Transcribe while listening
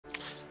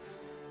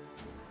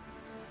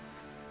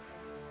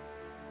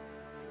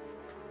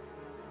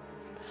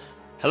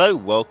Hello,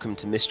 welcome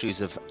to Mysteries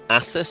of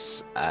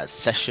Athas,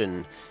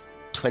 session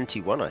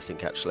 21, I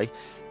think, actually.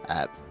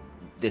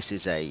 This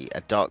is a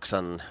Dark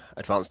Sun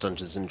Advanced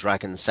Dungeons &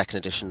 Dragons 2nd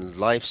edition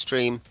live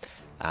stream,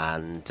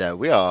 and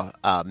we are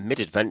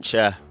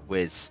mid-adventure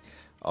with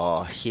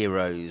our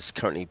heroes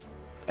currently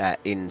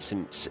in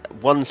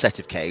one set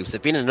of caves.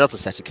 They've been in another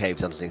set of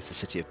caves underneath the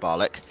city of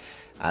Balic,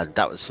 and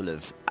that was full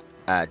of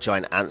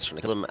giant ants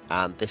trying to kill them,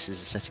 and this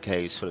is a set of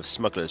caves full of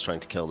smugglers trying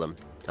to kill them,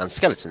 and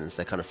skeletons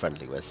they're kind of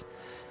friendly with.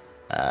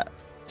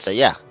 So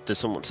yeah, does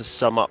someone want to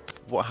sum up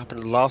what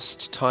happened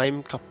last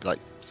time, like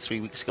 3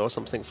 weeks ago or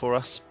something for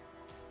us?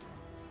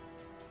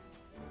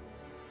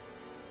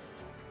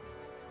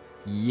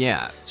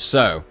 Yeah,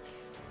 so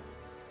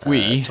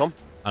we, Tom?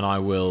 and I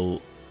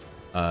will,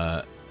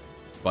 by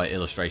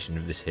illustration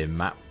of this here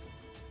map,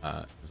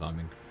 because I'm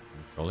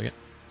controlling it.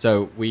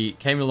 So we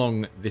came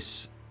along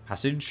this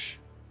passage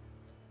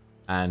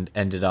and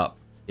ended up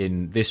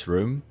in this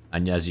room,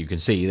 and as you can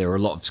see, there were a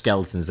lot of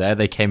skeletons there.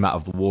 They came out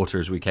of the water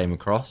as we came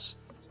across.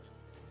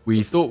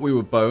 We thought we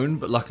were bone,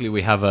 but luckily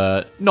we have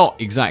a not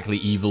exactly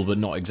evil, but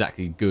not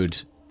exactly good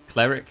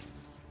cleric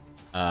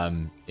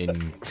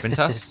in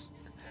Quintus.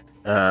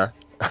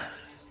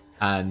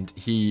 And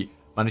he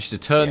managed to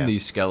turn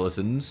these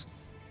skeletons.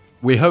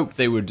 We hoped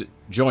they would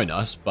join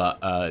us,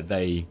 but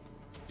they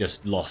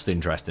just lost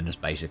interest in us,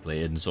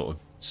 basically, and sort of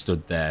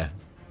stood there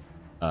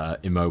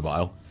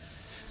immobile.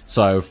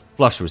 So,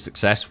 flush with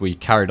success, we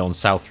carried on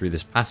south through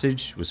this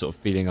passage. We're sort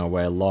of feeling our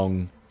way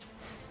along.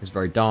 It's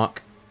very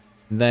dark.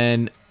 And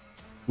then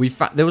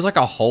there was like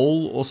a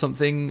hole or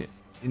something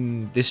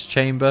in this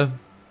chamber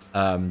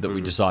that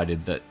we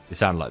decided that it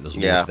sounded like there was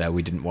water there.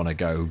 We didn't want to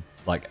go,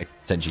 like,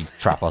 essentially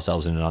trap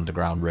ourselves in an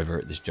underground river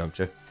at this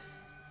juncture.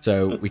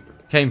 So we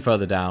came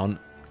further down,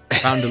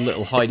 found a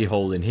little hidey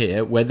hole in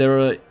here where there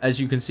are, as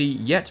you can see,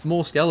 yet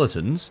more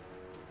skeletons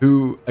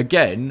who,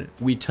 again,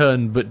 we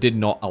turned but did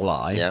not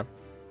ally. Yeah.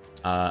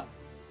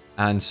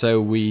 And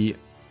so we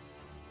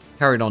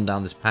carried on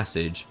down this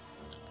passage,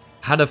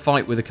 had a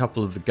fight with a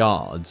couple of the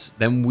guards,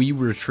 then we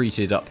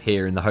retreated up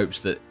here in the hopes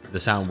that the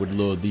sound would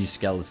lure these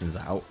skeletons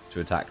out to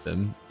attack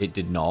them. It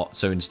did not,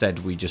 so instead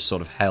we just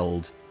sort of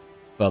held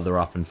further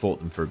up and fought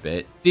them for a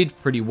bit. Did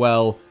pretty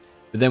well,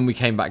 but then we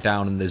came back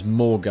down and there's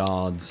more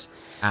guards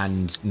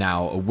and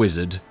now a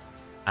wizard,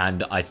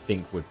 and I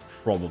think we're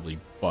probably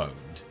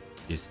boned,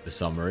 is the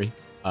summary.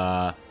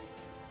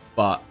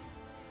 But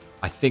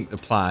I think the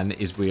plan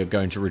is we are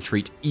going to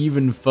retreat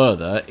even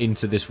further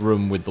into this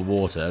room with the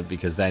water,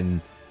 because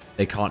then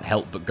they can't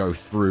help but go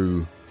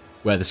through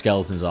where the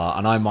skeletons are.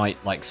 And I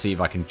might like see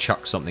if I can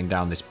chuck something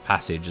down this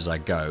passage as I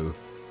go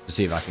to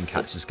see if I can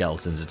catch the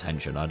skeleton's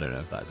attention. I don't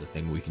know if that's a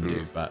thing we can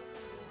do, but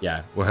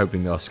yeah, we're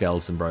hoping our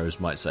skeleton bros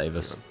might save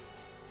us.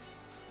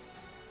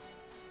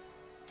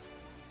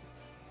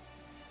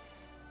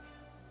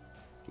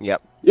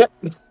 Yep.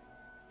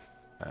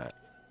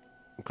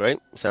 Great.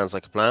 Sounds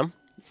like a plan.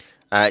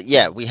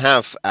 Yeah, we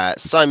have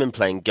Simon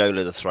playing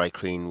Gola the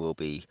Thri-Kreen will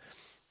be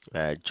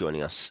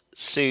joining us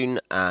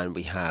soon, and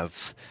we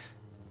have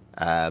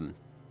Quent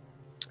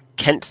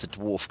the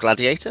Dwarf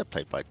Gladiator,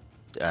 played by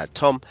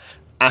Tom,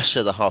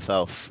 Ashur the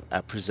Half-Elf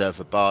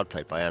Preserver Bard,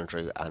 played by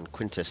Andrew, and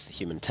Quintus the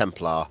Human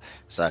Templar,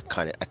 so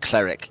kind of a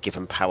cleric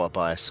given power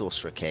by a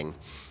Sorcerer King,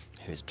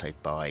 who is played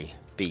by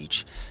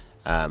Beej.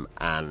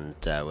 And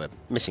we're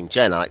missing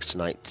Jay and Alex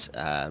tonight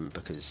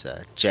because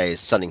Jay is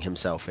sunning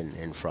himself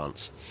in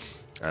France.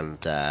 And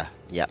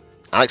yeah,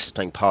 Alex is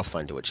playing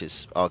Pathfinder, which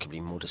is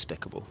arguably more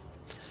despicable.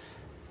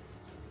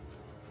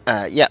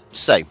 Yeah,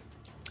 so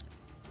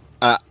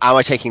am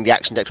I taking the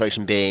action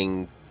declaration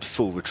being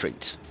full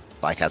retreat,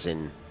 like as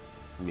in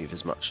move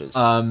as much as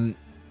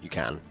you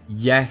can?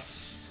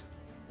 Yes.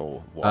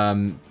 Or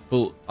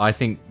what? I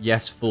think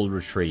yes, full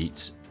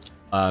retreat.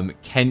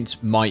 Kent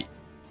might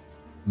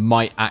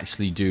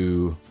actually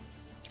do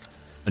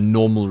a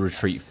normal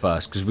retreat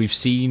first, because we've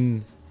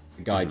seen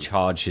the guy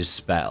charge his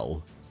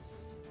spell.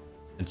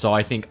 And so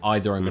I think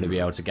either I'm going to be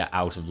able to get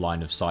out of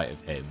line of sight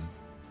of him.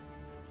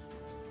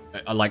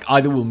 Like,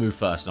 either we'll move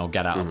first and I'll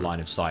get out of line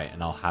of sight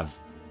and I'll have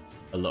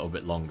a little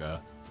bit longer,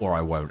 or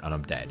I won't and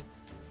I'm dead.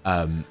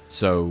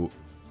 So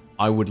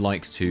I would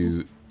like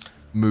to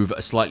move at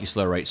a slightly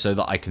slower rate so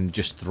that I can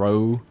just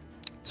throw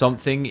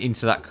something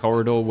into that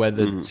corridor where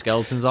the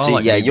skeletons are. So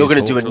like yeah, you're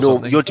going to do a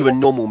normal. You'll do a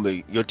normal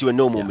move. You'll do a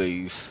normal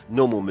move.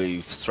 Normal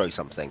move. Throw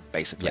something,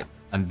 basically. Yeah.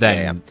 And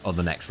then on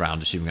the next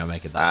round, assuming I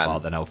make it that far,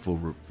 then I'll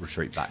full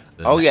retreat back to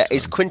the Oh yeah, next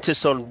is one.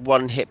 Quintus on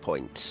 1 hit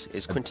point?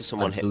 Is Quintus on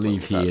 1 hit point? I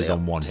believe he is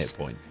on 1 hit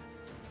point.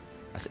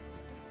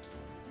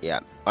 Yeah,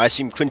 I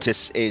assume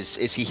Quintus is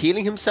he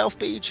healing himself,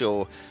 Beej,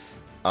 or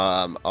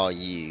are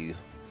you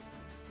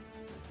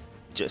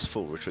just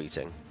full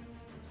retreating?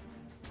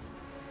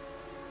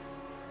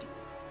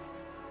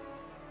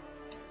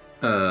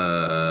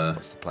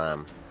 What's the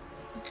plan?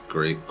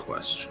 Great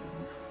question.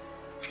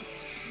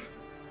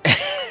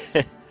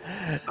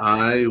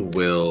 I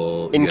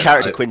will. In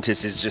character,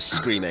 Quintus is just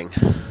screaming.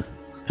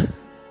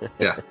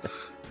 Yeah,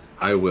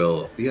 I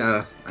will.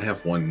 Yeah, I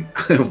have one.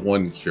 I have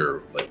one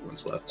cure like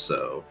ones left.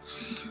 So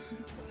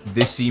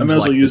This seems might as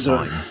like well the use it.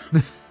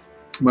 time.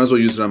 Might as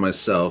well use it on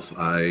myself.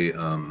 I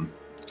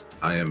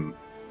am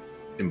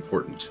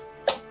important.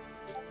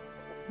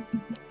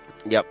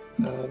 Yep.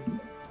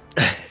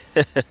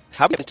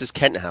 How many does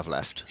Kent have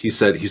left? He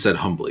said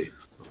humbly,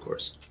 of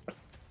course.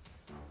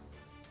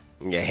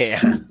 Yeah.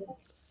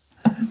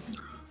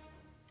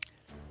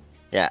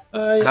 Yeah.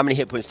 I- How many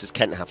hit points does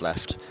Kent have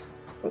left?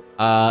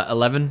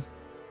 11.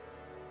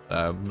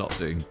 I'm not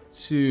doing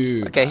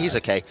too. Okay, bad. he's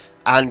okay.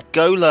 And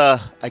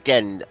Gola,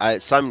 again,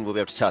 Simon will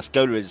be able to tell us,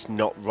 Gola is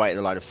not right in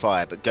the line of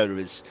fire, but Gola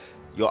is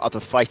your other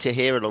fighter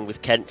here, along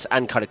with Kent,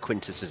 and kind of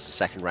Quintus as the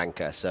second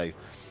ranker, so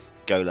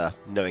Gola,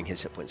 knowing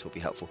his hit points will be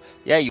helpful.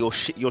 Yeah, your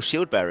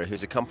shield bearer,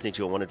 who's accompanied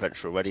you on one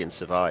adventure already and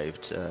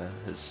survived,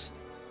 has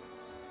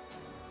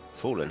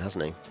fallen,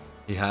 hasn't he?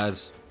 He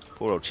has.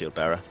 Poor old shield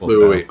bearer.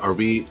 Wait. Are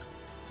we?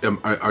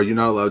 Are you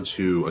not allowed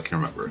to? I can't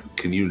remember.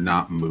 Can you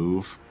not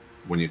move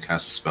when you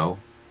cast a spell?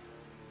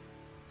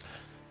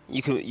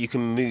 You can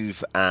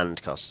move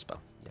and cast a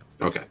spell.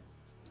 Yeah. Okay.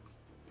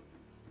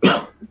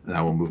 And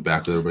I will move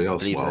back with everybody I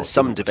else. believe while there's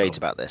some debate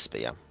about this,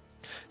 but yeah.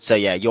 So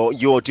yeah,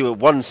 you'll do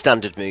one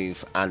standard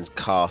move and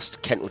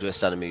cast. Kent will do a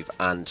standard move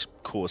and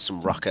cause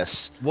some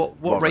ruckus. What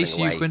while race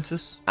running are away. you,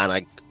 Quintus?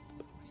 And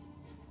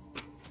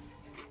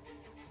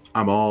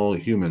I'm all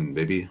human,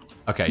 baby.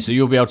 Okay, so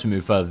you'll be able to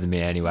move further than me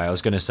anyway. I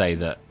was going to say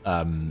that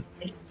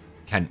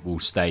Kent will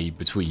stay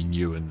between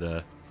you and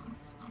the...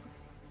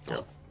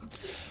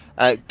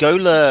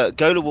 Gola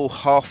will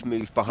half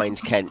move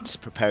behind Kent,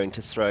 preparing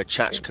to throw a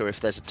Chachka if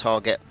there's a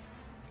target.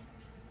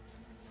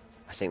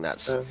 I think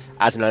that's...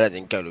 as in, I don't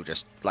think Gola will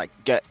just,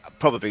 get...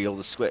 Probably all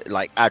the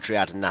like,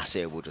 Adriad and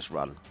Nassir will just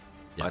run.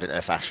 Yeah. I don't know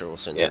if Ashur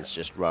also intends to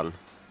just run.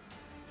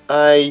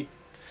 I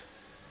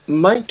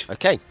might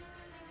Okay.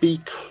 be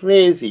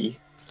crazy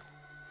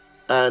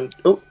and...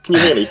 Oh, can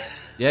you hear me?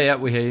 Yeah,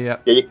 we hear you.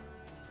 Yeah.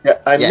 Yeah,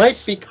 I Yes.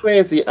 might be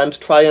crazy and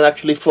try and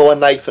actually throw a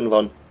knife and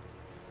run.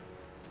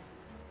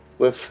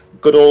 With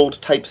good old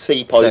type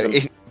C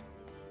poison.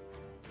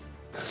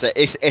 So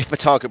if a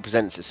target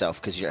presents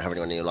itself because you don't have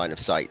anyone in your line of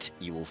sight,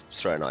 you will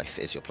throw a knife,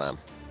 is your plan.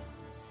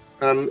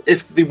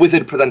 If the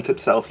wizard presents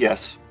itself,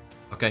 yes.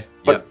 Okay,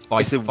 But yeah.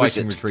 If the Fight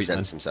wizard and retreat then.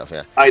 presents himself,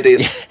 yeah. I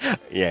did.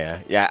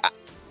 Yeah.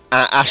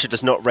 Ashur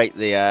does not rate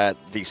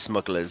the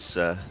smugglers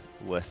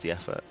worth the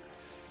effort.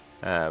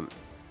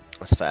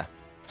 That's fair.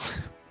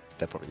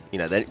 They're probably,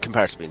 they're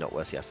comparatively not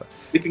worth the effort.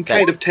 We can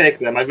kind of take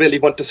them. I really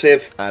want to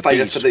save fire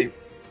Beej. for the...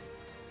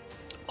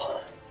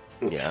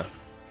 Yeah.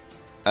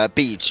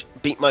 Beej,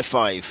 beat my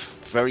 5.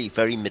 Very,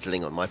 very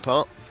middling on my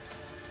part.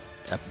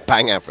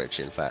 Bang average,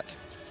 in fact.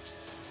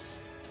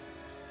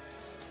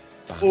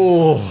 Bang.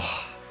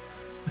 Oh,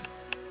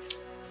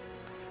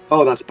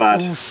 Oh, that's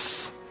bad.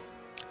 Oof.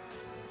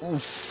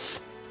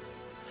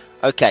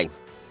 Okay.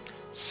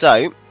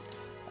 So,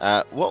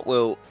 what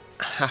will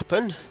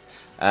happen?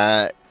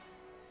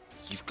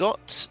 You've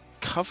got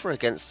cover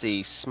against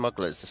the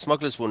smugglers. The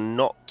smugglers will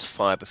not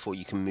fire before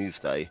you can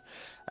move, though.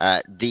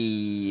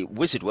 The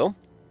wizard will,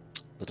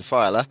 the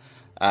Defiler,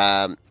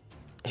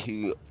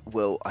 who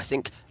will, I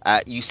think,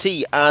 you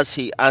see as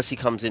he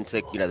comes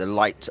into the the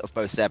light of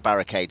both their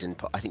barricade,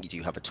 and I think you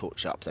do have a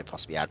torch up, though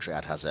possibly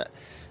Adriad has it.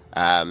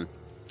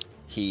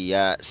 He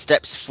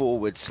steps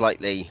forward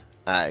slightly,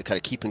 kind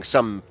of keeping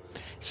some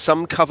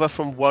cover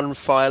from one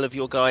file of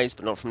your guys,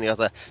 but not from the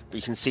other. But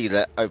you can see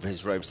that over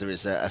his robes there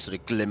is a sort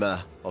of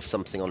glimmer of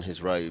something on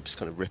his robes,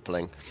 kind of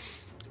rippling.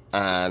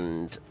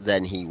 And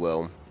then he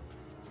will...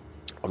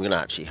 I'm going to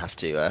actually have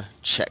to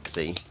check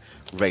the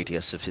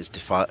radius of his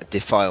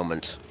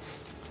defilement.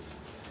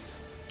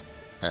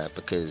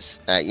 Because,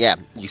 yeah,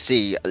 you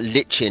see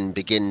Lichin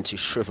begin to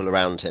shrivel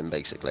around him,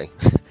 basically,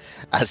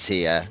 as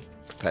he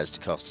prepares to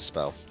cast a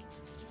spell.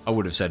 I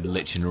would have said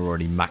Lichin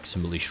already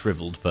maximally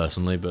shriveled,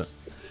 personally, but...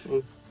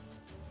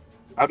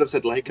 I would have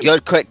said like... You're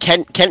quick.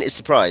 Kent is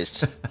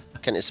surprised.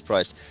 Kent is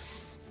surprised.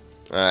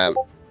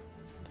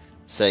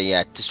 So,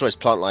 yeah, destroys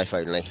plant life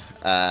only.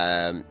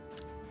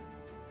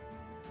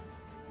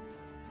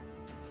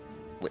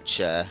 Which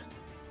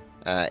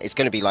it's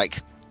going to be like...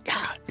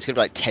 It's going to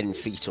be like 10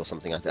 feet or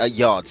something.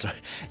 Yards, sorry.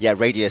 Yeah,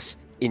 radius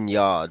in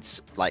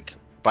yards. Like,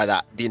 by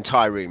that, the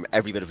entire room,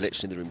 every bit of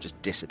Lich in the room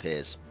just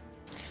disappears.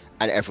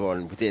 And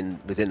everyone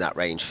within that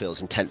range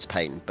feels intense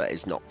pain, but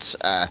is not...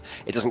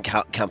 it doesn't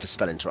count for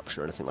spell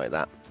interruption or anything like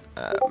that.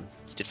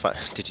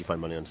 Did you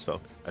find money on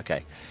spell?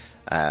 Okay.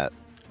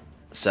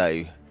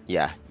 So,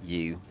 yeah,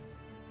 you...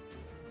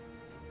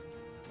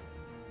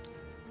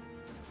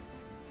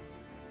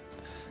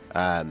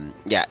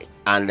 yeah,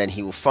 and then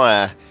he will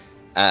fire...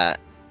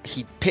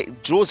 he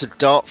draws a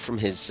dart from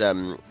his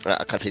kind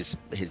of his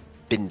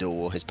bindle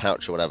or his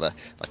pouch or whatever,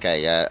 like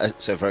a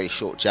very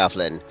short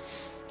javelin,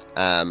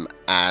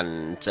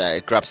 and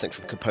grabs something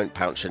from component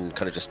pouch and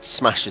kind of just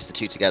smashes the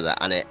two together,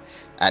 and it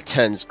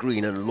turns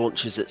green and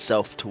launches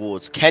itself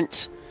towards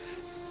Kent.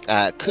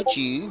 Could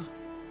you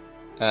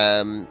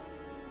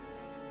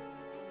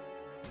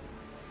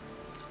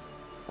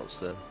what's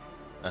the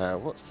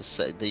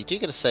save? You do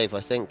get a save, I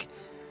think.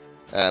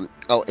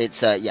 Oh,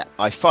 it's yeah.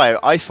 I fire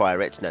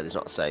it. No, there's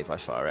not a save. I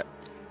fire it.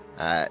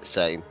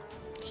 So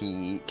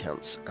he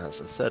counts as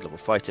a 3rd level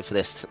fighter for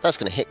this. That's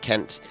going to hit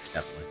Quent,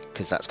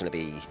 because that's going to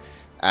be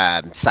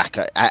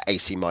Thacker at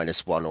AC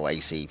 -1 or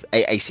AC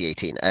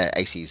 18,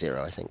 AC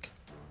 0, I think.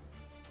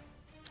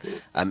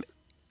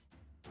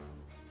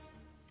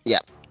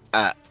 Yeah.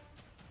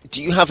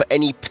 Do you have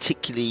any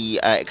particularly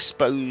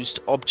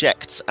exposed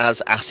objects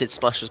as acid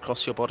splashes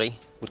across your body?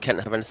 Would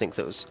Quent have anything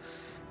that was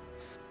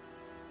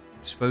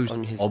Exposed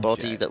on his object.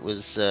 body that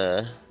was?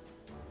 Yeah.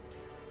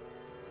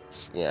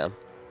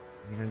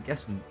 I mean, I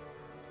guess I'm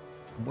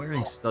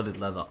wearing studded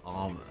leather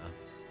armor.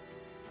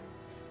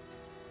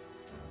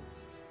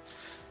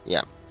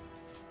 Yeah.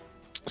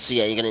 So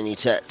yeah, you're going to need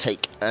to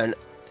take an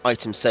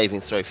item saving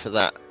throw for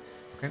that,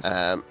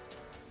 Okay.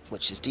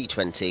 which is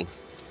D20.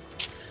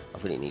 I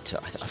really need to.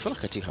 I feel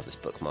like I do have this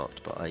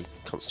bookmarked, but I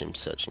constantly am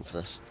searching for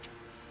this.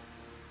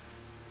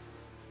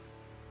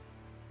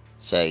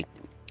 So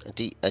a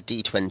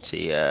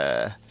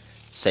D20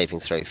 saving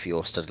throw for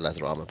your studded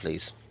leather armor,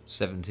 please.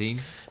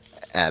 17.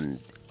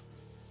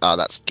 Oh,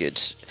 that's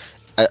good.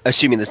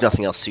 Assuming there's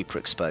nothing else super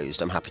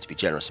exposed, I'm happy to be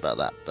generous about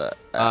that. But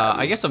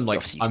I guess I'm like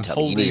obviously you can I'm tell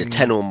me holding. you need a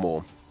 10 or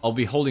more. I'll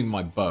be holding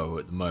my bow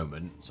at the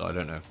moment, so I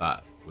don't know if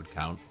that would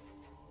count.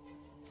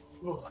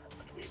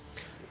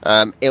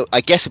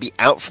 I guess it'll be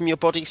out from your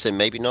body, so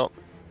maybe not.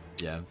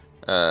 Yeah.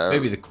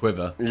 Maybe the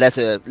quiver.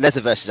 Leather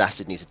versus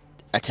acid needs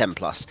a 10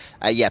 plus.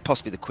 Yeah,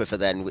 possibly the quiver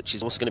then, which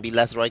is also going to be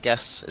leather, I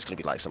guess. It's going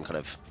to be like some kind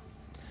of,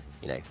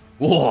 you know.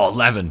 Whoa,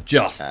 11,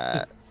 just.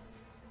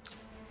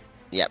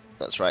 Yeah,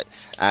 that's right.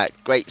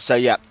 Great. So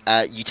yeah,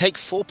 you take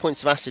 4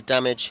 points of acid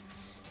damage,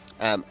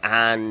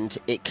 and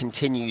it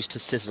continues to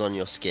sizzle on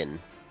your skin.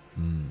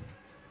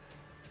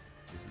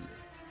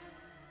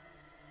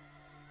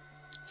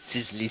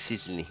 Sizzly,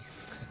 sizzly.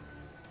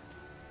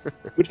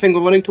 Good thing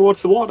we're running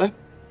towards the water.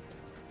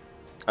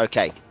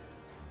 Okay.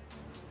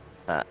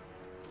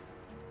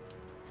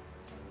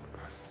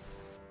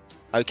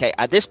 Okay,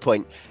 at this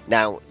point,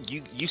 now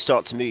you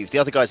start to move. The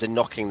other guys are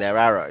knocking their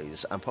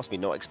arrows and possibly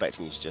not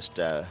expecting you to just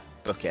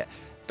book it.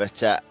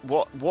 But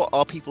what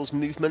are people's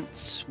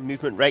movement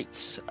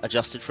rates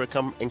adjusted for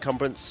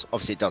encumbrance?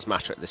 Obviously, it does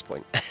matter at this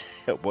point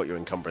what your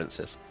encumbrance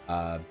is.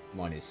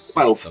 Mine is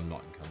 12. I'm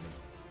not encumbered.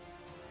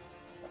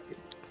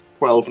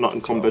 12, not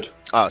encumbered.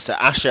 Oh, so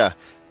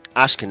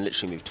Ash can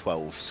literally move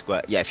 12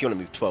 square. Yeah, if you want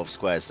to move 12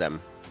 squares,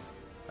 then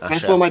Can I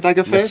throw my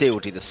dagger first? Nassir will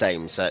do the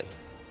same. So,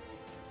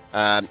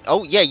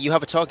 oh yeah, you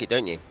have a target,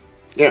 don't you?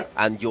 Yeah.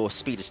 And your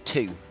speed is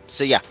 2.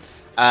 So yeah,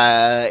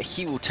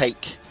 he will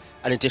take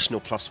an additional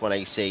 +1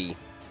 AC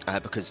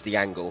because the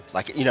angle,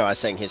 like I was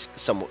saying, he's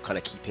somewhat kind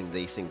of keeping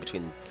the thing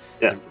between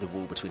the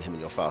wall between him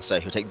and your far. So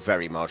he'll take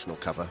very marginal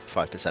cover,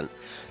 5%.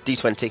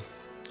 D20.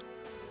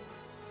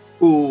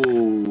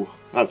 Ooh,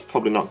 that's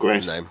probably not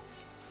great. No.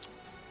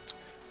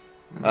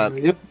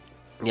 Yep.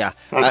 Yeah.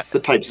 That's the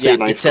type C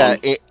knife.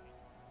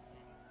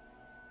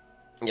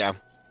 Yeah.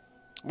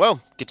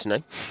 Well, good to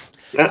know.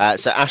 Yeah.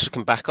 So Ashur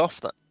can back off.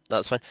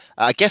 That's fine.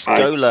 I guess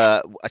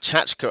Gola, a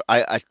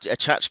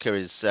Chachka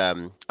is. I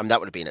mean, that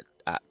would have been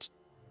at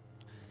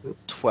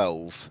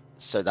 12.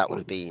 So that would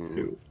have been.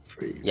 2,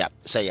 3. Yeah.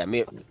 So yeah,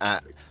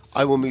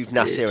 I will move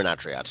Nassir and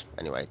Adriad.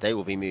 Anyway, they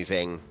will be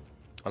moving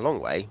a long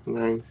way.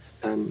 9,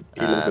 10,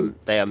 11.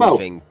 They are 12.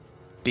 moving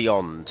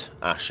beyond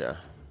Ashur.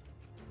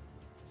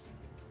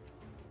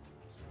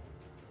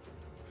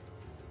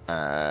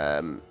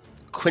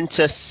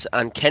 Quintus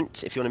and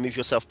Quent, if you want to move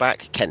yourself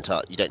back. Quent,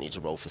 you don't need to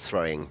roll for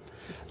throwing,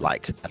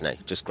 like, I don't know,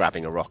 just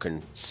grabbing a rock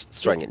and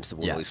throwing it into the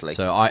wall easily.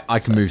 So I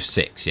can move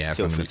 6, yeah, if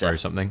feel I'm going free to throw to-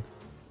 something.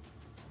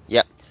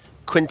 Yep.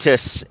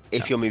 Quintus,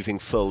 if you're moving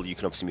full, you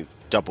can obviously move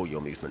double your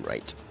movement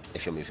rate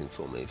if you're moving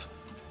full move.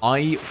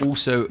 I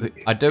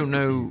don't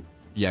know.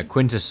 Yeah,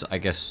 Quintus, I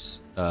guess.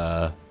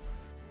 Well,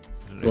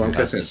 I'm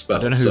guessing a spell.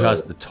 I don't know who so...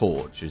 has the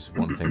torch. Is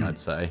one thing I'd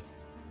say.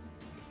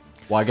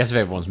 Well, I guess if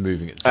everyone's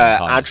moving at the same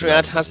time.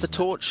 Adriad has the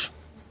torch.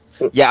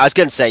 Yeah, I was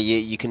going to say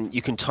you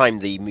can time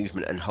the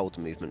movement and hold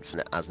the movement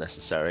for as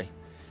necessary.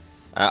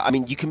 I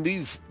mean, you can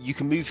move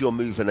your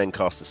move and then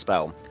cast the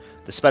spell.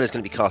 The spell is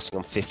going to be casting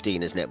on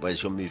 15, isn't it?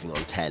 Whereas you're moving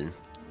on 10.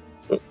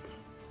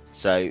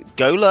 So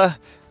Gola,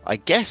 I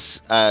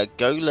guess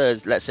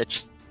Gola's, let's say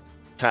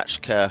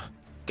Chachka,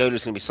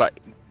 Gola's going to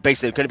be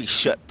basically they're going to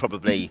be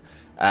probably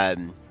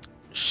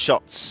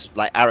shots,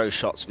 like arrow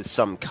shots with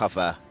some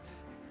cover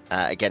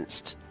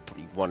against,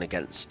 probably one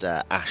against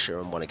Ashur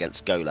and one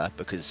against Gola,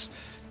 because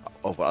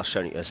of what I'll show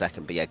you in a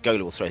second. But yeah,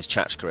 Gola will throw his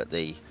Chachka at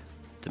the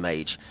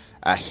mage.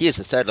 He is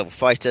a 3rd level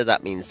fighter.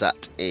 That means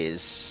that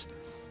is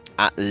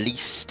at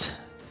least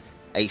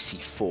AC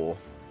 4,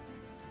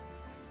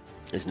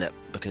 isn't it?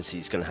 Because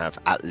he's going to have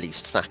at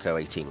least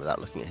Thaco 18 without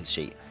looking at his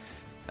sheet.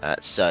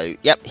 So,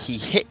 yep, he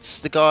hits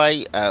the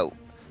guy.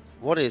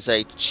 What is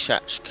a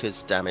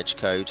Chachka's damage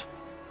code?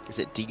 Is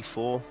it D4?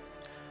 Or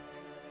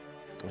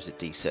is it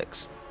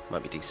D6?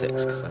 Might be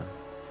D6.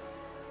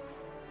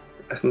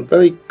 I can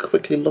very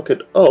quickly look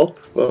it up,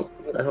 but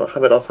I don't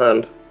have it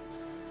offhand.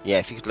 Yeah,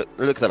 if you could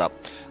look that up.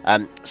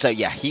 So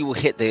yeah, he will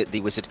hit the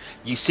wizard.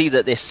 You see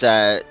that this,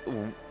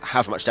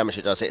 however much damage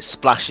it does, it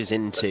splashes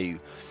into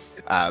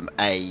a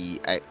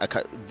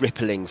kind of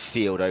rippling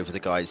field over the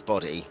guy's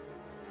body.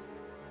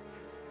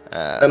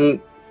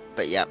 But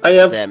yeah, I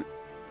have. I'm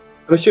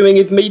assuming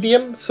it's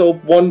medium, so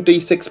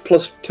 1d6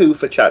 plus 2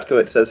 for Chatko,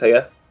 it says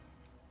here.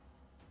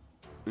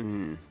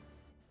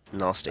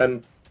 Nasty.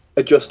 And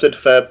adjusted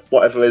for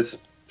whatever his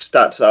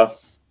stats are.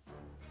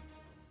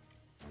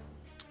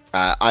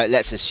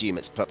 Let's assume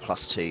it's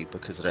 +2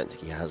 because I don't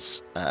think he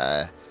has.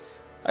 I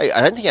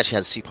don't think he actually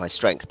has super high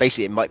strength.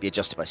 Basically, it might be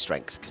adjusted by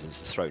strength because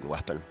it's a thrown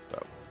weapon,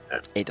 but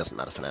it doesn't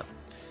matter for now.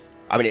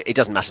 I mean, it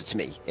doesn't matter to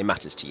me. It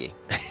matters to you.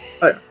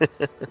 Oh.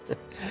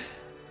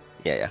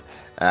 Yeah.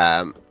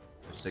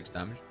 6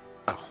 damage.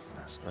 Oh,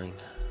 that's fine.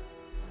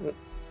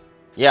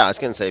 Yeah, I was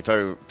going to say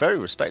very, very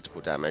respectable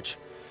damage.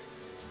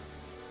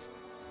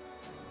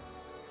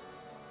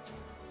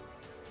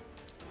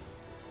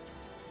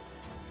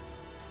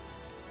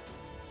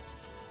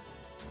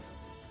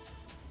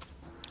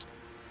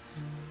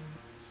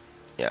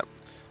 Yeah.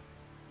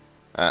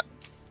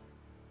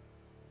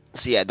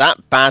 So yeah,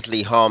 that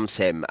badly harms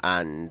him,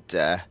 and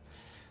you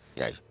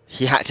know,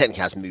 he technically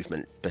has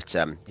movement, but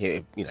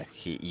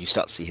you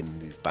start to see him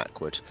move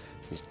backward.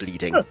 He's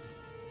bleeding. Oh.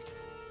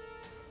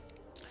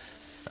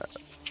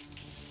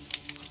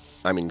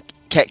 I mean,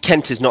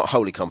 Quent is not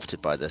wholly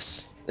comforted by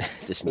this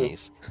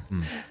news,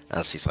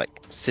 as he's like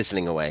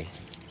sizzling away,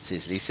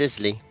 sizzly,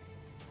 sizzly.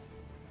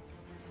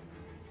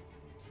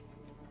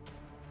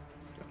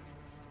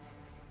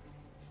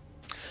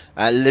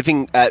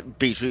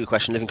 Beej,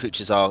 question: living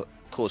creatures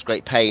cause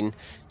great pain.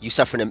 You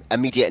suffer an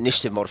immediate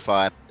initiative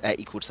modifier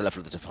equal to the level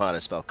of the Defiler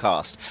spell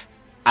cast.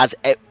 As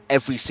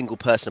every single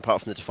person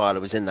apart from the Defiler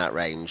was in that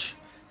range,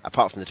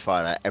 apart from the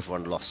Defiler,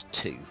 everyone lost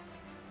 2.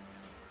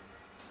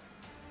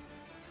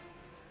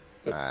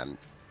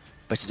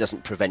 But it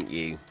doesn't prevent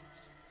you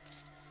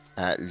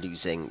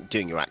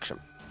doing your action.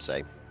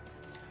 So,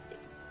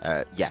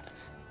 yeah,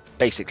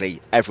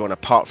 basically everyone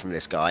apart from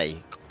this guy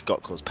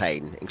got caused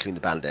pain, including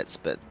the bandits,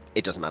 but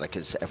it doesn't matter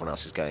because everyone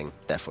else is going,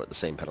 therefore, at the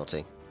same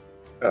penalty.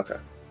 Okay.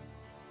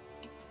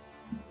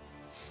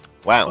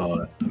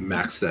 Wow.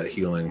 Max that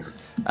healing.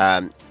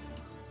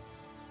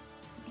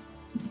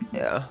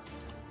 Yeah.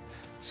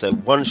 So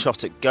 1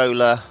 shot at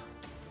Gola,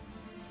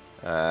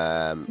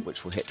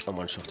 which will hit, and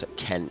 1 shot at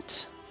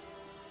Quent.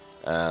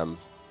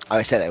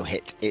 I said that will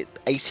hit.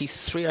 AC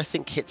 3, I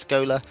think, hits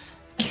Gola.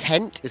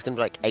 Quent is going to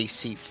be like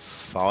AC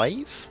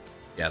 5.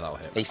 Yeah, that'll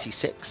hit. AC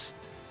 6.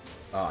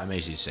 Oh, I'm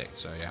AC 6,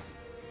 so yeah.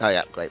 Oh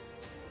yeah, great.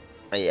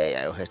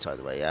 Yeah, it'll hit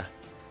either way. Yeah.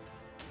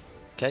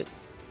 Okay.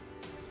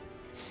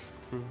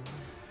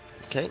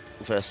 Okay.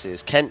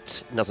 Versus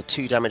Quent, another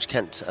 2 damage.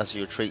 Quent as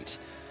you retreat,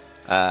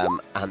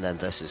 and then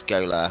versus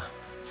Gola,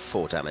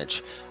 4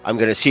 damage. I'm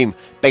going to assume,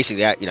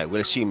 basically,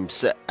 we'll assume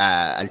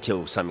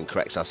until someone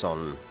corrects us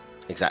on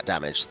exact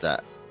damage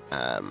that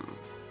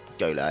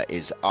Gola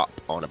is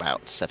up on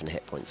about 7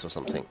 hit points or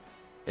something.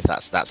 If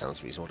that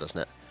sounds reasonable, doesn't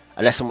it?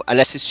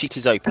 Unless his sheet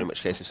is open, in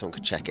which case, if someone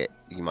could check it,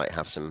 you might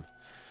have some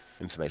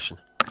information.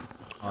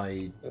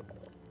 I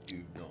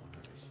do not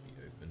have his sheet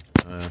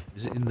open.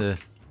 Is it in the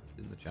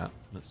chat?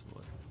 Let's have a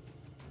look.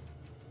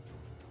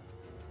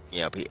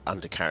 Yeah, it'll be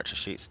under character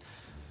sheets.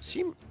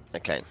 Assume.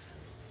 Okay.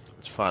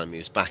 Defiler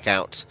moves back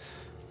out,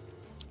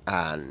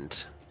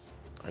 and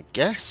I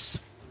guess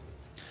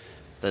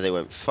though they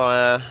won't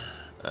fire,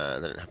 they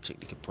don't have a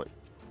particularly good point.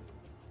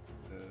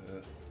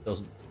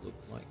 Doesn't look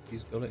like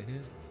he's got it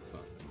here.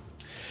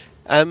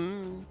 But...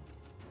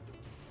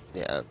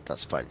 yeah,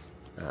 that's fine.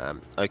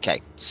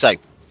 Okay, so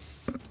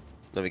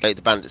there we go.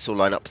 The bandits all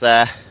line up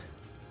there.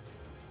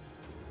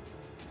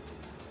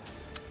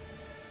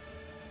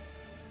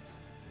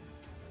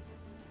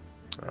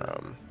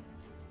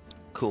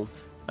 Cool.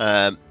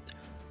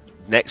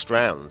 Next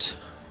round.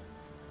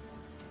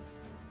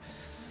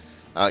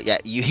 Yeah,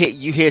 you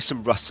hear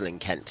some rustling,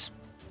 Quent.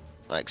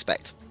 I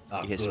expect.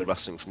 You hear some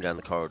rustling from down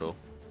the corridor.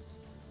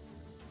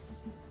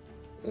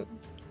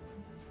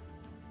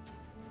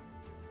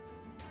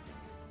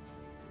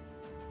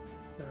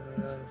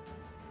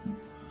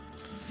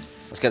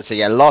 I was going to say,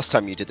 yeah, last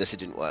time you did this, it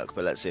didn't work,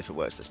 but let's see if it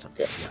works this time.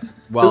 Yeah.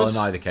 Well, in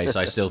either case,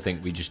 I still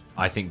think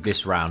I think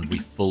this round we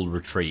full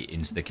retreat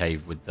into the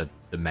cave with the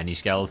many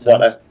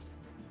skeletons.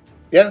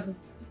 Yeah.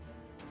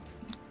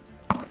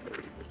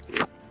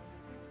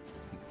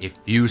 If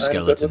few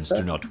skeletons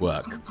do not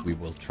work, we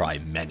will try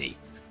many.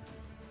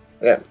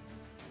 Yeah.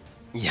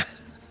 Yeah.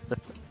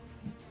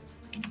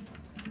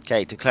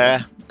 Okay,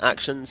 declare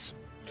actions.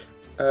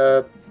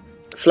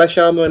 Flesh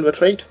armor and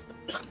retreat.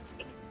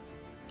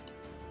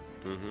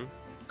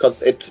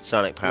 Because it's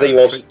Sonic power.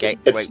 Retreat Gate.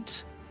 it's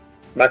Wait.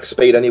 max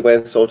speed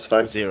anyway, so it's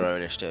fine. 0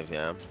 initiative.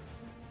 Yeah.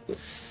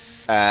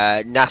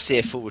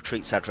 Nassir full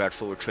retreats. Adriad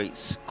full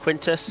retreats.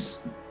 Quintus.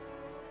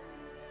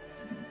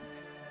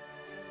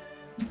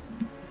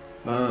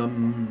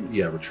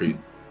 Yeah, retreat.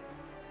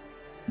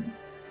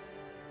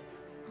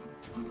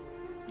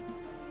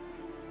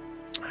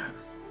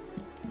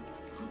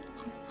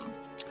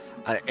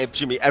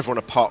 Presumably everyone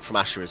apart from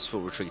Ashur is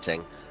full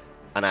retreating,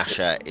 and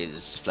Ashur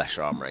is flesh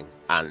armoring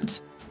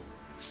and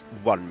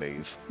 1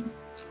 move.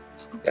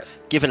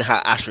 Given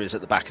how Ashur is at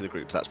the back of the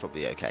group, that's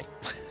probably okay.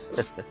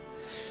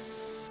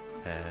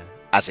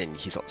 As in,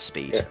 he's got the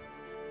speed. Yeah.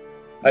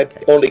 I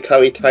only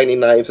carry tiny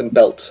knives and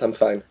belts. I'm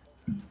fine.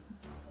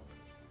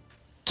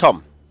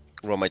 Tom,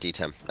 roll my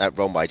d10.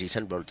 Roll my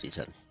d10. Roll a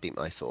d10. Beat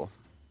my 4.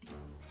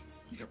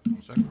 Yep,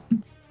 1 second.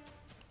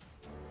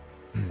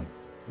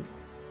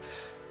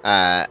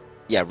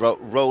 Yeah,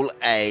 roll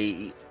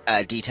a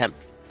d10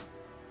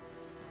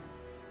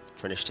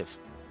 for initiative.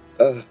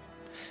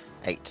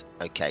 8.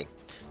 Okay,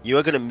 you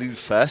are going to move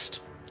first.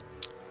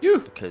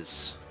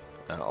 Because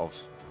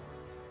of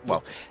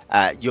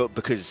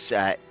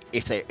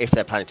if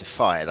they're planning to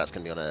fire, that's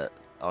going to be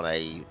on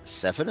a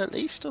 7 at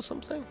least or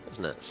something,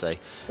 isn't it? So,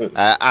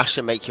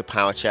 Ashur, make your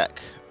power check.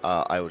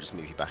 I will just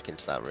move you back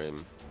into that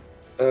room.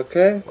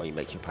 Okay. While you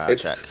make your power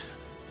check.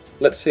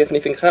 Let's see if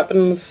anything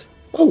happens.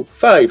 Oh,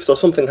 5, so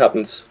something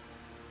happens.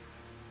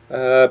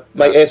 My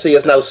AC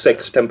is now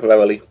 6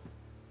 temporarily.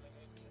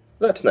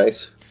 That's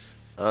nice.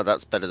 Oh,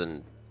 that's better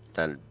than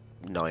 9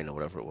 or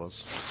whatever it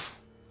was.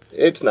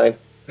 It's 9.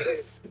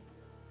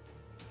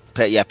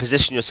 But yeah,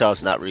 position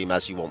yourselves in that room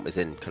as you want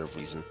within kind of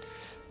reason.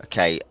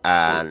 Okay,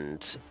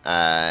 and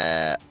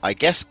I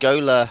guess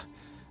Gola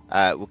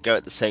will go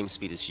at the same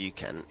speed as you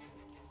can.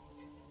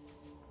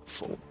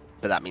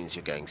 But that means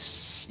you're going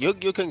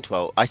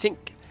 12. I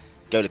think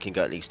Gola can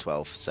go at least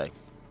 12. So,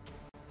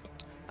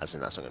 as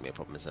in that's not going to be a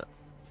problem, is it?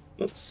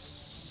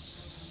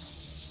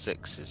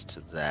 6 is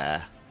to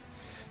there.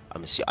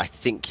 I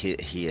think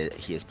he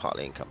is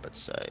partly encumbered.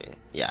 So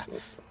yeah,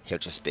 he'll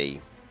just be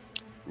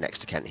next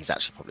to Kent. He's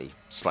actually probably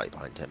slightly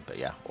behind him, but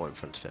yeah, or in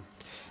front of him.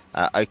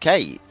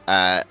 Okay,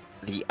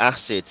 the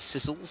acid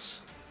sizzles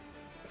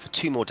for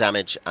 2 more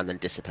damage and then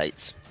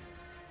dissipates.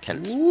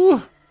 Kent.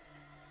 Ooh.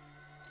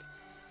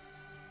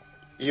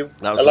 You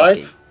that was alive?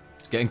 lucky.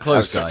 It's getting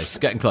close, guys. It's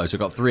getting close. I've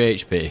got 3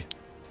 HP.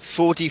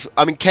 40.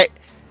 I mean,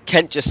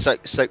 Kent just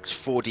soaked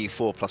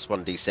 4d4 plus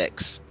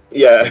 1d6.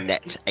 Yeah.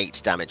 Net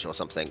 8 damage or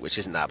something, which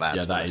isn't that bad.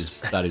 Yeah,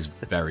 that is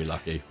very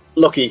lucky.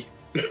 Lucky.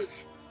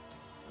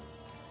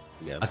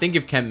 Yeah. I think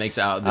if Kent makes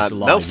it out of this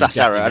alive, he's Nassir,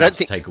 definitely I going don't to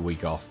think take a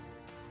week off.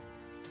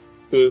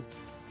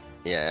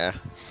 Yeah.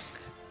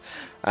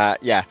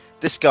 Yeah.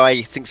 This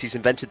guy thinks he's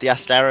invented the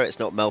acid arrow. It's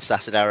not Melf's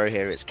acid arrow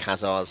here. It's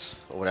Khazar's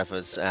or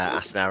whatever's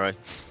acid arrow.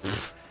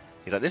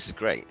 He's like, this is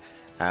great.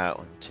 1,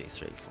 2,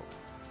 3, 4.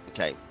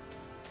 Okay.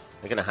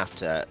 They're going to have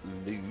to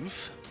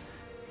move.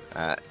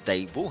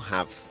 They will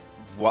have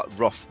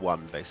rough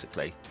 1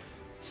 basically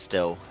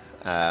still,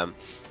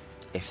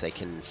 if they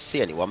can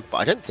see anyone. But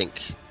I don't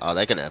think. Oh,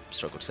 they're going to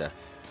struggle to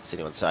see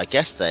anyone. So I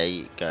guess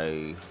they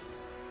go.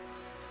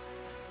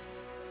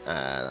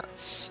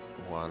 That's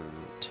 1,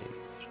 2,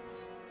 3.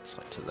 It's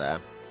like to there.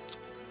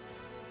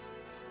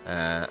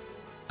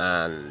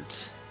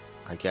 And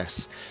I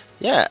guess,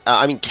 yeah.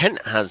 I mean,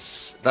 Kent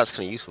has. That's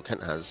kind of useful.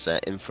 Kent has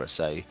infra,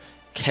 so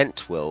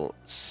Kent will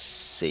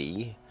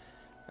see.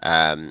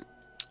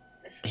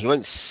 He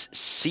won't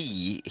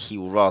see. He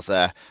will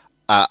rather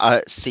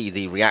see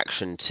the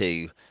reaction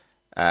to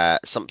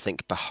something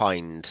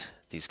behind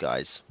these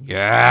guys.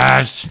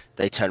 Yes.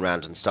 They turn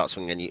around and start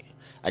swinging,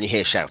 and you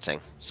hear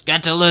shouting.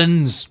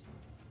 Scatterlands.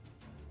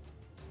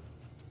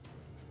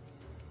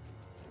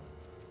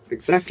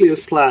 Exactly as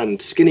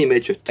planned. Skinny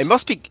midgets. It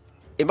must be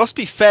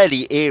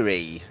fairly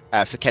eerie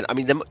for Kent. I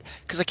mean,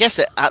 because I guess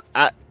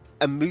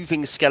a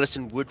moving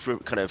skeleton would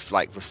kind of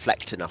like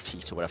reflect enough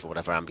heat or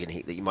whatever ambient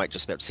heat that you might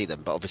just be able to see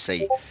them. But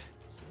obviously,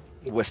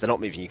 if they're not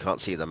moving, you can't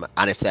see them,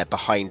 and if they're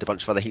behind a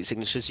bunch of other heat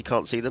signatures, you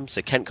can't see them.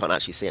 So Kent can't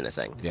actually see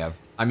anything. Yeah,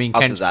 I mean,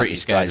 Other Kent's than pretty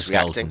these scared of guys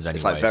reacting. skeletons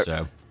It's anyway, like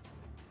so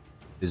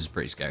this is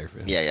pretty scary for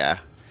him.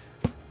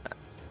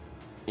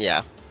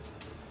 Yeah.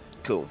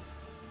 Cool.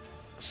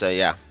 So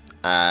yeah,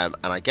 and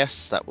I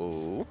guess that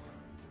will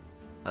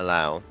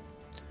allow a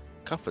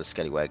couple of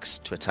scallywags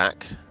to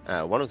attack.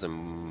 One of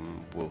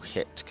them will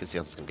hit because the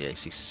other's going to be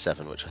AC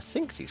 7, which I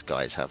think these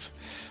guys have.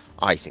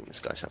 I think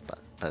these guys have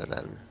better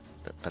than.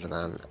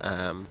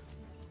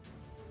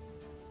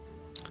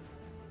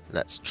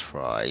 Let's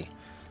try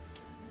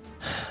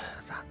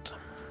that.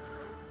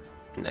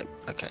 No,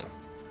 okay.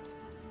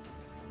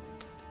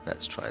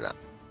 Let's try that.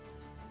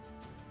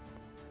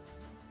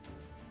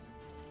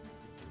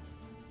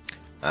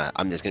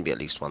 I mean, there's going to be at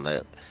least one.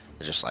 They're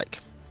just like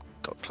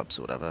got clubs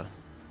or whatever.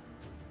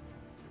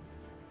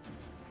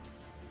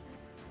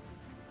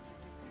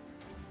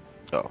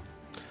 Oh.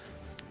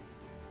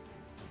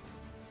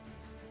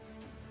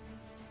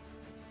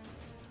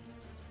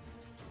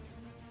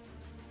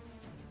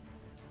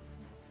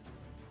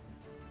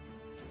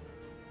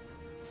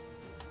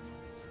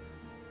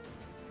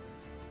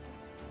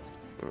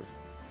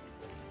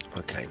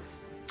 Okay,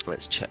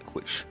 let's check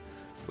which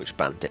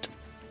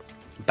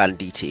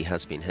banditi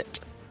has been hit.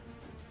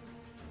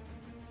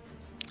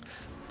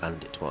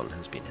 Bandit 1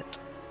 has been hit.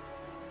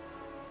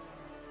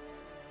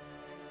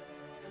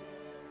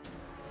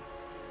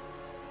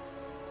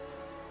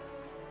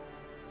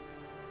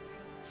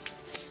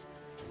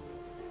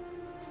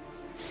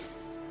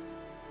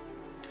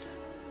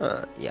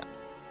 Yeah.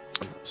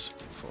 That was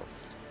 4.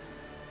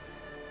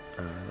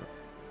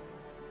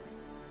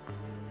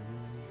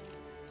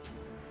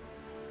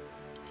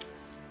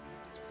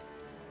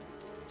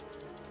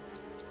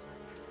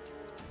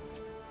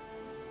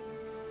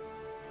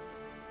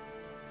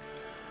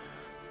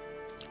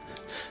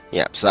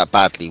 Yep, so that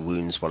badly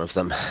wounds one of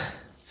them.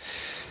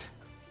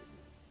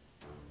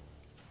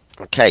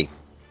 Okay.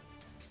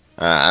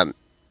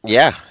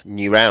 Yeah,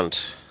 new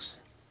round.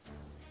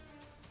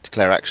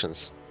 Declare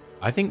actions.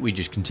 I think we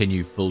just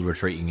continue full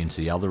retreating into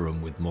the other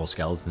room with more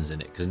skeletons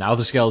in it, because now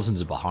the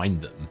skeletons are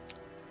behind them.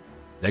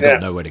 They've got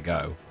nowhere to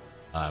go.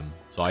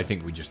 So I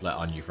think we just let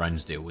our new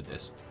friends deal with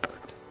this.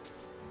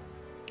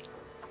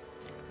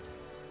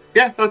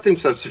 Yeah, that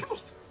seems sensible.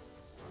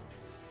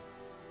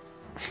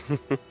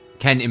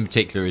 Kent in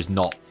particular is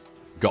not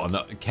got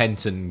enough.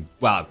 Kent and,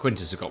 well,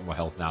 Quintus have got more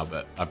health now,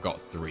 but I've got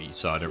 3,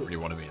 so I don't really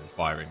want to be in the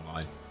firing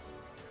line.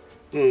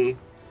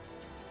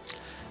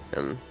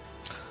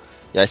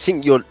 Yeah, I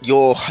think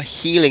your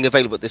healing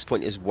available at this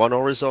point is 1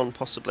 Horizon,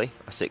 possibly.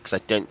 I think, because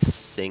I don't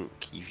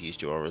think you've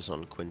used your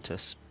Horizon,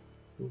 Quintus.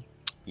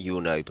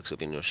 You'll know because it'll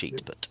be in your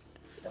sheet, but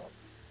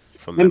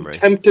from memory.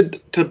 I'm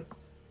tempted to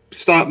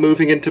start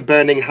moving into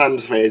Burning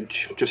Hands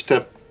Rage, just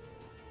to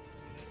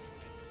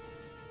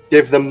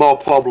give them more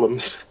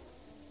problems.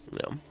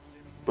 Yeah.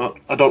 But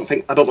I don't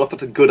know if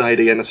that's a good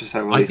idea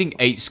necessarily. I think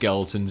 8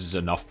 skeletons is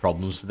enough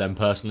problems for them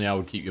personally. I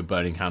would keep your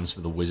burning hands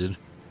for the wizard.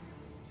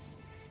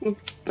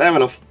 Fair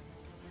enough.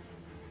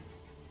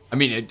 I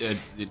mean,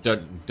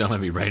 don't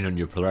let me rain on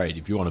your parade.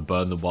 If you want to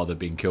burn them while they're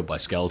being killed by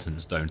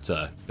skeletons, don't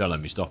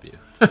let me stop you.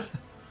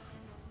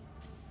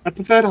 I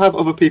prefer to have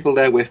other people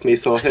there with me,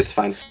 so it's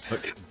fine.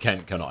 But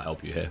Kent cannot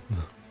help you here.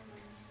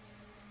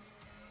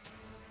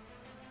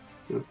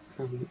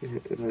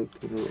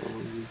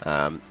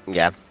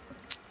 Yeah,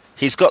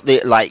 he's got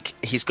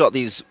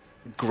these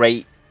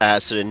great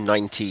sort of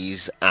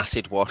 90s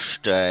acid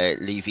washed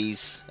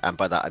levies, and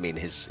by that I mean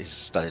his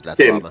studded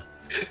leather armor.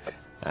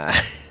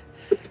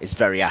 It's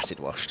very acid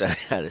washed at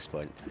this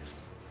point.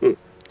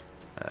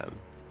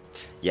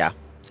 Yeah,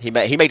 he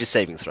made his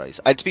saving throws.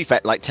 To be fair,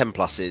 like 10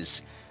 plus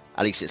is,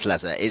 at least it's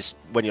leather. Is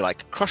when you're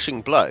like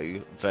crushing blow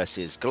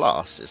versus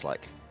glass is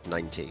like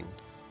 19.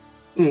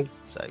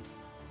 So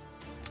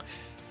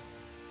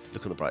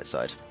look on the bright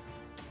side.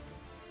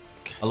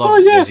 I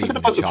love there's even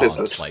a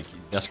chance. Like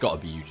that's got to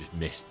be you just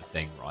missed the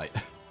thing, right?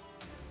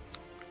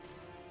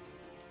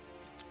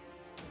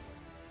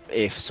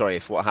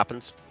 If what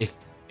happens? If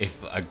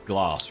a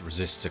glass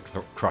resists a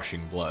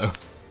crushing blow.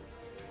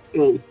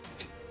 You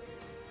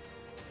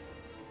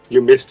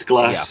missed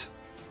glass.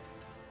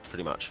 Yeah,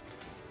 pretty much.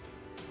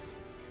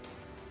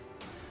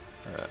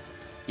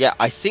 Yeah,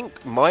 I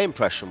think my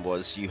impression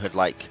was you had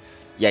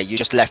you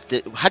just left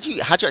it. Had you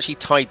actually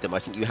tied them? I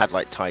think you had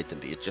tied them,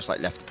 but you just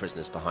left the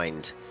prisoners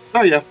behind.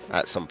 Oh yeah.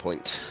 At some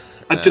point.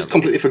 I'd just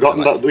completely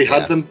forgotten that we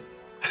had them.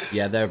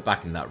 Yeah, they're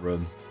back in that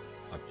room.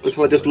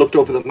 Until I just looked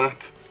over the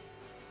map.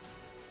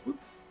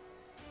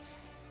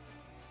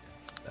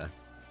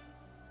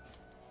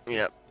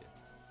 Yeah.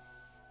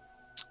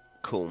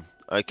 Cool.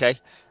 Okay.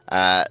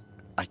 I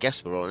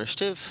guess we're on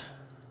initiative.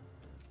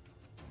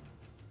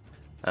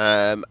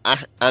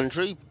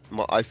 Andrew,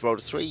 I've rolled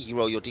a 3. You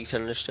roll your D10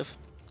 initiative.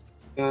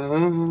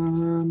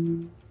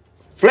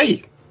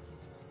 3.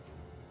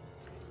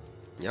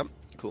 Yep.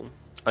 Cool.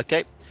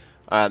 Okay.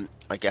 I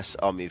guess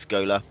I'll move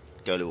Gola.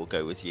 Gola will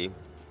go with you.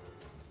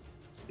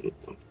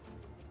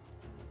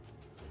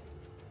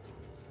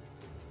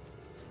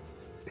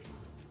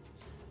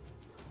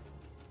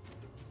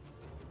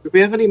 Do we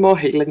have any more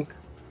healing?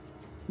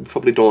 We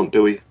probably don't,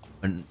 do we?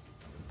 And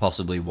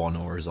possibly 1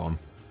 Horizon.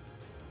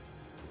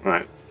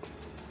 Right.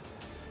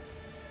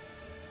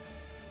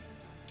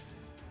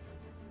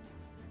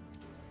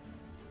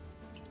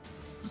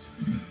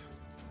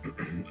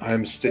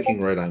 I'm sticking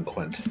right on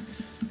Quent.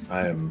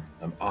 I'm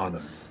on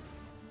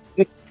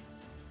him.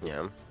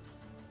 Yeah.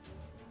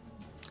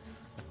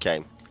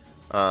 Okay.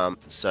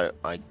 So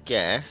I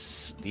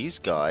guess these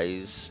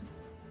guys.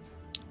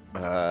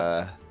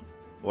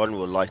 One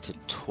will light a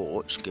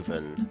torch,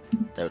 given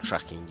they were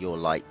tracking your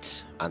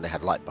light, and they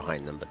had light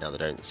behind them, but now they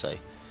don't. So,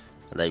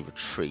 and they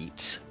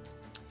retreat.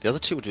 The other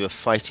 2 will do a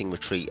fighting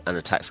retreat and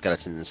attack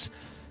skeletons.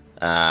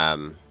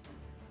 Probably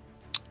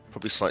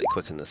slightly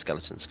quicker than the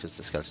skeletons, because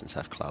the skeletons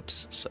have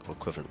clubs, so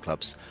equivalent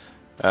clubs.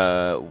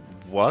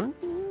 1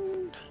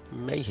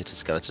 may hit a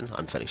skeleton.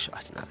 I'm fairly sure. I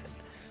think that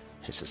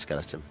hits a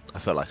skeleton. I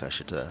feel like I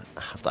should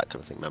have that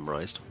kind of thing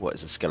memorized. What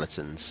is a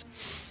skeleton's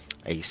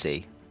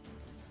AC?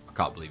 I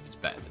can't believe it's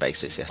better than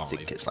Basics, I 5.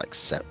 think it's like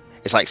 7.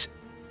 It's like,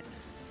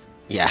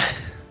 yeah.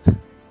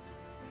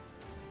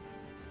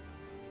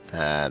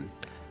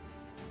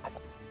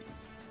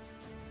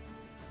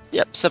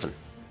 Yep, 7.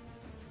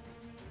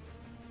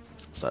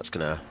 So that's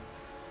gonna.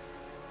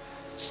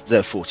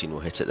 The 14 will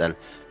hit it then.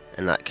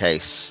 In that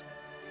case,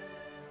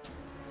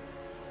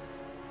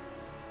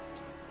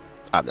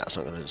 that's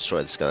not going to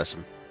destroy the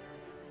skeleton.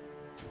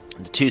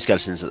 And the 2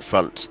 skeletons at the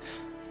front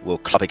will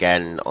club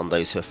again on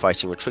those who are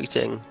fighting,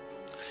 retreating.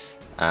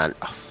 And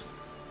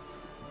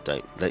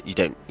they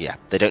don't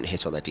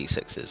hit on their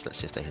d6s. Let's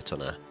see if they hit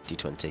on a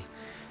d20.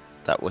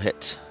 That will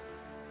hit.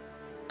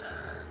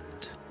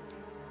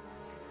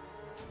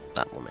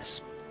 That will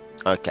miss.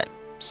 Okay,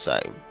 so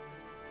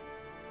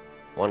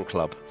 1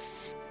 club.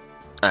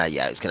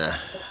 Yeah, it's gonna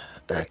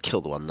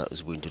kill the one that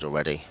was wounded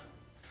already.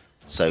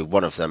 So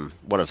one of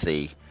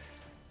the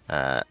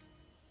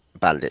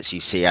bandits you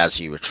see as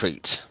you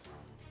retreat,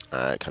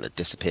 kind of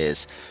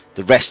disappears.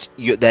 The rest,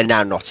 they're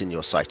now not in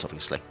your sight,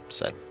 obviously.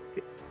 So,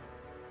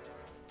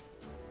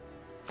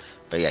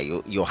 but yeah,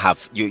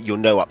 you'll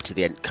know up to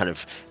the end, kind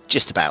of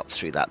just about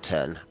through that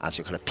turn, as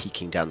you're kind of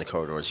peeking down the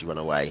corridor as you run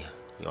away.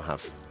 You'll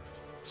have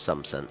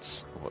some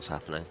sense of what's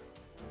happening.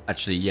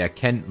 Actually, yeah,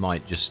 Kent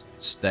might just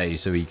stay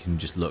so he can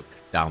just look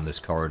down this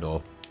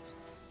corridor.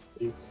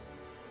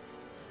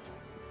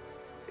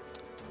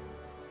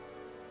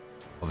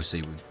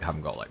 Obviously, we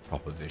haven't got like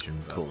proper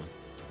vision. But... Cool.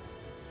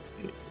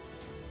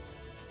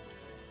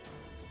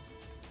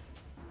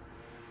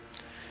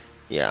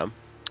 Yeah.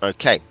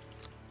 Okay.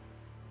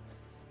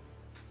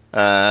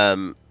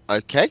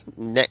 Okay.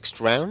 Next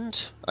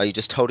round. Are you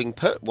just holding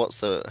put?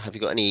 Have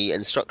you got any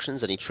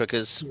instructions? Any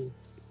triggers?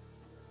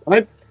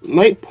 I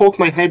might poke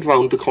my head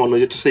round the corner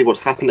just to see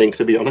what's happening,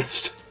 to be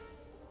honest.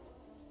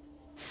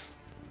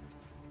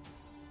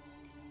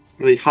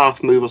 Maybe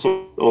half move or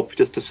something up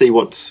just to see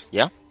what's...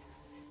 Yeah.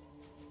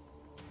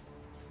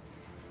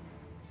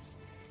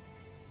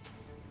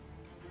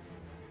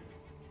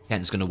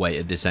 Kent's going to wait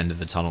at this end of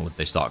the tunnel. If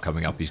they start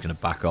coming up, he's going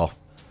to back off.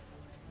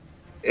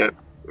 Yeah.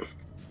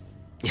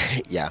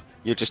 Yeah.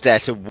 You're just there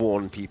to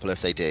warn people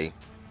if they do.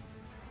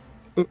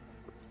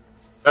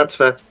 That's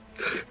fair.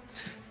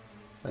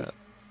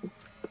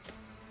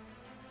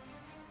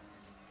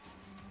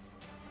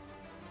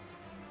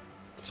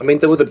 I mean,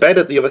 there was a bed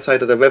at the other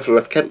side of the river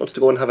if Kent wants to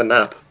go and have a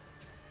nap.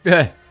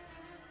 Yeah.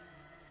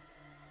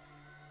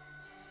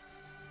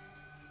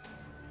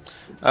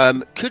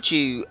 Could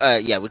you...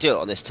 yeah, we'll do it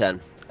on this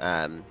turn.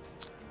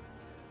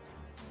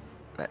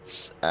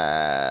 Let's...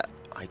 I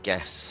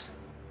guess...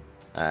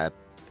 it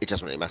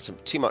doesn't really matter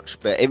too much,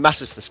 but it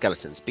matters for the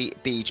skeletons.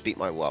 Beej beat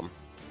my 1.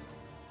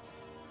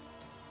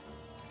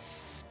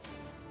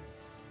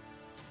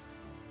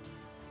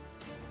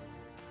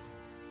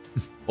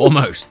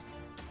 Almost.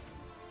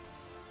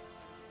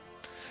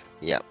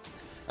 Yeah.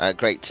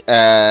 Great.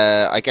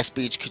 I guess,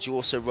 Beej, could you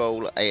also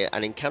roll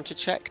an encounter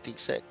check,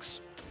 D6?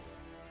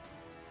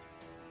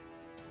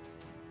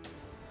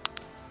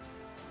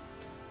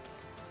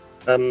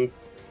 Oh,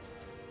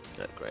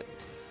 great.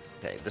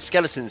 Okay. The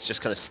skeletons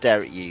just kind of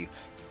stare at you,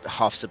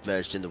 half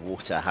submerged in the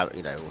water,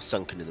 or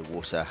sunken in the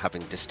water,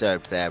 having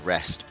disturbed their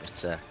rest.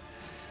 But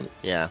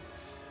yeah.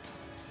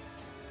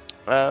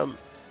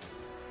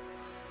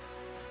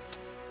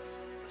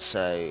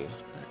 So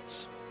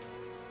let's.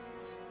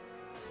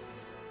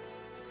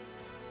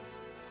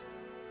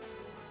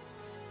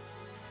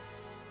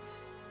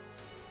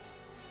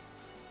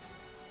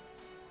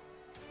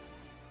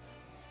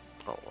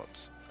 Oh,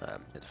 whoops.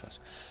 Hit the first.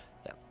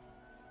 Yeah.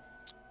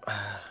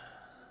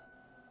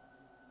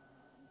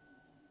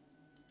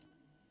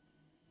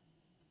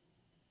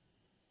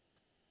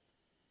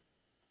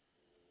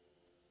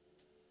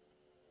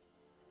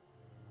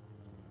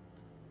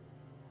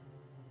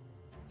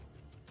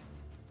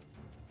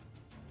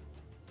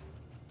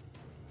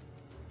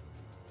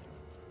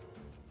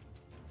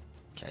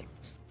 Okay.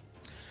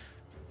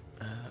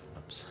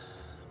 Oops.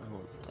 I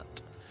want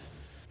that.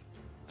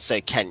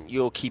 So, Ken,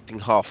 you're keeping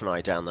half an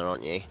eye down there,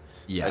 aren't you?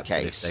 Yeah.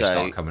 Okay. If they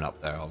start coming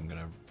up there, I'm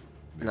gonna.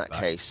 In that back.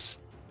 case,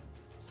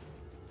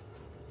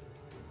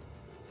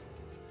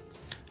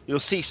 you'll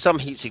see some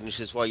heat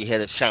signatures while you hear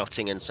the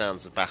shouting and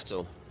sounds of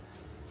battle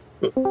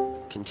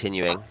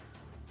continuing.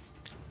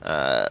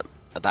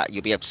 That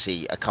you'll be able to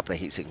see a couple of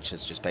heat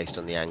signatures just based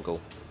on the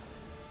angle.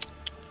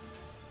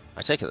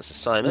 I take it that's a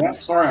Simon. Yeah,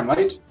 sorry I'm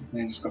late.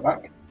 I just got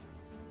back.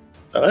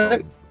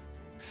 alright.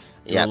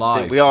 Yeah,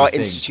 live, we are I think.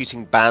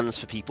 instituting bans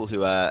for people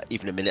who are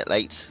even a minute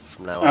late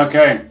from now on.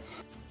 Okay.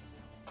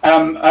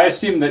 I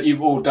assume that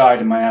you've all died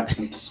in my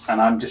absence,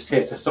 and I'm just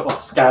here to sort of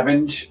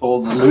scavenge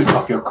all the loot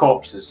off your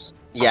corpses.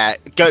 Yeah,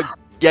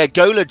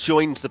 Gola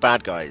joined the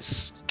bad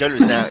guys. Gola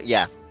is now,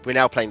 yeah, we're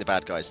now playing the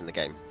bad guys in the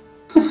game.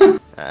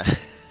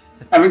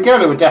 I mean,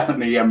 Gola would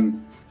definitely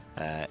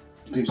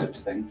do such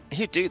a thing.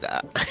 Who'd do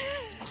that?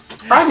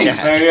 I think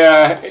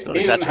Yeah. so. It's not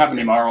He doesn't have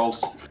any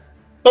morals,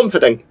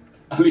 Comforting.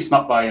 at least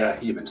not by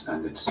human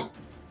standards.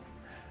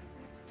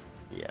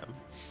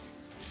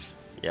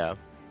 Yeah.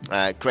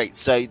 Great.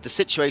 So the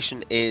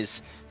situation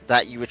is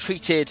that you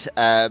retreated.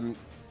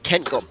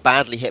 Kent got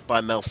badly hit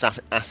by Melf's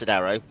acid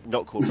arrow.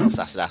 Not called Melf's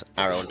acid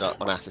arrow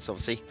on Athas,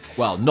 obviously.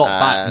 Well, not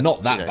that you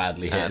know,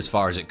 badly hit as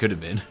far as it could have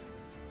been.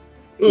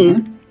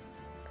 Mm.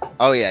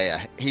 Oh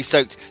yeah. He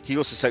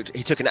also soaked.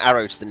 He took an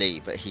arrow to the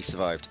knee, but he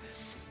survived.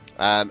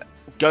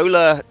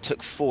 Gola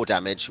took 4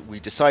 damage. We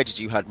decided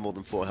you had more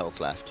than 4 health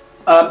left.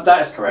 That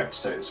is correct,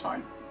 so it's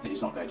fine.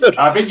 He's not dead. Good.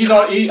 I think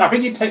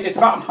it's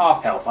about on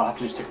half health. I'll have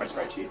to just check my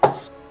spreadsheet.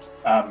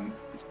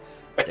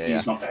 But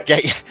he's not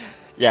dead.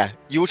 Yeah.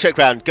 You all check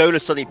around. Gola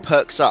suddenly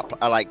perks up.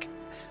 Rather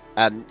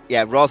than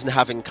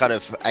having kind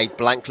of a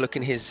blank look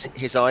in his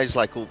eyes,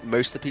 like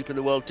most of the people in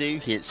the world do,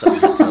 he suddenly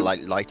has kind of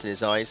like light in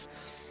his eyes.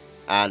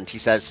 and he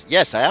says,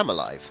 "Yes, I am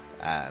alive."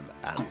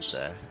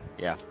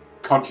 Yeah.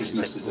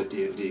 Consciousness is a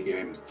D&D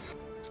game.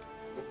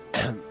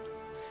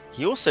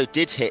 He also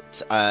did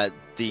hit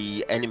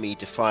the enemy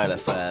Defiler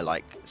for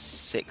like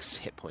 6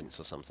 hit points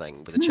or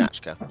something with a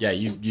Chachka. Yeah,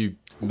 you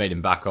made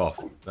him back off.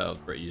 That was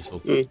pretty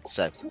useful.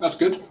 So that's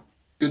good.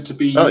 Good to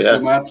be used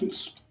in my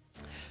absence.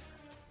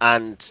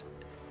 And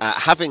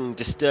having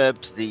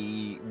disturbed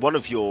one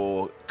of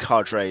your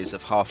cadres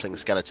of halfling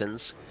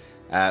skeletons,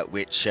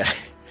 which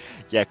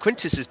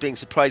Quintus is being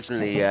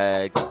surprisingly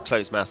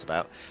closed mouth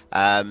about.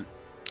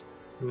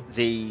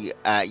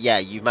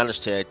 You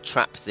managed to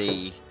trap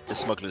the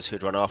smugglers who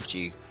had run after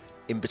you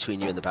in between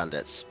you and the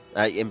bandits,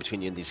 in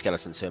between you and these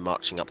skeletons who are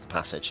marching up the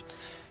passage.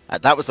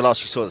 That was the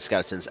last you saw of the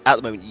skeletons. At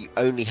the moment, you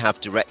only have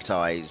direct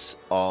eyes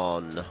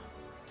on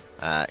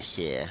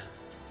here.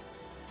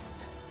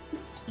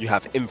 You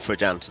have infra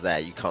down to there.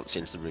 You can't see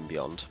into the room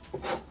beyond.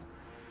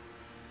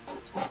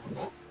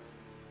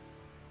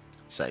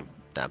 So,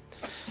 damn.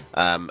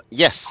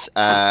 Yes.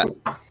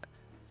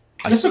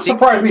 This looks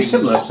surprisingly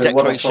similar to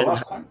what I saw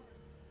last time.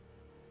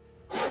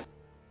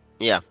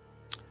 Yeah.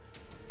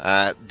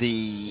 I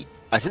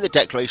think the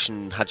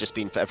declaration had just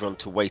been for everyone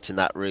to wait in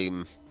that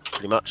room,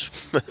 pretty much.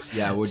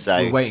 Yeah,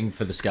 we're waiting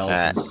for the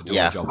skeletons to do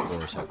a job for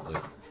us, hopefully.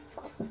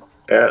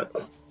 Yeah.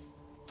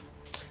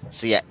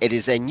 So yeah, it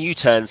is a new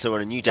turn, so we're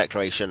on a new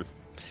declaration.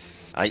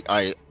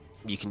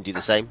 You can do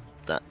the same.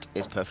 That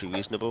is perfectly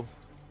reasonable.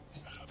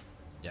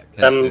 Yeah,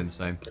 Ken's doing the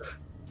same.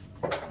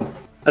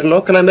 I don't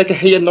know, can I make a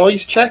hear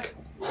noise check?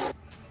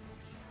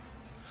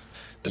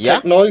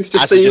 Noise,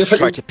 just to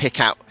try to pick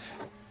out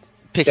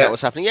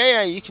what's happening.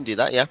 Yeah, you can do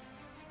that. Yeah,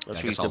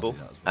 that's reasonable.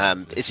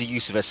 It's a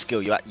use of a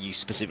skill you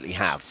specifically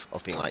have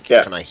of being like,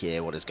 can I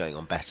hear what is going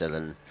on better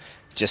than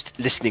just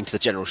listening to the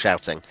general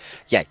shouting?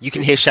 Yeah, you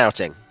can hear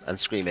shouting and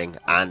screaming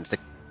and the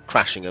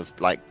crashing of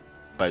like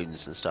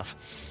bones and stuff.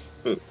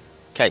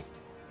 Okay,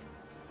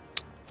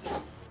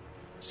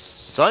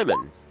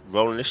 Simon,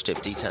 roll initiative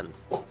D10.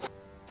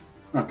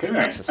 Okay,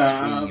 that's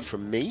a 3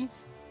 from me.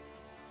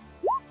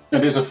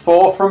 It is a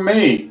 4 from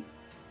me.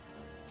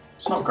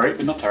 It's not great,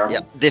 but not terrible. Yeah,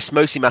 this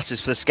mostly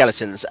matters for the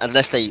skeletons,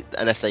 unless they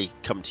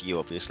come to you,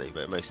 obviously.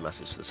 But it mostly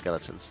matters for the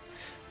skeletons.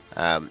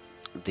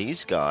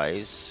 These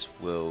guys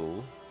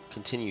will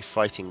continue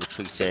fighting,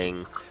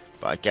 retreating,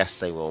 but I guess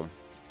they will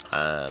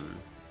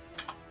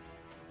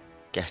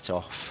get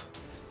off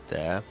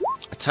their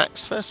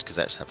attacks first because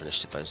they just have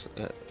initiative bonus.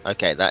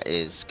 Okay, that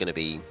is going to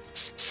be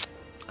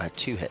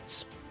 2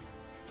 hits.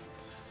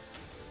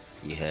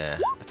 You hear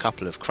a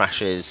couple of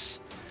crashes,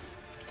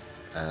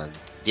 and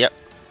yep.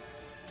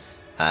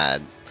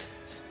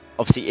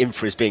 Obviously,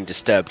 infra is being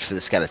disturbed for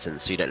the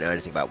skeletons, so you don't know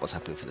anything about what's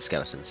happening for the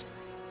skeletons.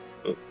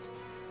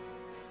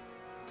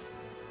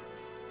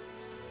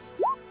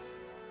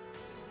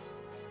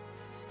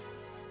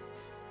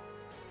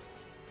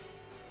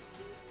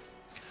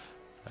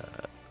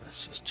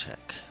 Let's just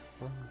check.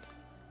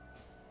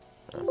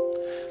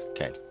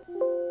 Okay.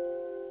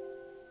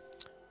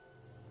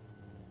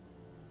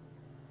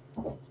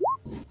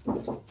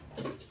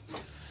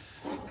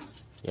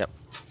 Yep.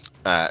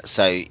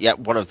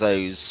 One of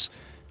those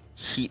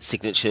heat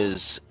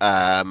signatures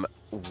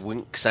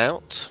winks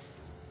out.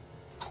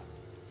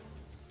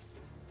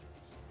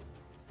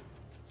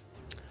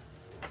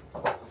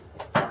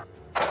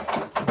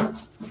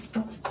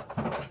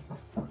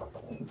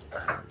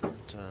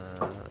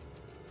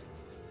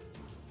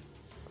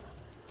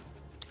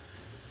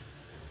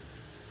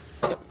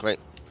 Yep, great.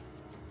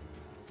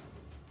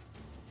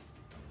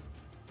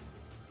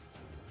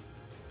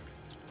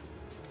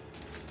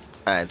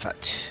 In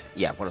fact,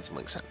 yeah, one of them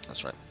winks out.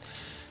 That's right.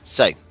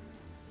 So,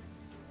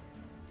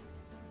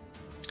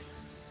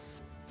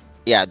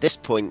 yeah, at this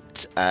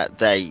point,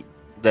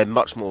 they're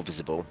much more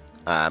visible,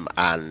 they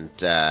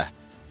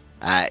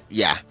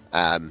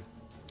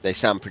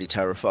sound pretty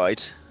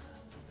terrified.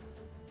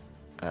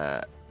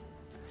 I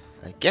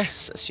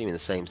guess, assuming the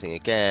same thing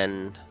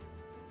again.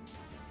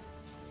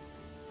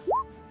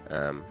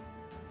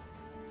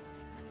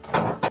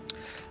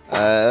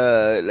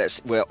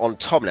 We're on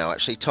Tom now.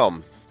 Actually,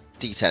 Tom.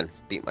 D10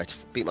 beat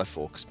my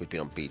 4 because we'd been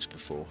on Beej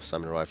before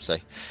Simon arrived. So,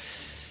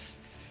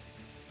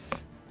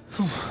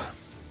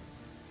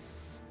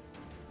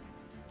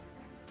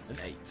 an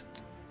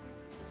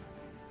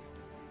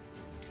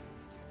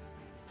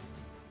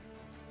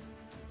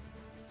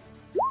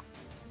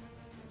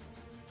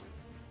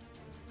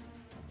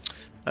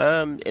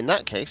 8. In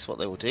that case, what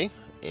they will do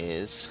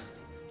is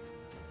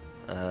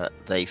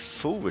they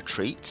full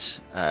retreat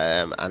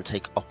and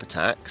take op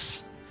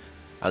attacks.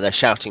 They're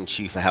shouting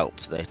to you for help.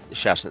 They're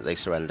shouting that they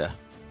surrender.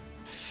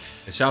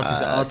 They're shouting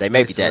to us. They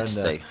may be dead,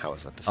 though,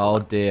 however. Oh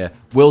dear.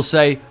 We'll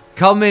say,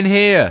 "Come in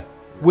here.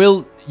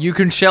 You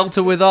can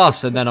shelter with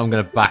us," and then I'm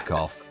going to back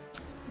off.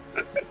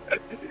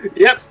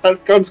 Yep,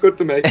 that sounds good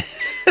to me.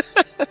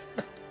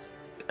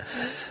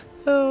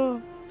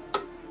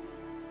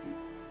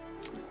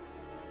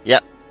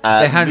 Yep.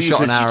 They hand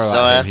shot an arrow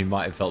at him. He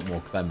might have felt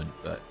more clement,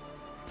 but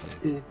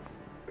in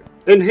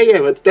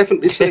here, it's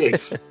definitely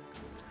safe.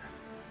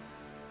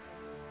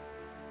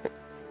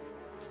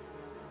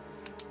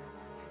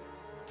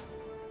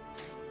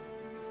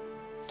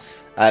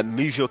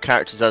 Move your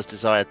characters as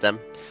desired. Them,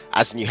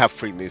 as in you have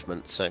free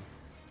movement. So,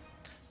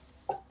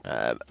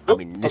 I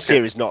mean,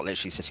 Nassir is not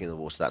literally sitting in the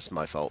water. That's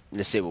my fault.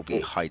 Nassir will be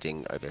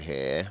hiding over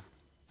here,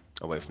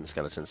 away from the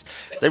skeletons.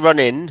 They run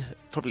in,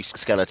 probably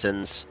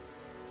skeletons,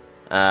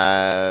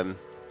 and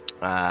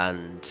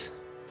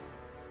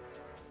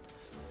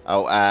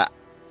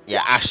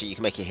yeah, Ashur, you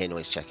can make a hear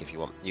noise check if you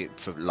want.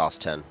 For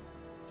last turn.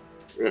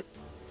 Yeah.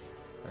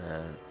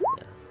 Yeah.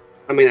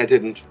 I mean, I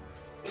didn't.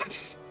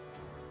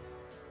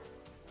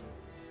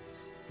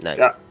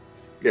 No.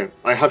 Yeah.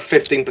 I have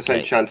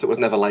 15% chance. It was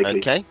never likely.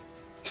 Okay.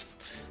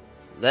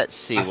 Let's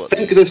see what. I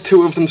think there's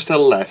 2 of them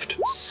still left.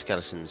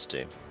 Skeletons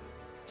do.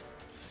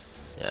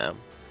 Yeah.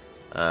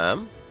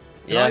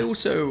 Yeah. I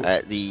also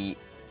I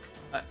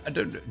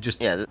don't know,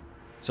 just yeah.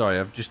 Sorry,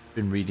 I've just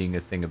been reading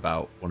a thing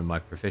about one of my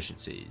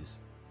proficiencies.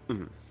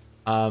 Mm-hmm.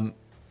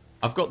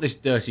 I've got this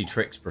dirty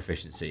tricks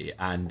proficiency,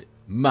 and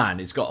man,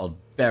 it's got a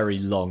very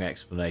long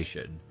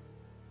explanation.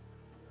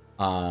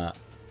 Yeah.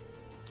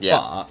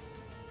 But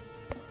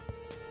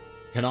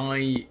can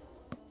I,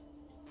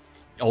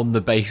 on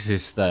the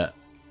basis that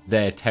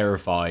they're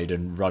terrified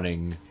and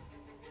running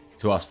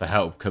to us for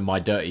help, can my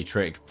dirty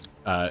trick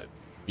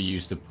be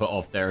used to put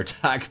off their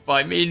attack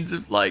by means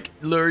of, like,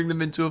 luring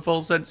them into a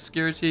false sense of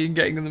security and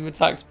getting them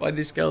attacked by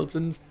these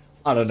skeletons?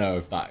 I don't know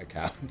if that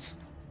accounts.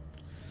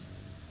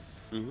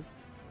 Mm-hmm.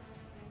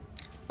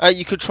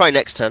 You could try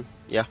next turn.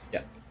 Yeah.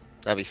 Yeah.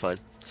 That'd be fine.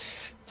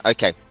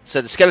 Okay,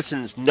 so the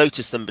skeletons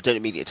notice them but don't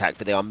immediately attack,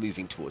 but they are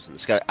moving towards them.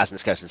 As in the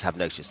skeletons have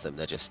noticed them,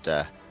 they're just,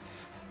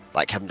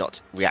 like, have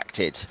not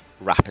reacted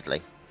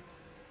rapidly.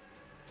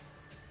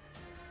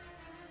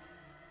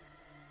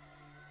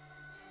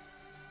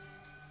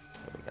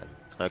 There we go.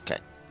 Okay.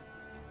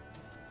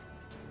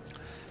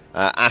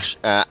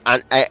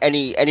 And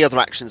any other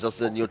actions other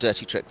than your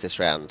dirty trick this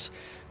round?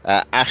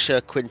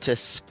 Ashur,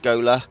 Quintus,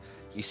 Gola,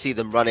 you see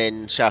them run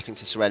in, shouting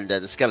to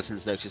surrender. The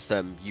skeletons notice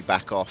them. You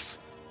back off.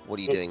 What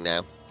are you doing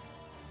now?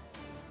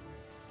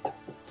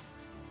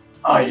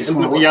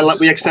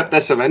 We accept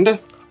their surrender.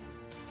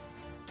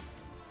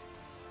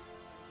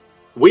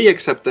 We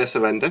accept their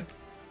surrender.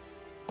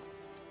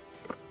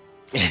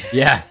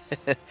 Yeah.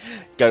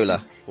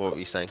 Gola, what were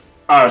you saying?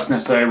 I was going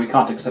to say, we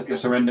can't accept your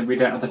surrender. We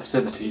don't have the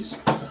facilities.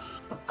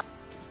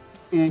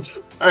 Very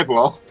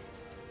well.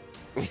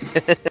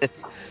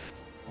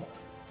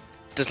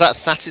 Does that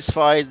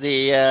satisfy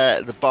the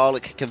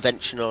Balic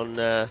Convention on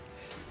the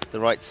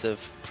rights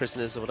of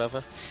prisoners or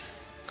whatever?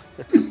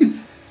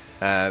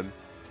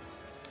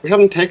 We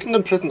haven't taken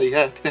them prisoner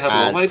yet. They have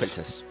no rights.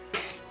 Quintus.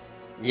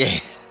 Yeah.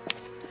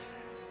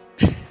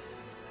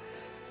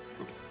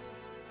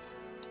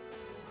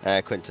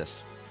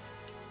 Quintus.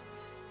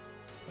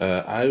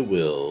 I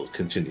will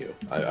continue.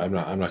 I'm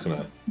not going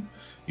to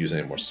use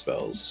any more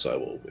spells, so I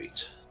will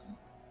wait.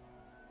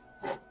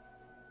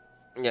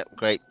 Yep,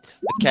 great.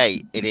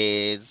 Okay, it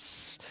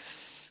is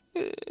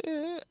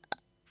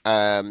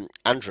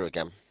Andrew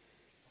again.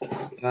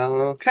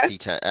 Okay.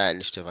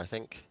 Initiative, I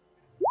think.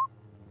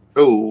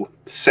 Oh,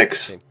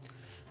 6.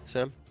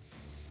 So,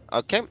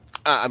 okay.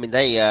 I mean,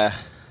 they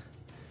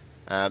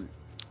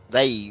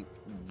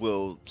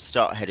will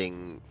start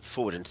heading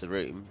forward into the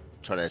room,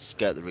 trying to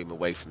skirt the room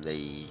away from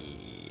the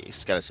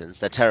skeletons.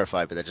 They're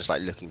terrified, but they're just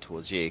like looking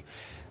towards you,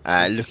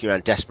 looking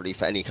around desperately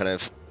for any kind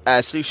of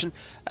solution.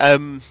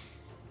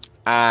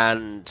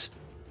 And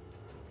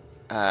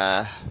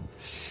I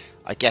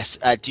guess,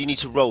 do you need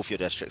to roll for your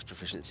Death Tricks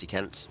proficiency,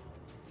 Kent?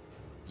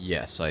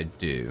 Yes, I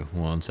do.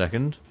 1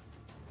 second.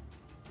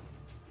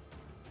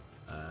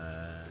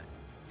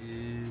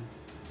 Is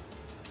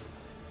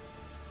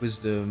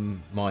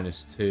Wisdom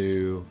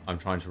 -2. I'm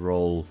trying to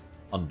roll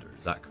under.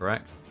 Is that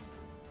correct?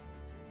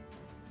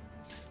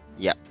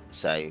 Yep.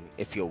 So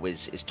if your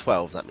Wiz is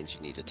 12, that means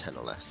you need a 10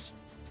 or less.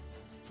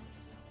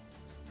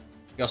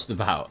 Just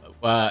about.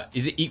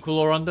 Is it equal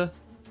or under?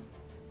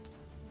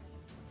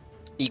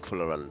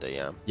 Equal or under,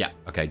 yeah. Yeah.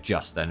 Okay.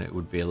 Just then it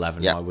would be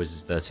 11. Yeah. My Wiz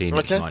is 13.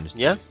 Okay. It's -2.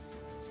 Yeah.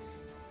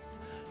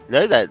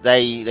 No, that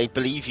they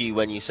believe you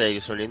when you say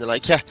you're surrendering. They're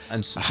like, yeah.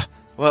 And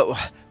well,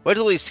 where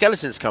did all these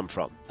skeletons come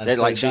from? And They're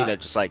so like, that-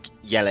 just like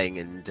yelling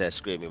and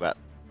screaming about,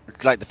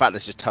 like the fact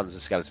there's just tons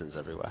of skeletons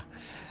everywhere.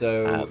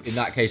 So in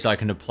that case, I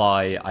can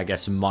apply, I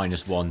guess, a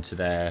 -1 to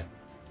their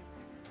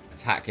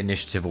attack,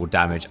 initiative, or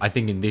damage. I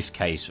think in this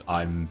case,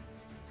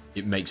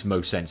 it makes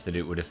most sense that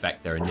it would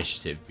affect their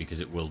initiative because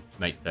it will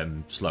make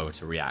them slower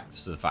to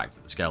react to the fact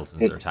that the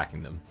skeletons are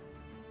attacking them.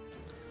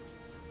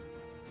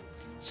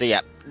 So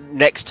yeah,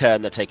 next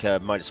turn they'll take a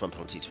 -1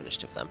 penalty to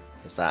initiative. Then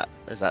does that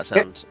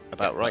sound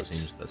about right?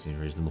 That seems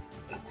reasonable.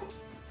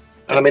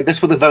 And I mean,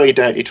 this was a very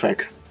dirty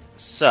trick.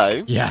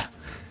 So Yeah.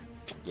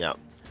 yeah,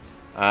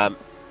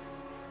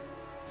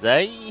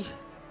 they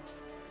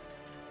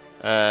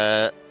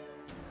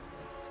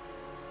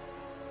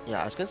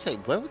yeah, I was going to say,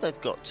 where would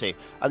they've got to?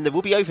 And they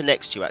will be over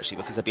next to you, actually,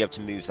 because they'll be able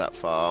to move that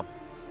far.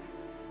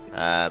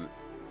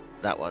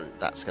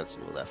 That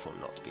skeleton will therefore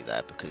not be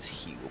there, because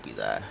he will be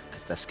there,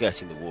 because they're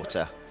skirting the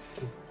water.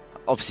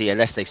 Obviously,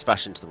 unless they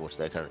splash into the water,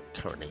 they're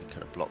currently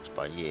kind of blocked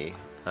by you.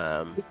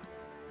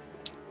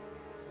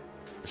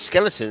 The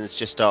skeletons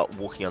just start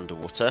walking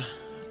underwater.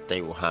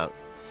 They will have...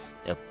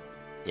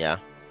 Yeah.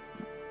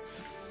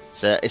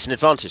 So it's an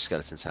advantage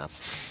skeletons have.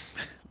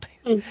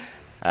 And...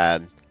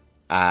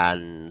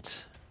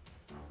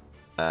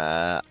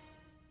 I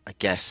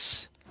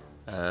guess...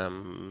 they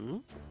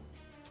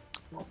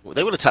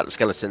will attack the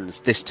skeletons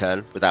this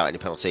turn without any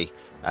penalty.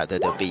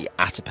 They'll be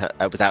at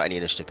without any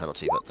initiative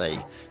penalty, but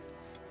they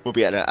will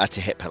be at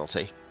a hit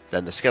penalty.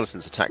 Then the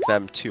skeletons attack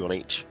them, 2 on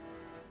each.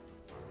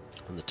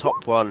 On the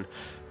top one,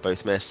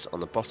 both miss.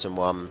 On the bottom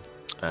one,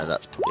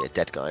 that's probably a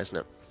dead guy, isn't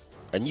it?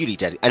 A newly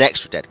dead, an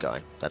extra dead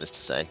guy, that is to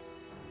say.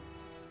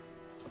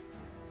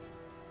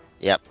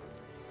 Yep.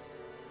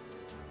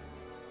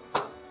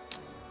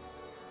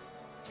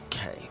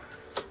 Okay.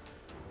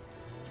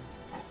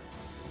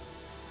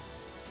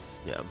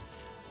 Yeah.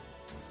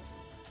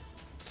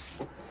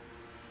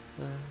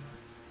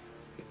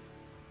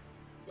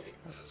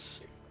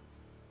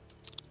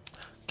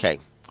 Okay,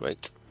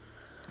 great.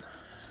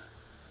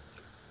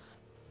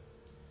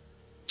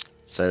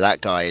 So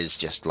that guy is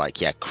just like,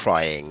 yeah,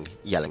 crying,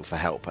 yelling for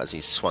help as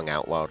he's swung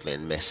out wildly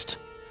and missed.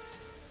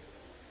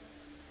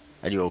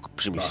 And you're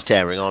presumably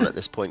staring on at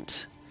this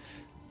point.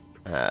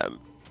 In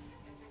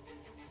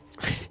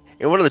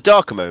one of the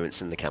darker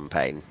moments in the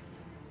campaign,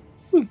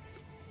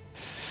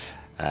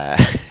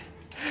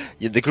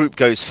 the group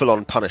goes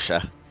full-on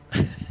Punisher.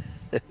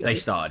 They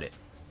started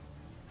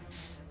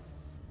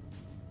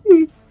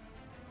it.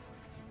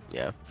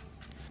 Yeah.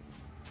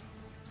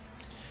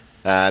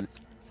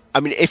 I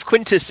mean, if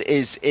Quintus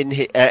is in,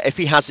 if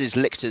he has his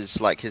lictors,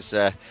 like his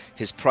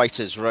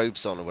praetor's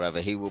robes on or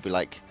whatever, he will be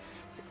like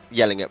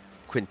yelling at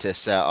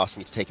Quintus,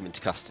 asking you to take him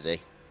into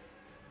custody.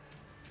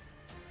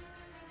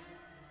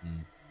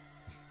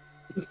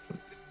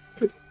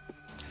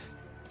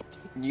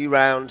 New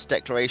round,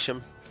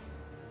 declaration.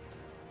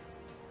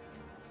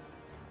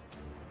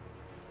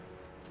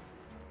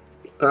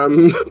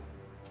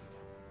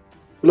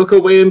 Look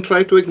away and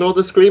try to ignore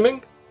the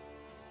screaming?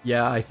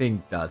 Yeah, I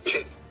think that's...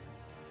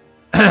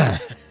 I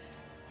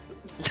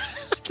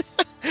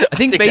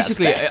think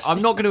basically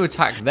I'm not going to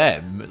attack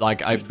them,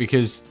 like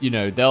because you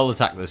know they'll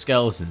attack the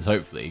skeletons,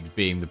 hopefully,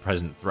 being the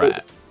present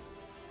threat.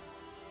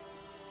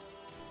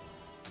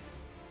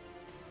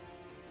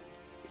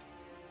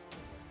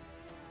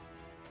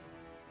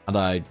 And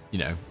I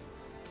don't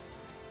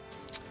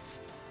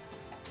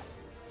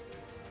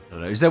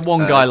know. Is there one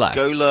guy left?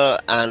 Gola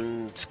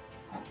and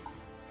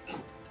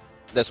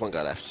there's one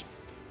guy left.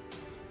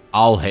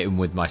 I'll hit him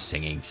with my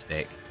singing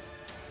stick.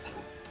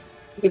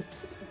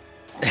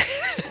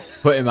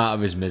 Put him out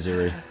of his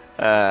misery.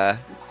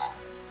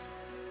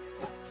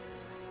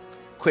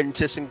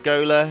 Quintus and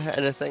Gola,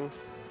 anything?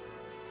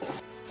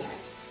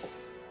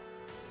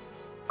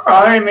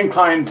 I'm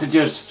inclined to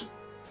just...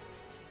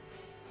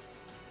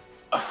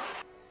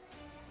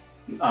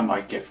 I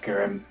might gift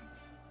him.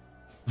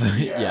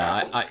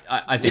 Yeah,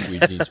 I think we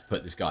need to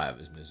put this guy out of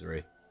his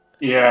misery.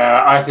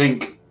 Yeah, I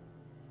think...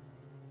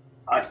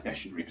 I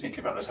shouldn't be thinking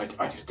about this.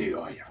 I just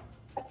do.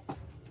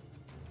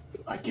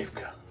 I gift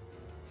her.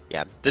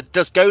 Yeah.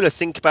 Does Gola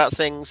think about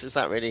things? Is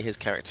that really his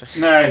character?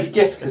 No, he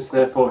gifts us,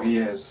 therefore he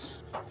is.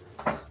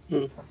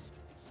 Yeah.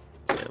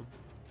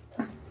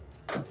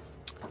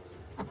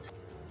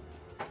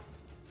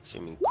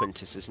 Assuming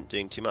Quintus isn't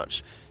doing too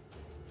much.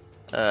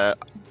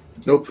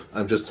 Nope,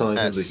 I'm just telling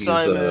him that he's...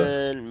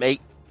 Simon,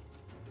 mate.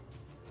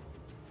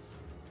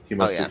 He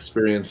must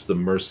experience the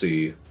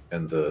mercy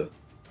and the...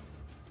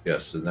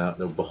 Yes, and now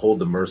behold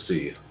the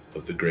mercy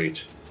of the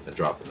great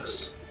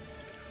Andropolis.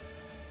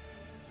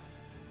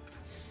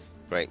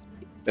 Great.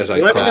 As I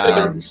cross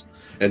arms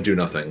and do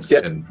nothing.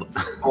 Yep. And...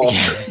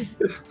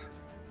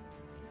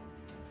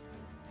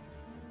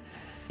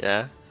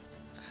 Yeah.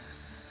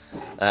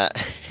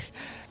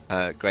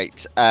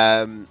 Great.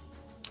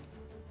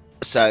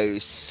 So,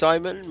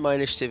 Simon, my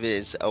initiative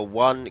is a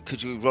 1.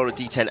 Could you roll a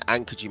d10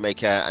 and could you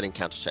make an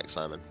encounter check,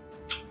 Simon?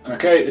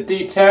 Okay, the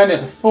d10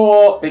 is a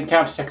 4, the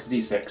encounter check is a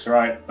d6,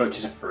 right? Which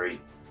is a 3.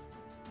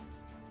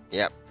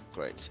 Yep,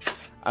 great.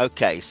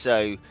 Okay,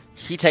 so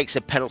he takes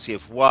a penalty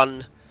of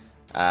 1.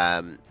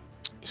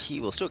 He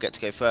will still get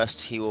to go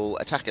first. He will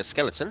attack a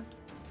skeleton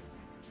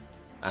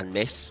and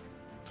miss.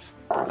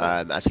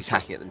 As he's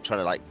hacking at them, trying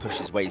to like push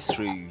his way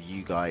through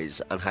you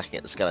guys and hacking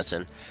at the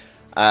skeleton.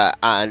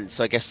 And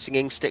so I guess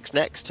singing sticks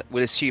next.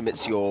 We'll assume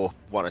it's your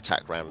 1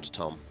 attack round,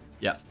 Tom.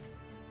 Yeah.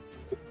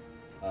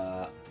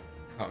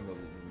 Can't remember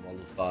what the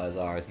modifiers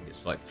are. I think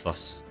it's like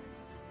 +2.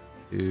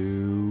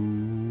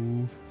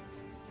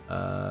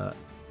 Yeah,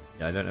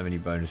 I don't have any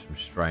bonus from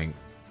strength.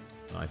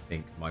 And I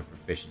think my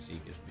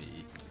proficiency gives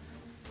me...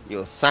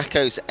 Your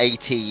Thaco's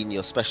 18,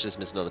 your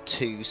specialism is another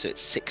 2, so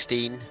it's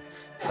 16.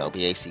 So that'll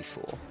be AC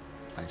 4,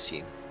 I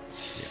assume.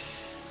 Yeah.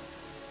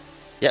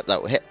 Yep,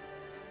 that will hit.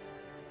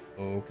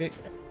 Okay.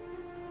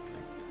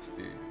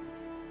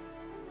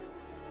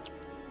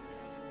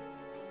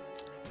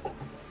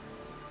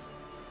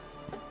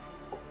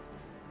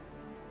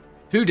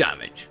 2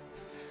 damage.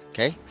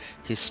 Okay,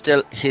 he's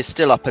still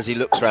up as he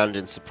looks around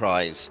in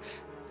surprise.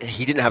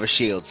 He didn't have a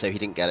shield, so he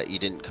didn't get it. You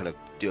didn't kind of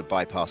do a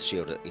bypass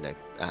shield,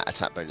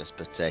 attack bonus,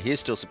 but he is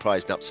still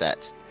surprised and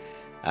upset.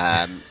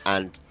 And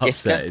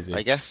Upset, Githka, is he?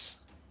 I guess.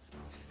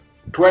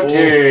 20!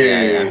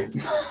 Yeah.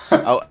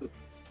 Oh,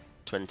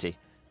 20.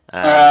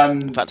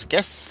 In fact, I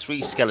guess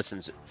 3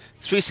 skeletons.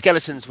 3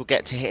 skeletons will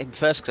get to hit him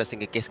first, because I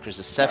think a Githka is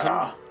a 7.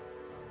 Ah,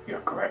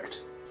 you're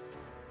correct.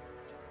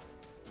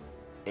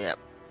 Yeah.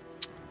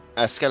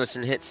 A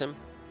skeleton hits him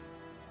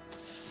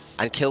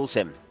and kills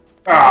him.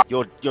 Ah,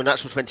 Your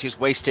natural 20 is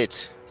wasted.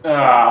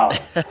 ah.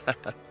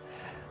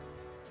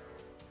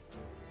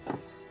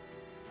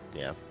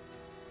 Yeah.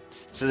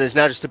 So there's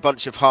now just a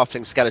bunch of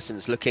halfling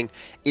skeletons looking.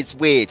 It's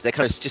weird. They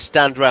kind of just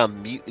stand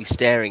around mutely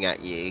staring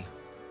at you.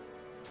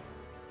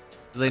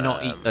 Do they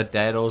not eat the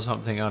dead or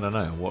something? I don't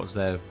know. What's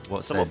their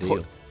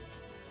deal?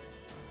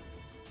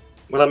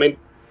 Well, I mean,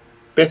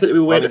 basically we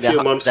wait a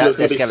few months and there's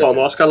going to be 4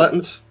 more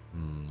skeletons.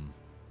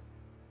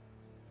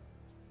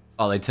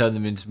 Oh, they turned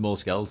them into more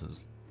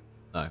skeletons?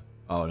 No.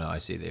 Oh, no, I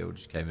see. They all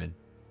just came in.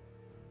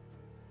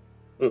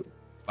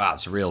 Wow,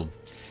 it's a real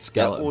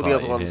skeleton. All the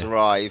other ones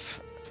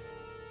arrive.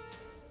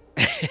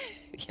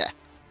 Yeah.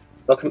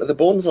 Welcome to the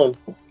Bone Zone.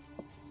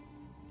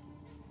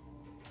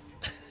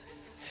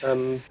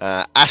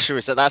 Ashur,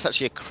 is that's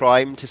actually a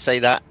crime to say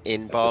that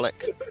in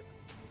Balic?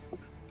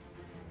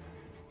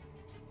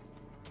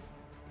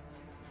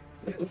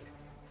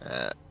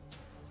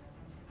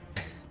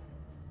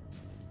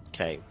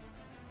 Okay.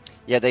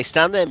 Yeah, they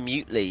stand there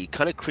mutely,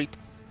 kind of creepy.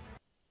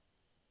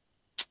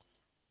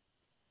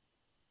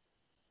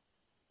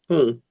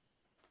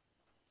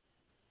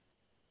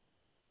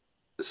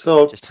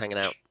 So Just hanging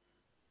out.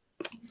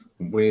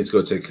 We need to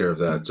go take care of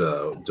that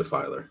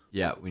Defiler.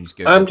 Yeah, we just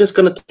go. I'm just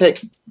going to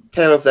take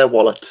care of their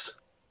wallets.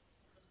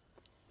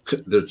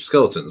 They're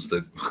skeletons.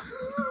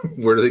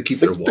 Where do they keep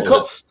their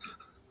wallets?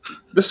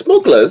 The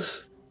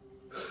smugglers?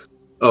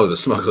 Oh, the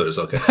smugglers.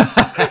 Okay.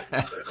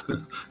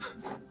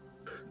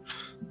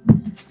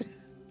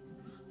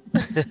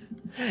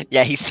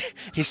 Yeah, he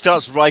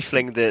starts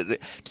rifling the.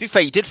 To be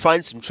fair, you did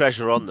find some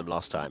treasure on them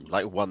last time,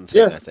 like one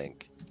thing, I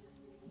think.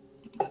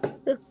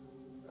 Yeah.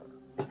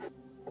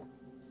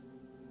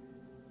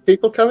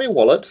 People carry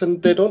wallets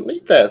and they don't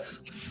need theirs.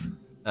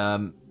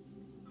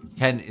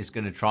 Kent is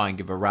going to try and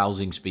give a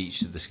rousing speech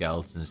to the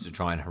skeletons to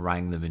try and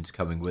harangue them into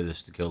coming with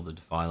us to kill the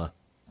Defiler.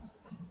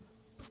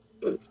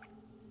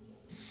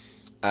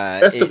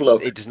 Best of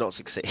luck. It does not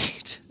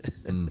succeed.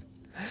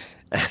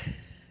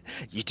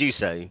 You do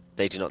so,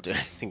 they do not do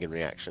anything in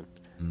reaction.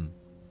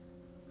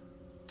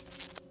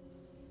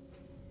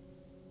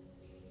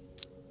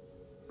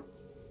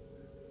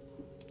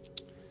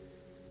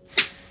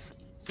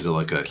 Is it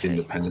like an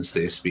Independence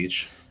Day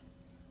speech?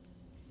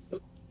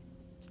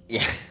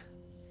 Yeah.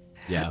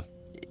 Yeah.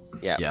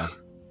 Yeah. Yeah.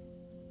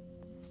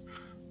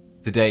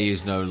 Today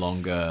is no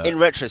longer in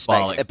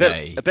retrospect Balic a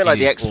Day. bit like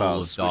It the is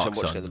X-Files, all which of I'm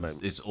Dark watching at the Sun.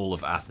 moment. It's all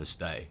of Athas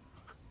Day.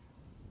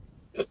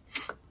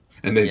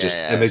 And they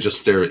just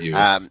stare at you,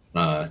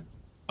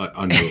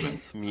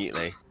 unmoving,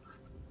 mutely,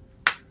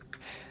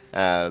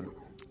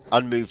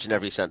 unmoved in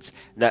every sense.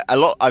 Now,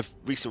 I've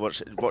recently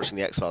watching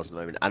the X-Files at the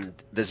moment, and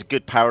there's a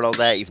good parallel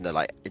there. Even though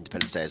like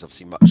Independence Day is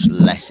obviously much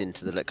less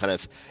into the kind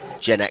of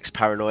Gen X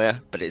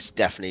paranoia, but it's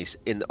definitely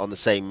on the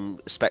same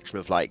spectrum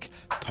of like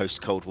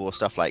post-Cold War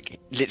stuff. Like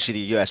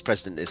literally, the US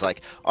president is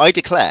like, "I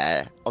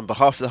declare on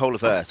behalf of the whole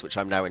of Earth, which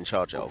I'm now in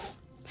charge of."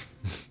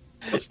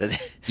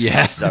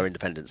 Yeah, this is our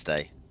Independence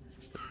Day.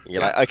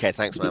 You're like, okay,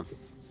 thanks, man.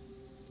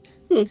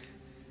 The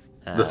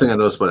thing I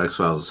noticed about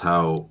X-Files is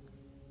how,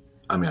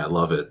 I mean, I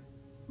love it,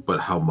 but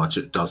how much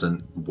it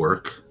doesn't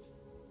work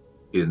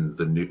in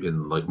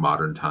like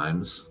modern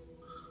times.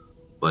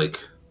 Like,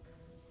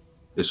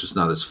 it's just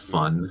not as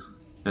fun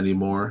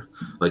anymore.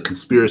 Like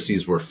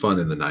conspiracies were fun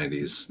in the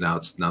 90s. Now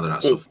they're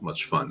not so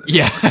much fun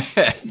anymore.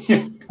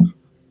 Yeah.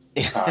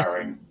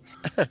 Tiring.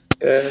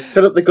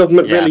 Philip, the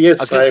government really is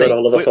tiring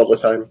all of us all the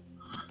time.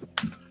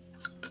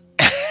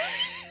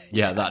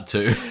 Yeah, that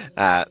too.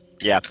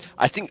 Yeah,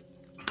 I think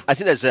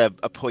there's a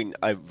point.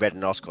 I read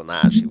an article on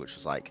that actually, which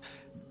was like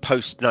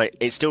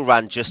it still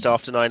ran just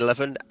after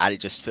 9/11, and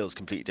it just feels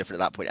completely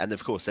different at that point. And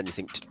of course, then you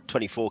think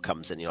 24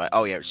 comes in, you're like,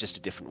 oh yeah, it's just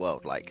a different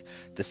world. Like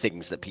the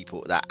things that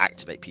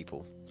activate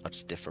people are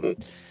just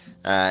different.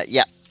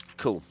 Yeah,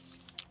 cool.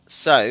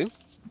 So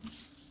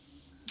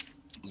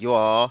you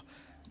are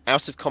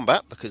out of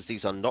combat because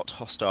these are not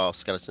hostile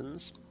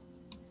skeletons.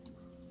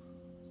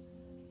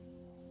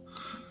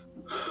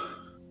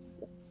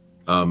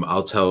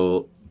 I'll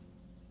tell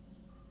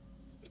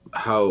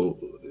how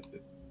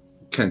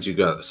Kent, you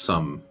got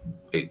some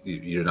 8.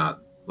 You're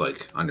not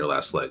like on your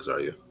last legs, are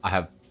you? I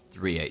have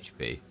 3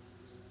 HP.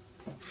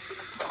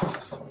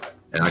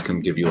 And I can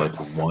give you like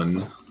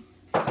 1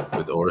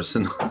 with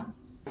Orison.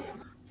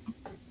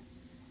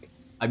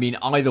 I mean,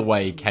 either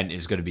way, Kent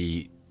is going to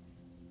be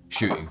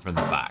shooting from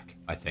the back,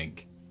 I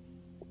think.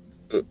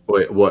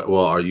 Wait, what?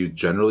 Well, are you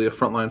generally a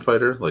frontline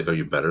fighter? Like, are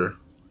you better?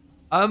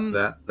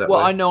 That well,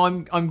 way? I know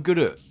I'm good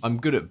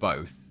at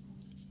both.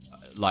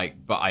 Like,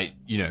 but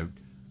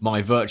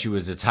my virtue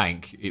as a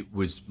tank, it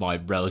was my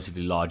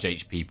relatively large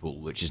HP pool,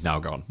 which is now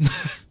gone.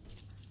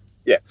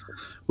 Yeah.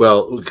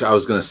 Well, I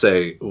was going to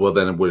say, well,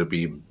 then would it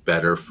be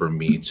better for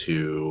me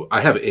to... I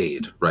have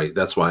aid, right?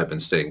 That's why I've been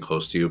staying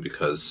close to you,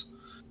 because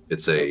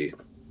it's a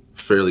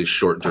fairly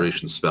short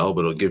duration spell,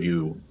 but it'll give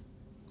you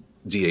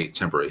D8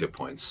 temporary hit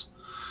points.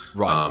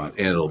 Right,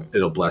 and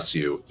it'll bless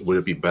you. Would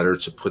it be better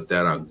to put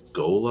that on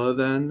Gola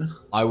then?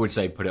 I would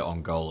say put it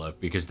on Gola,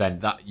 because then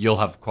you'll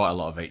have quite a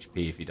lot of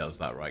HP if he does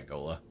that, right,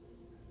 Gola?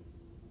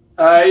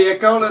 Yeah,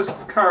 Gola's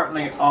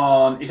currently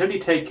on... He's only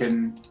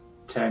taken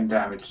 10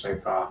 damage so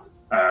far.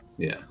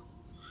 Yeah.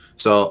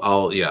 So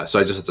so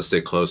I just have to stay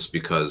close,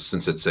 because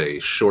since it's a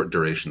short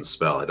duration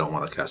spell, I don't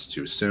want to cast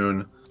too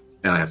soon,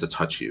 and I have to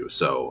touch you.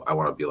 So I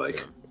want to be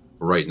like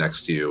right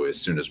next to you as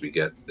soon as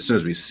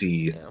we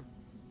see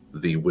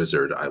the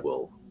wizard. I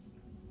will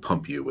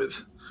pump you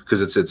with,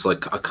 because it's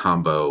like a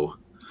combo,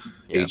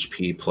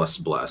 HP plus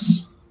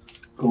bless.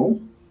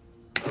 Cool.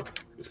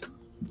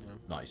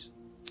 Nice.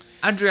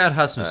 Adriad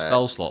has some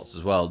spell slots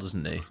as well,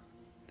 doesn't he?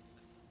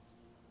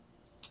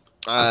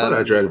 I thought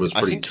Adriad was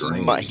pretty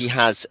drained.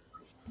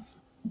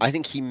 I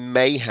think he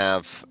may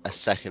have a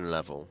second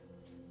level.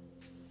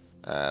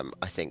 I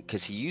think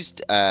because he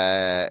used.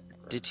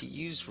 Did he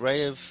use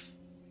Ray of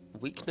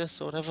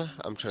Weakness or whatever?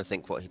 I'm trying to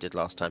think what he did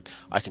last time.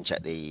 I can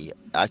check the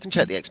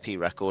XP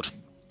record,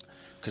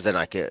 because then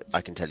I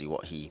can tell you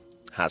what he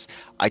has.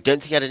 I don't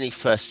think he had any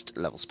first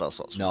level spell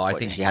slots. No, I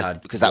think he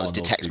had, because that was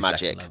detect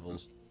magic.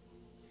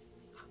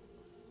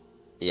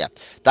 Yeah,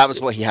 that was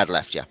what he had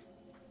left. Yeah.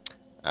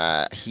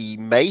 He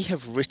may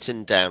have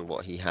written down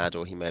what he had,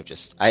 or he may have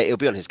just... it'll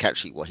be on his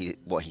character sheet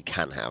what he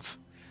can have.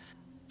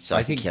 So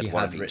I think he had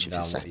one of each of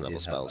his second level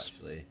spells.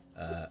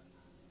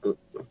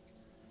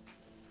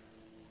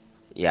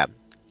 Yeah.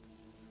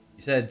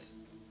 You said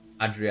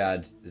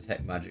Adriad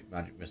detect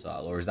magic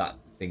missile, or is that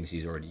things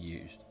he's already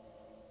used?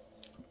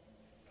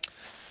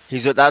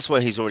 That's where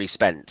he's already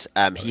spent.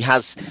 He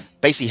has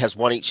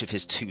one each of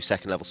his 2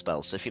 second level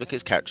spells. So if you look at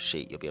his character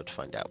sheet, you'll be able to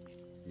find out.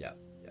 Yeah.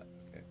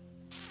 Okay.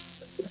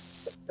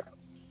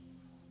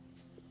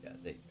 Yeah,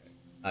 there you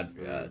go.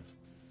 Adriad.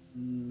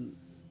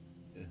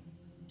 Yeah.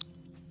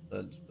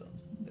 Learn spells.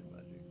 Detect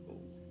magic.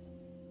 Cool.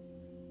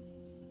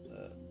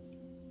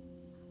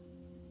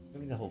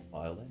 Give me the whole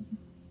file then.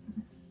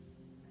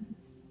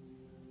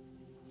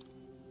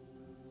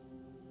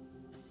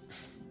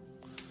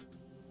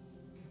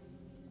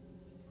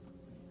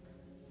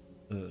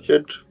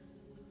 Should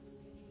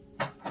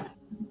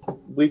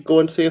we go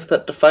and see if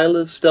that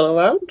Defiler is still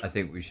around? I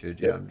think we should.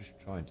 Yeah, I'm just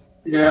trying to.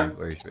 Yeah,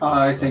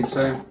 I think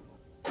so.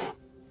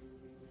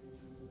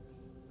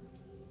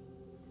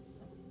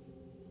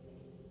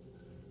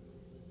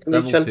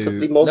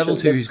 Level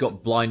 2, he's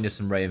got blindness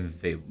and ray of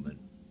enfeeblement.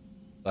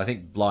 I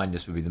think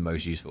blindness would be the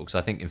most useful, because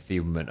I think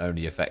enfeeblement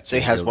only affects. So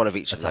he has one of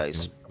each of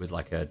those with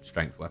like a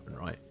strength weapon,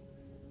 right?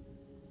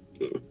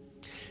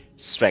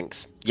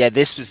 Strength. Yeah,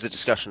 this was the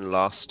discussion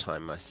last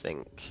time, I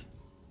think.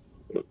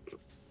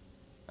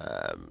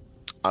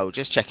 I will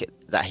just check it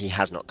that he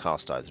has not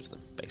cast either of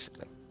them,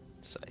 basically.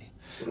 So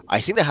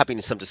I think there had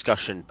been some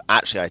discussion.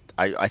 Actually,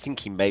 I think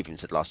he may have even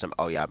said last time,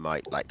 oh yeah, I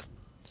might, like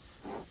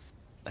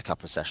a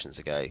couple of sessions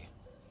ago.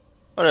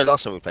 Oh no,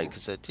 last time we played,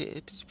 because did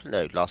you play?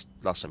 No, last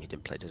time he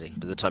didn't play, did he?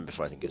 But the time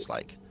before, I think it was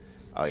like,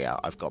 oh yeah,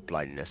 I've got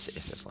blindness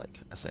if there's like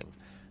a thing.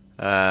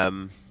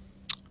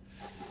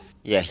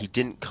 Yeah, he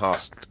didn't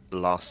cast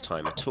last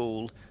time at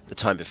all. The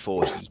time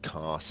before, he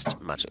cast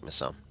Magic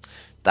Missile.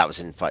 That was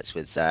in fights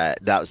with...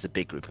 that was the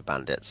big group of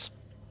bandits.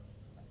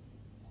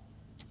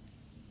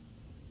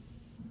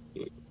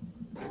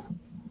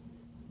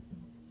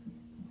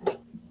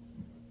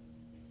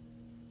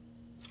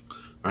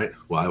 Alright,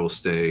 well, I will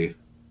stay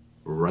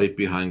right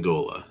behind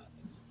Gola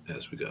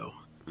as we go.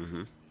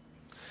 Mm-hmm.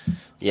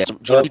 Yeah, do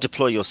you want to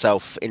deploy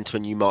yourself into a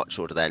new march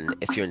order then,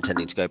 if you're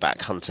intending to go back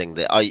hunting?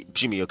 I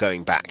presume you're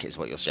going back, is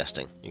what you're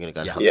suggesting. You're going to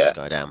go and hunt this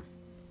guy down.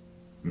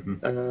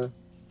 Mm-hmm.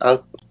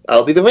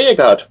 I'll be the rear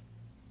guard.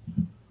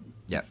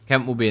 Yeah,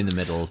 Kent will be in the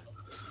middle.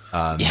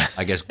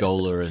 I guess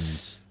Gola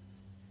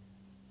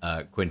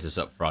and Quintus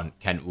up front.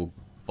 Kent will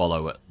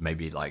follow at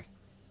maybe like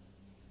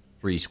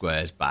 3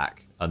 squares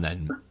back, and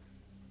then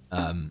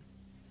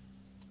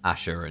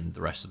Ashur and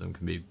the rest of them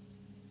can be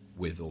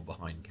with or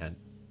behind Kent.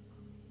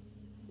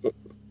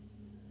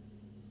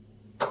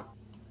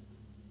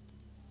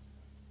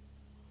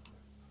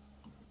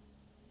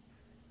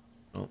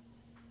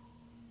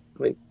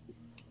 Wait.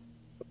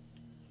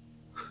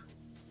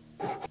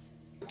 I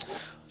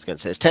was going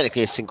to say, it's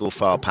technically a single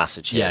file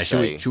passage here. Yeah,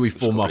 should we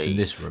form up in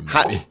this room?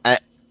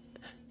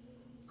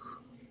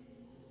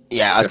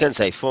 Yeah, I was going to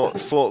say,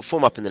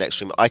 form up in the next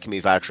room. I can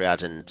move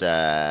Adriad and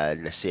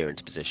Nassir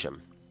into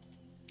position.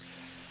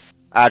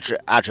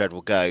 Adriad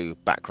will go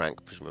back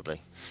rank,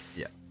 presumably.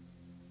 Yeah.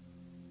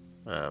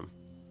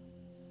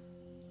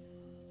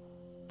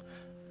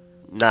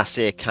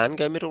 Nassir can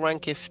go middle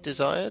rank if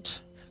desired.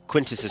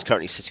 Quintus is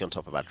currently sitting on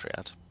top of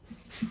Adriad.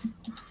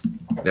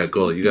 Yeah,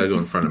 Gola, you gotta go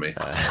in front of me.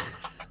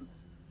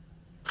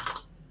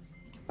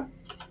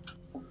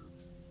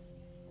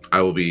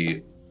 I will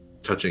be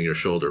touching your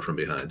shoulder from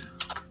behind.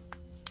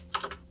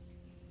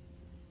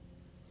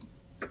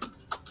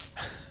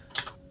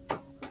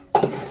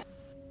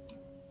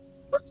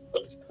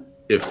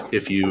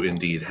 if you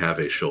indeed have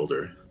a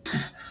shoulder.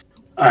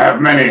 I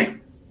have many.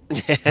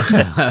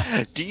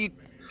 Do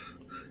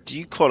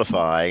you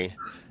qualify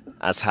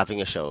as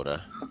having a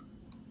shoulder?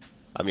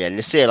 I mean,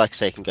 Nassir, like I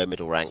say, can go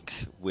middle rank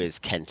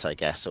with Quent, I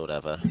guess, or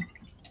whatever.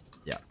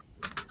 Yeah.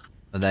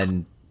 And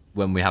then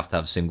when we have to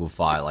have single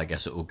file, I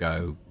guess it will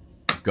go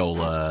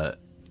Gola,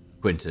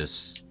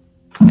 Quintus,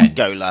 Quent,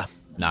 Gola,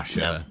 Nassir.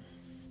 yeah.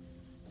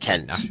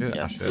 Quent, Nassir,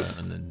 yeah. Ashur,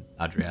 and then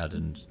Adriad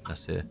and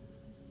Nassir.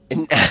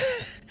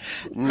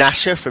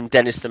 Nassir from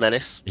Dennis the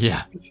Menace.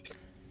 Yeah.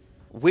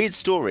 Weird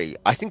story.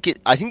 I think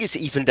it's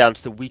even down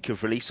to the week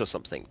of release or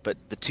something. But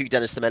the two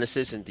Dennis the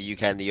Menaces in the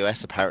UK and the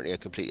US apparently are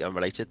completely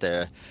unrelated.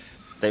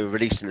 They were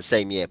released in the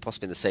same year,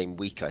 possibly in the same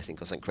week, I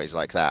think, or something crazy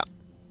like that.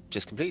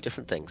 Just completely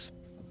different things.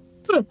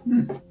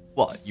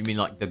 What? You mean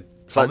like the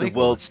It's like the comic or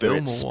world the film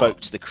spirit or spoke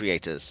what? to the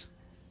creators.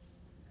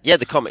 Yeah,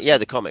 the comic. Yeah,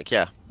 the comic.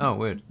 Yeah. Oh,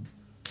 weird.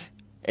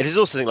 It is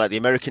also something like the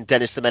American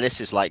Dennis the Menace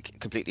is like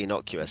completely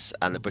innocuous,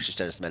 and the British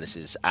Dennis the Menace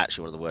is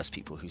actually one of the worst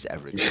people who's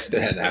ever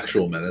existed. An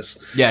actual menace.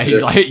 Yeah,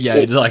 he's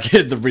like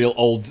the real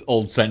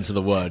old sense of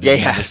the word. Yeah,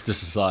 He's yeah. menace to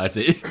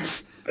society.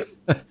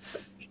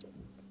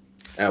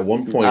 At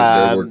one point,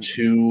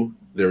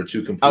 there were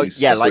two completely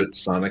yeah, separate like-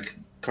 Sonic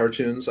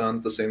cartoons on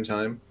at the same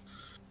time.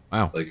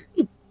 Wow. Like,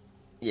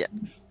 Yeah.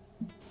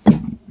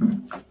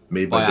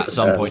 made By by at different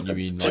some people. point you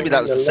mean Presumably like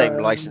that was the same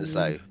license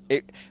though.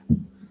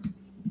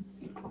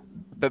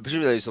 But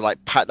presumably those were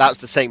like that was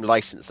the same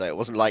license though. It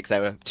wasn't like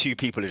there were two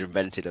people who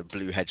invented a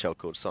blue hedgehog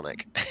called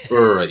Sonic.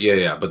 Right,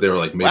 yeah, but they were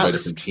like made Wow, by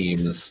this different is-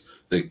 teams.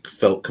 They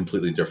felt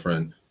completely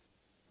different,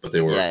 but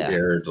they were Yeah, yeah.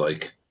 aired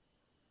like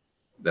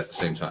at the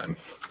same time.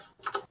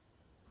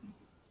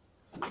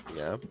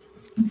 Yeah.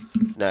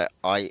 No,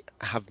 I've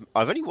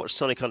only watched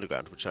Sonic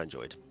Underground, which I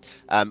enjoyed.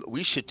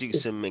 We should do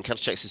some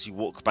encounter checks as you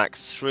walk back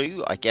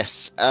through. I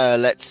guess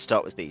let's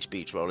start with Beej.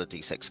 Beej, roll a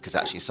d6 because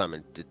actually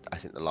Simon did. I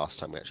think the last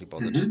time we actually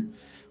bothered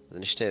with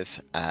initiative.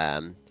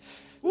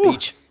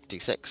 Beej,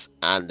 d6,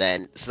 and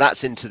then so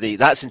that's into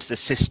the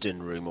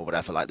cistern room or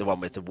whatever, like the one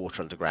with the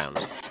water underground.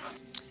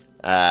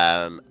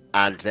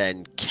 And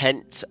then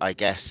Quent, I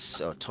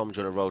guess, or Tom, do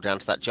you want to roll down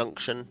to that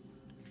junction?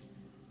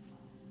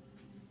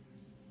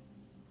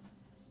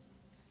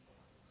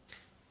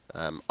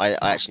 I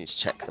actually need to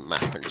check the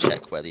map and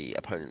check where the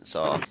opponents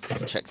are.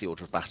 Check the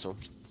order of battle.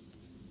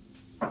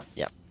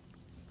 Yeah,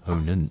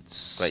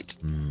 opponents. great.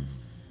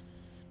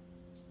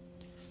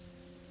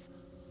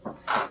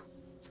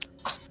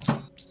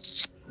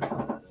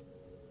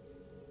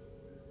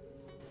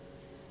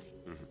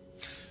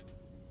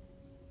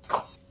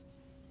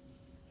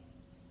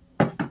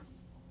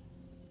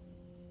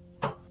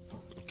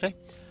 Okay.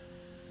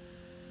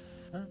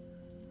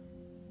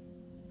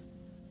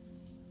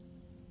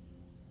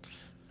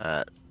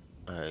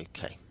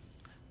 Okay.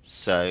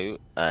 So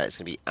it's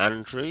going to be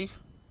Andrew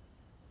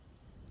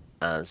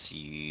as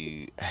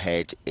you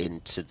head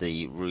into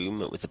the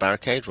room with the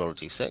barricade. Roll a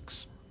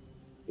d6.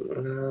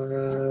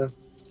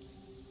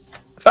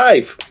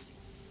 5.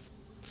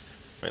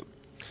 Right.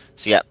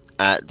 So yeah,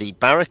 the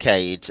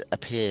barricade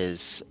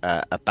appears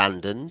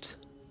abandoned.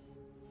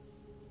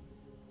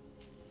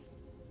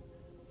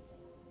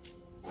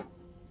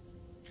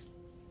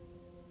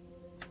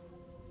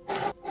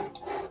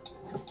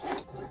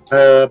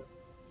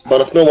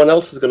 Well, if no one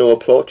else is going to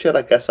approach it,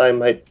 I guess I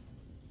might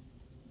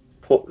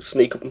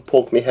sneak up and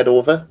poke my head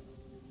over.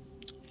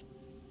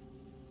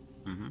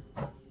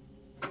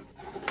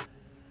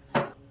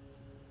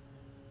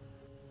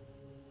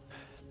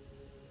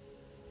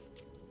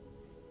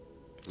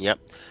 Yep.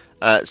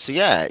 So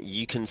yeah,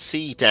 you can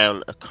see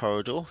down a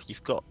corridor.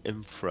 You've got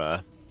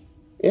infra.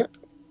 Yeah.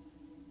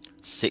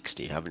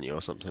 60, haven't you,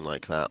 or something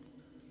like that?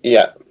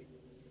 Yeah.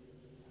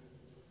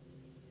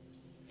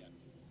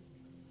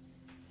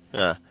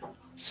 Yeah.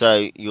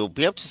 So you'll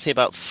be able to see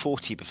about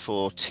 40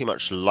 before too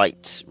much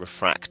light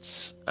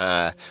refracts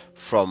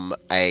from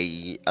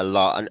an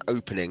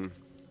opening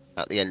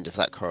at the end of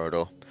that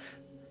corridor.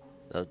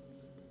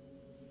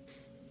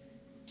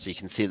 So you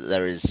can see that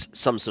there is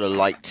some sort of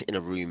light in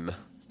a room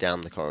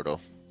down the corridor.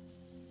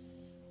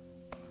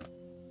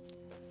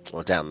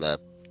 Or down the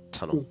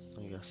tunnel,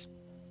 I guess.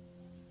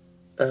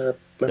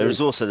 There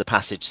is also the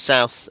passage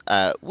south,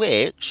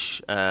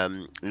 which,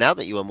 now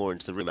that you are more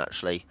into the room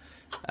actually,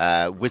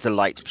 with the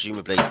light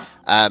presumably,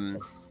 I'm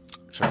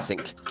trying to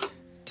think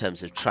in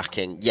terms of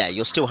tracking. Yeah,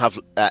 you'll still have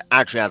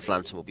Adriad's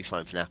lantern will be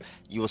fine for now.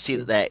 You will see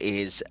that there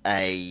is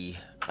a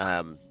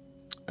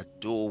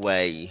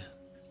doorway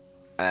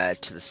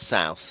to the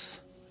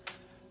south,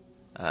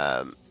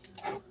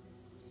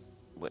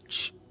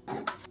 which,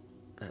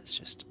 let's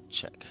just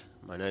check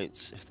my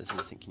notes if there's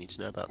anything you need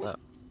to know about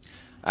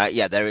that.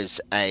 Yeah, there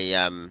is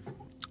a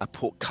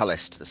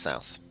portcullis to the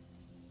south,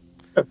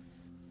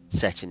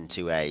 set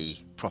into a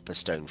proper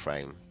stone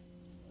frame.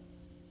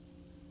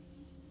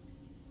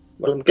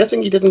 Well, I'm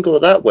guessing you didn't go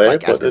that way,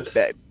 Like, as but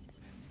the it's...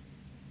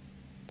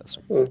 That's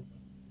right.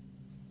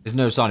 There's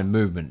no sign of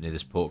movement near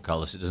this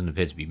portcullis. It doesn't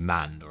appear to be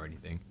manned or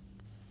anything.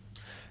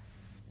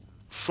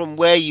 From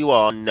where you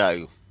are,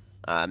 no.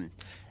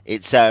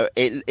 It's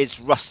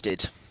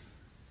rusted.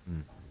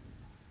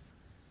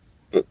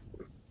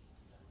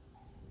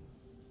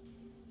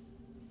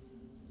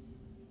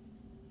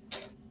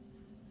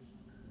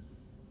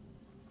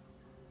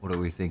 What are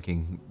we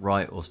thinking?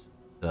 Right or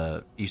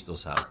east or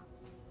south?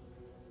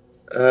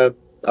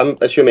 I'm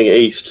assuming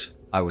east.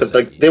 I would Because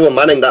say they were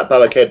manning that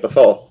barricade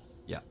before.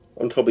 Yeah.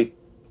 Until we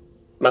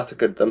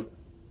massacred them.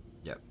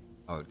 Yep.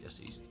 I would guess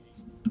east.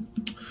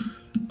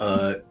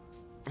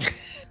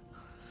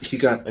 He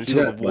got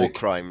Until the war like,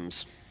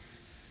 crimes.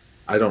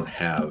 I don't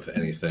have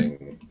any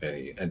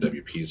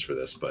NWPs for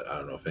this, but I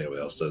don't know if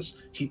anybody else does.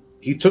 He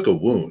took a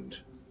wound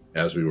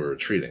as we were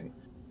retreating.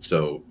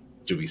 So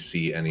do we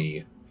see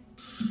any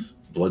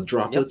blood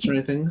droplets or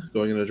anything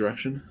going in a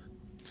direction?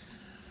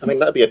 I mean,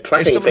 that'd be a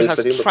tracking If someone thing,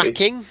 has presumably.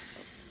 tracking,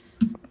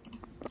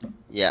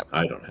 yeah.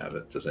 I don't have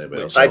it. Does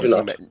anybody else? I do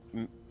not. No,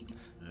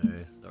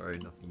 sorry,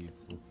 nothing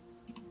useful.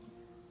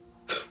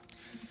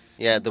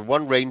 Yeah, the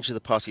one ranger the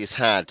party has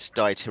had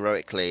died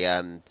heroically,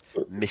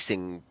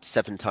 missing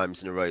 7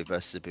 times in a row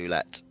versus a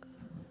boulette.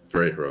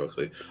 Very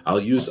heroically. I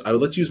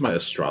would like to use my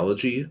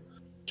astrology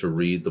to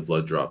read the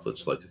blood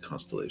droplets like a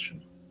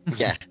constellation.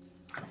 Yeah.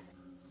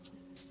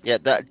 Yeah,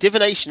 that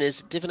divination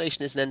is an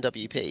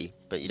NWP,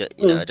 but you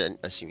know, I don't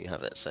assume you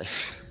have it. So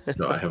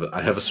No, I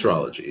have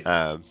astrology,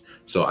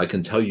 so I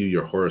can tell you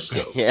your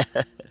horoscope. Yeah,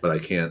 but I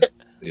can't.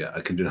 Yeah,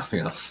 I can do nothing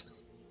else.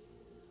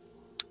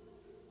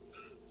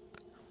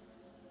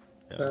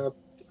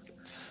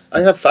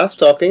 I have fast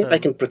talking. I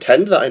can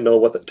pretend that I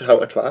know how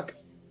to track.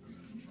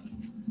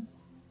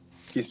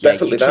 He's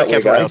definitely you that trick way,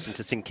 everyone else guys.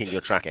 into thinking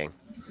you're tracking.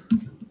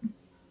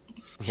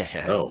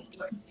 Yeah. Oh,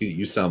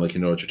 you sound like you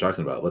know what you're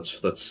talking about.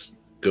 Let's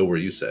go where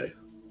you say.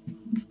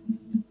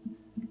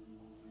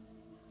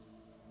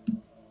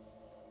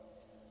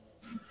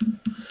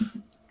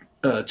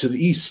 To the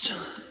east.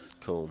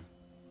 Cool.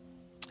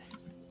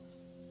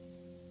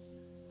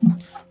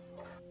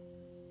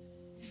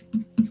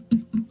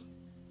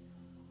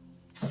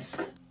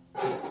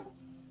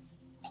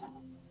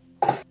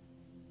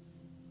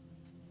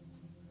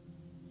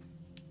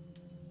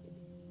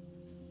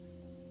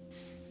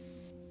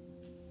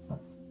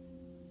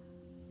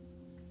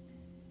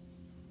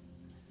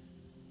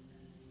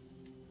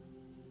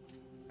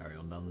 Carry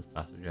on down this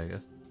passage, I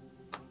guess.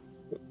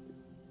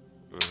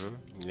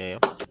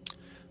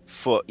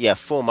 Yeah.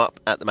 Form up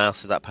at the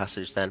mouth of that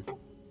passage then.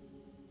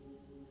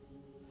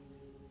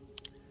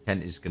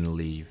 Kent is going to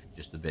leave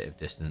just a bit of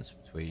distance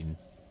between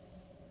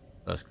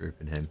first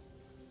group and him.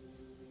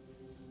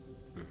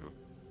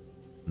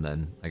 And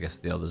then I guess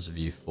the others of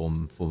you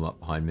form up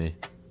behind me.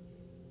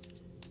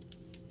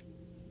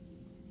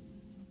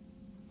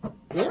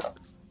 Yeah.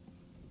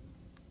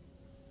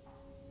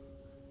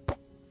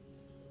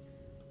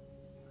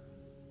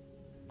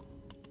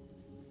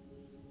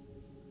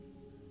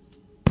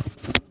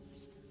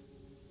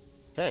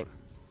 Okay.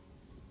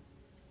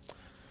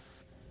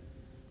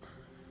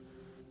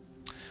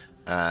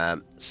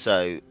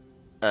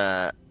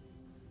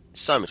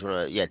 Simon, do you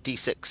want to,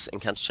 D6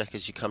 encounter check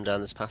as you come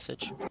down this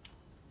passage?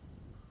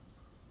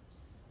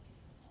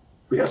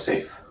 We are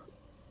safe.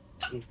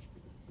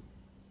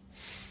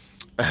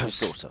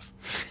 Sort of.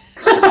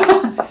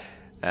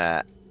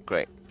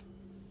 Great.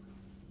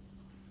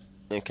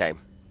 Okay.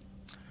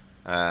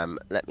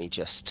 Let me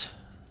just...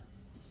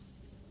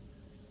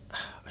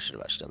 I should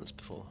have actually done this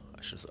before.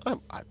 I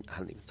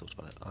hadn't even thought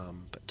about it,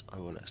 but I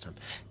will next time.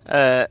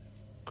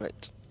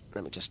 Great.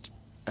 Let me just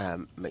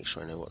make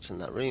sure I know what's in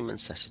that room and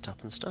set it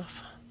up and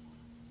stuff.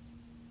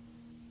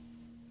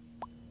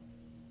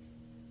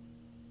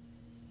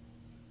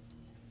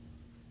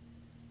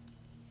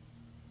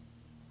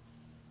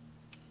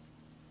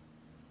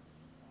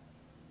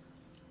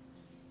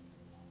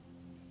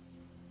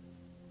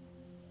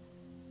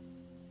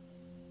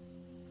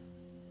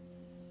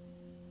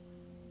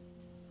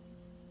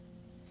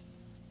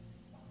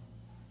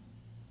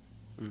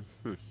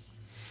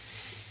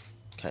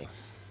 Okay.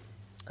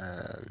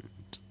 And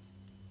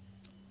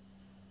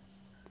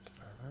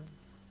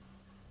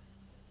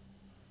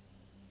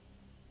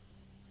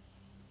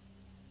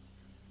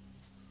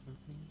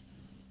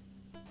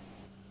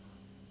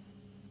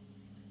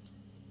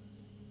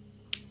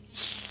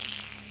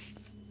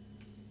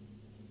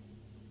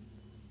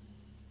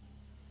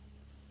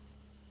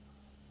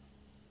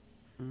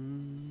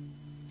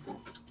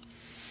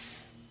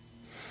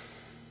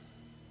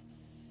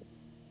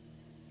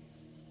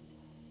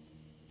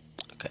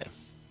okay.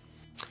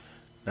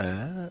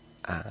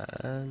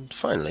 And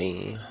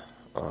finally,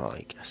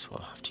 I guess we'll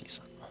have to use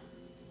that one.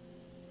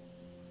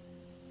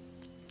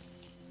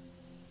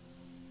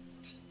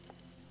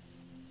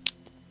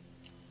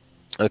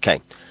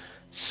 Okay,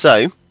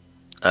 so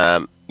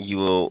you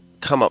will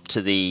come up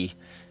to the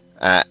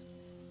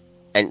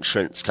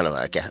entrance, kind of,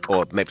 I guess,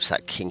 or maybe just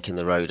that kink in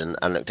the road, and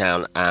look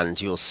down,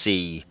 and you'll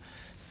see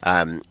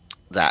you'll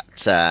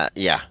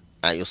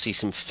see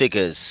some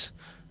figures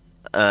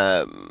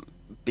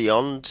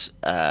beyond.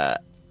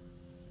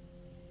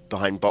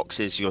 Behind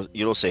boxes.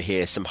 You'll also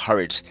hear some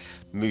hurried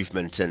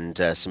movement and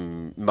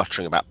some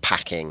muttering about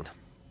packing.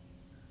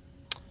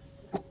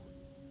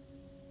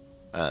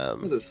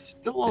 There's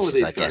still all This of is,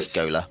 these I guess,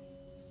 guys. Gola.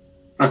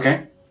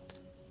 Okay.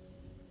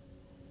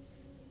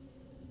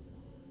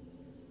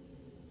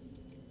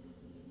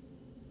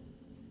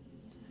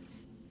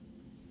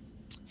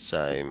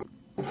 So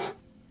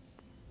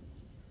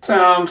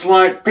Sounds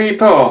like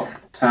people.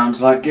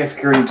 Sounds like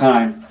gift giving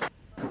time.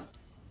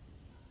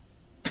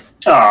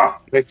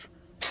 Ah,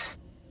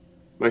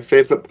 My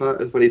favourite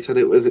part is when he said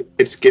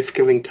it's gift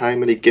giving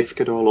time and he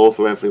gifted all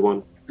over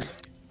everyone.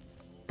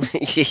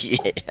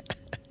 yeah.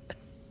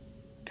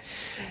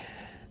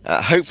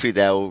 Hopefully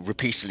they'll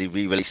repeatedly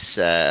re-release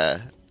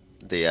the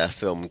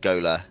film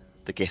Gola,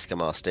 the Githka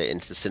Master,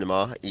 into the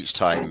cinema, each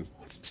time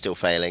still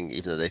failing,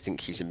 even though they think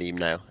he's a meme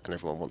now and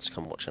everyone wants to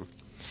come watch him.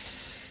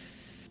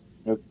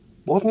 I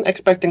wasn't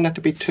expecting that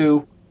to be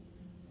two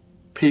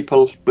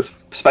people with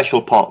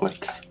special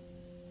portlets.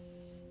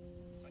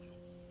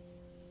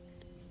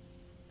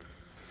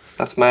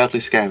 That's mildly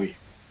scary.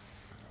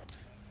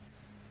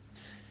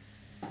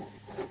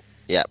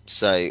 Yeah,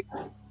 so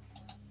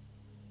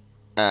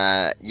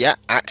yeah,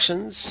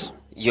 actions.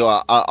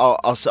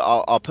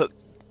 I'll put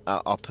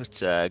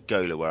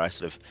Gola where I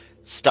sort of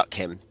stuck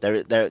him.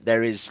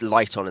 There is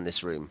light on in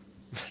this room.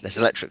 There's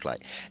electric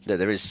light. No,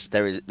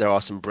 there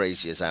are some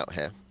braziers out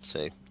here.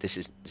 So this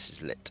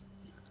is lit.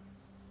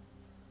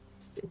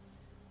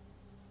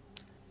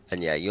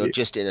 And yeah, you're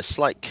just in a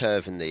slight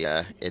curve in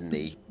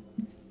the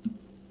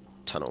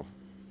tunnel.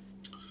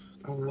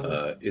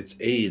 It's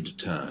aid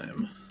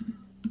time.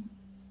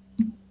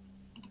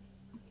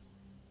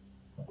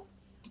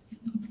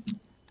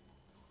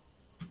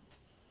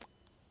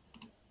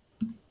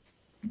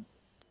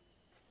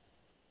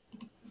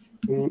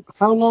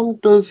 How long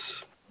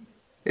does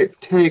it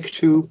take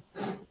to...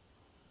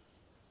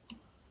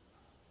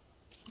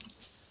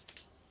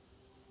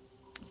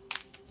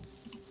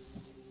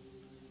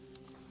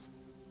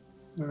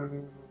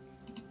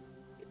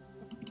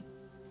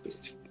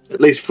 at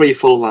least 3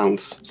 full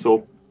rounds,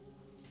 so...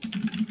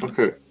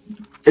 Okay.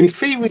 In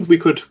theory, we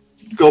could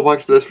go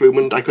back to this room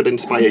and I could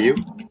inspire you.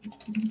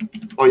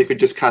 Or you could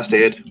just cast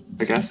aid,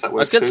 I guess. That I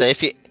was works going to too.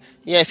 say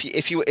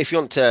if you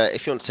want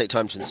to take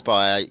time to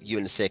inspire, you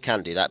and Nassir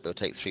can do that, but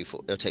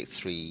it'll take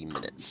 3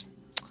 minutes.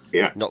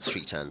 Yeah. Not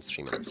 3 turns,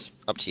 3 minutes.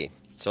 Up to you.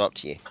 So up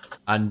to you.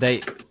 And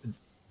they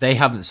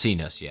haven't seen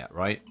us yet,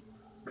 right?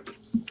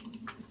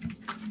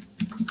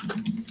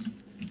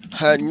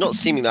 Not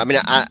seemingly. I mean,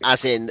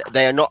 as in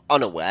they are not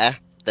unaware.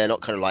 They're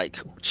not kind of like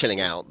chilling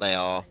out. They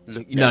are.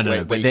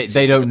 No. But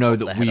they don't know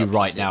that we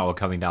right now are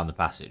coming down the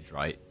passage,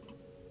 right?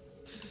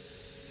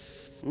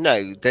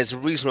 No, there's a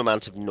reasonable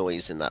amount of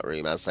noise in that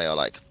room as they are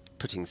like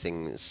putting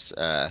things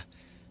and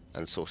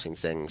sorting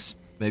things.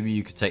 Maybe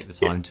you could take the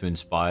time to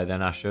inspire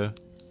then, Ashur.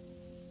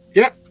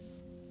 Yeah.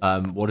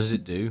 What does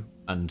it do,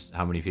 and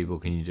how many people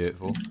can you do it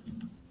for?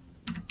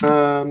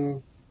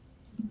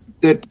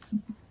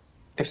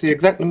 If the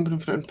exact number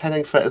of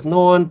impending threat is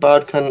known,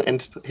 Bard can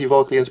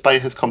heroically inspire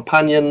his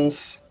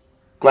companions,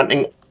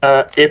 granting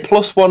a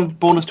 +1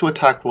 bonus to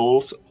attack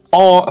rolls,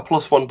 or a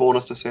 +1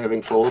 bonus to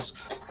saving throws,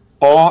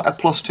 or a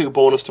 +2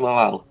 bonus to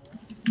morale.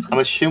 I'm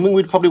assuming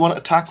we'd probably want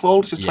attack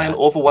rolls to try and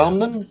overwhelm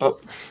them,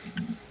 but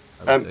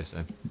I would say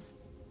so.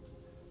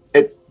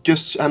 it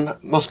just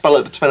must spell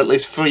it to spend at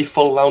least 3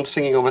 full rounds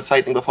singing or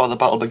reciting before the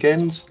battle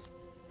begins.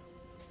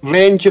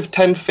 Range of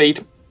 10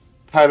 feet.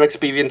 Higher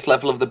experience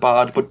level of the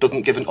bard, but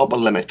doesn't give an upper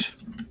limit.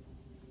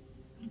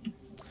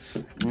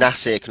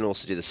 Nassir can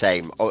also do the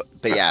same. But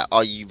yeah,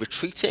 are you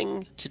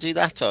retreating to do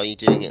that? Or are you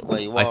doing it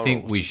where you are? I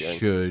think we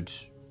should,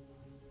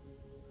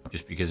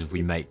 just because if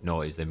we make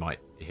noise, they might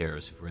hear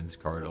us if we're in this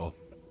corridor.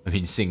 I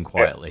mean, sing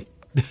quietly,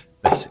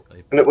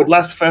 basically. And it would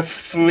last for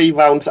 3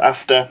 rounds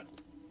after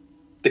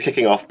the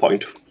kicking off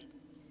point.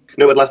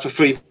 No, it would last for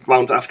 3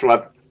 rounds after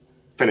I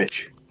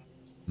finish.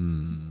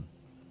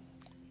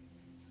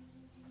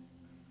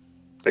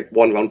 Like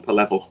 1 round per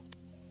level.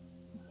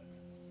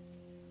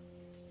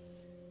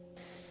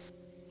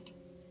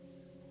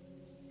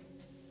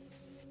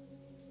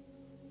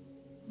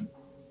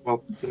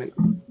 Well,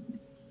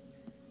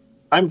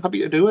 I'm happy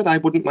to do it. I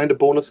wouldn't mind a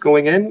bonus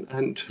going in,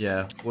 and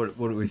Yeah. What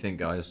do we think,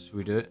 guys? Should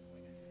we do it?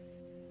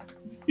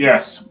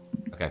 yes.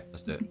 Okay,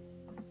 let's do it.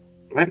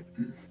 right.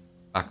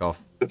 Back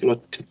off.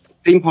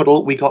 Team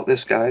huddle. We got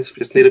this, guys. We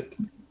just need a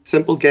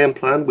simple game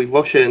plan. We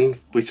rush in.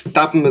 We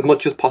stab them as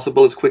much as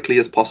possible, as quickly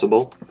as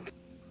possible.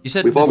 You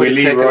said We've We already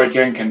Leroy taken...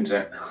 Jenkins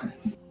it.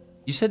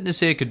 You said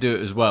Nassir could do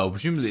it as well.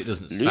 Presumably it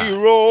doesn't stack.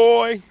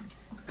 Leroy.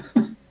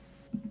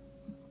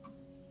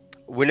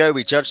 We know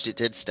we judged it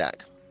did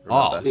stack.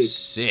 Remember? Oh,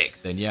 sick.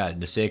 Then yeah,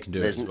 Nassir can do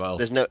it as well.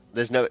 There's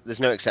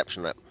no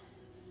exception to that.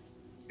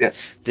 Yeah.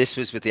 This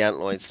was with the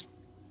Antloids.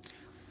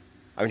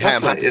 I mean, That's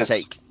I'm right, happy to yes.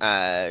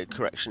 take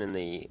correction in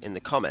the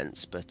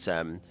comments, but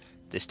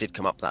this did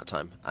come up that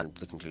time, and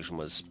the conclusion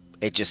was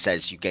it just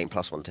says you gain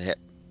 +1 to hit.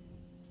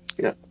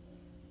 Yeah.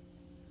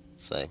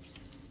 So.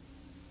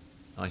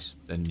 Nice.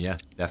 Then yeah,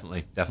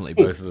 definitely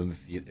both of them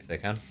if they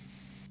can.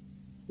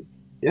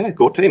 Yeah,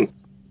 go team.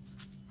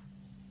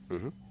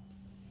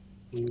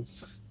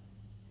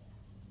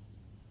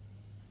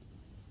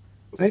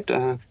 Right.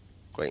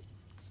 Great.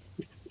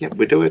 Yeah,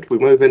 we do it. We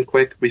move in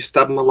quick. We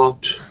stab them a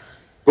lot.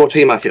 Go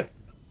team at you.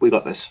 We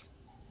got this.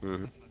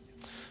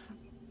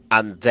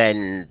 And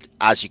then,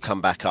 as you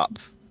come back up,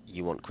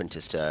 you want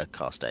Quintus to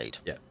cast aid.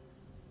 Yeah.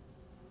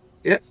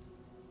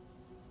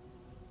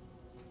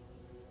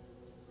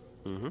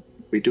 Mm-hmm.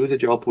 We do the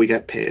job, we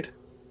get paid.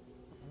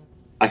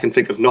 I can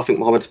think of nothing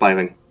more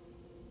inspiring.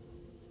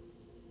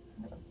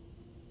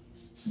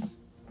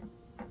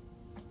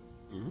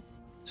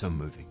 So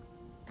moving.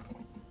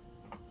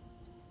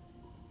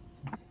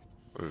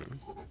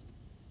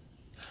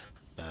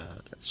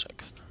 Let's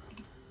check.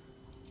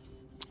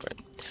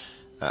 Great.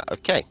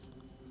 Okay.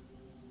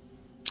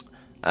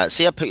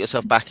 So yeah, put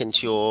yourself back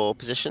into your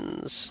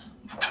positions.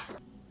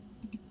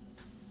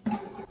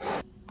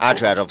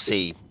 Adriad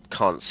obviously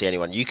can't see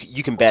anyone. You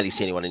can barely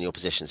see anyone in your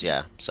positions,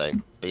 yeah. So,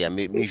 but yeah,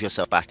 move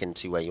yourself back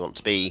into where you want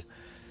to be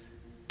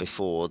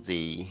before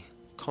the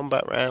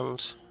combat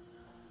round.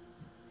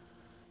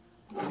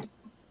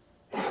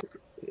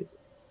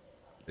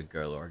 The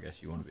girl, or I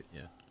guess you want to be,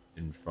 yeah,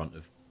 in front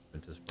of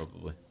Quintus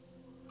probably.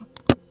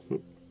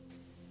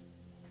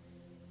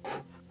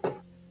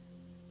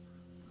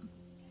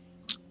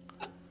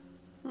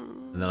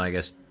 And then I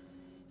guess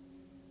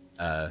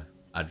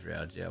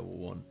Adriad, yeah, will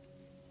want,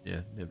 yeah,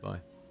 nearby.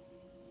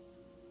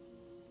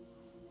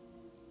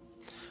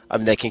 I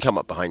mean, they can come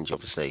up behind you,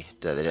 obviously.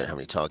 They don't have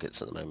any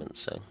targets at the moment,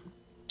 so...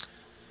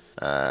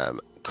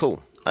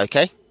 cool.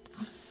 Okay.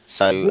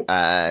 So,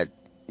 yeah,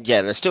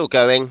 they're still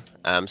going.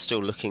 Still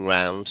looking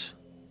round.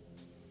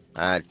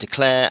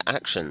 Declare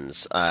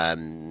actions.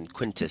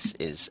 Quintus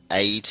is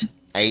aid.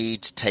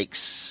 Aid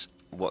takes...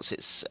 What's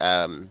its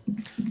time?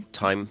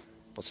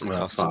 What's its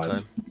casting 5.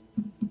 time?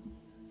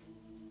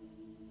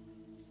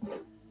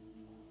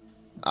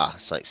 Ah,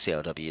 it's like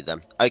CLW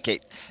then. Okay,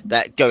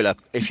 that Gola,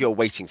 if you're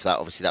waiting for that,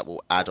 obviously that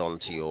will add on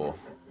to your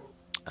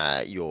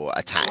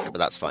attack, but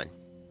that's fine.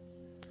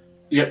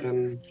 Yep.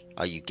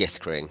 Are you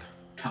Githkring?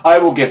 I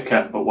will give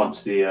Kent, but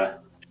once the...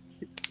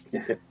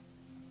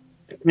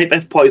 Make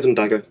that poison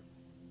dagger.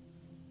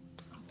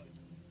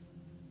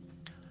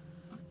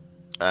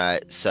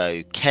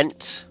 So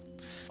Kent,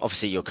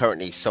 obviously you're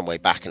currently some way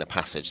back in a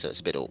passage, so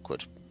it's a bit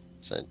awkward.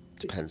 So it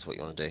depends what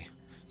you want to do.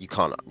 You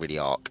can't really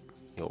arc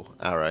your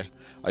arrow.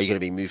 Are you going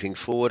to be moving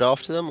forward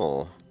after them,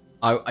 or?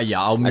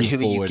 Yeah, I'll move who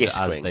are you forward as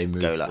Githkring, they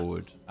move Gola?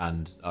 forward,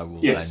 and I will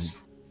Yes.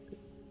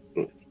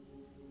 then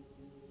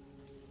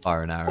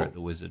fire an arrow at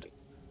the wizard.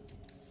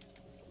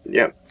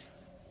 Yeah.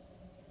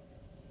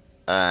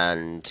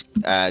 And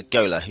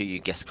Gola, who are you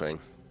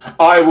Githkring?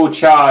 I will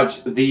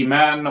charge the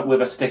man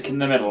with a stick in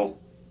the middle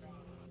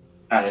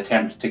and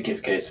attempt to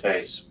give his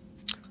face,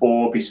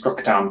 or be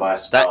struck down by a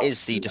spell. That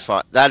is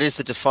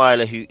the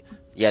Defiler who.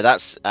 Yeah,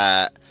 that's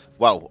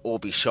well, or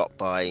be shot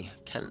by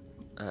Kent.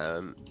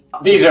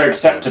 These are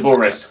acceptable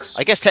risks.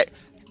 I guess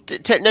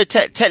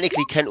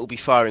technically Kent will be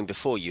firing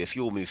before you. If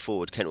you all move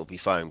forward, Kent will be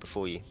firing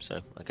before you. So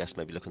I guess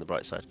maybe look on the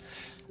bright side.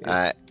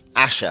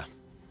 Ashur.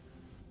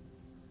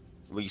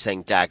 Were you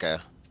saying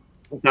dagger?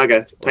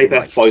 Dagger. Or Take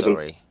that knife, poison.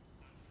 Sorry.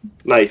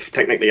 Knife,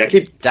 technically. I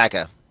keep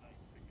Dagger.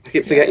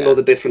 forgetting all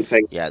the different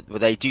things. Yeah, well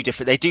they do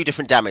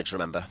different damage,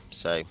 remember.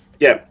 So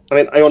Yeah, I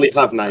mean, I only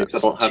have knives. I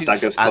don't have two-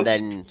 daggers. And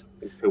then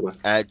do do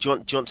you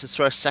want to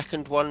throw a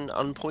second one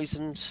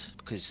unpoisoned?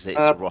 Because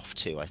it's Roth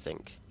too, I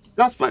think.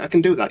 That's fine. I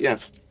can do that. Yeah.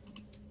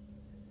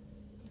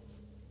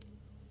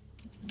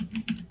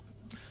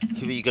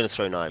 Who are you going to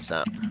throw knives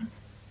at?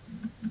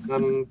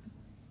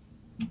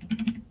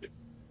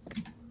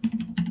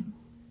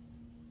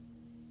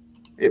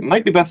 It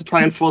might be better to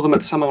try and throw them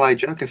at Samurai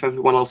Jack if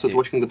everyone else is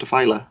rushing the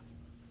Defiler.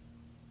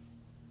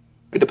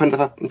 It depends if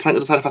I'm trying to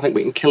decide if I think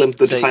we can kill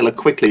the Defiler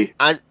quickly.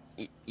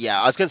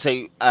 Yeah, I was going to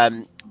say,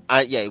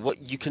 yeah, what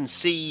you can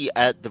see,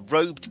 the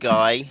robed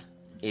guy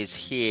is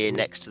here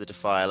next to the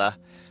Defiler,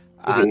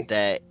 and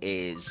there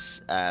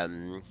is,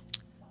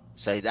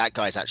 so that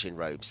guy's actually in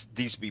robes.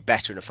 These would be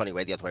better in a funny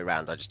way the other way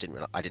around. I just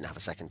didn't I didn't have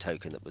a second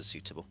token that was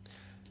suitable.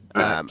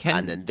 And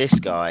then this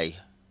guy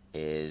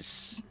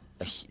is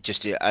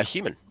just a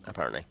human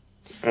apparently,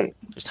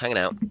 just hanging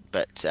out.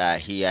 But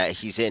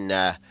he's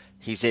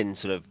in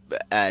sort of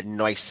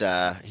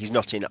nicer. He's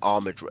not in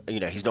armored. You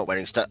know, he's not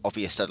wearing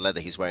obvious stud leather.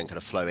 He's wearing kind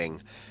of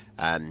flowing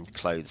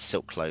clothes,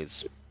 silk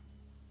clothes.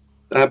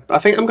 I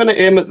think I'm going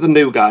to aim at the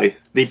new guy,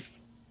 the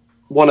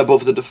one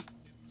above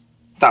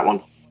that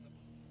one.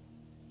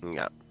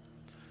 Yeah,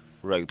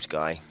 robed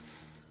guy.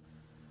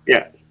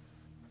 Yeah.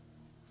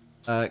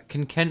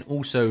 Can Kent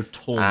also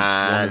taunt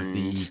one of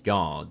the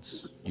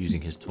guards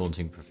using his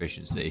taunting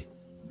proficiency?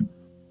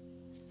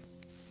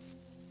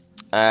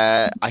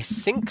 I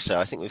think so.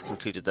 I think we've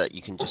concluded that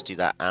you can just do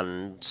that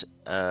and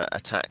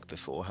attack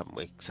before, haven't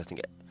we? Because I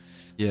think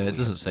it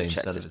doesn't say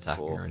checked instead of this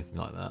attacking before. or anything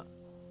like that.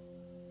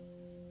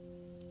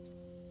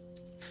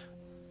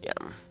 Yeah.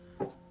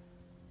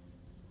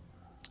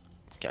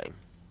 Okay.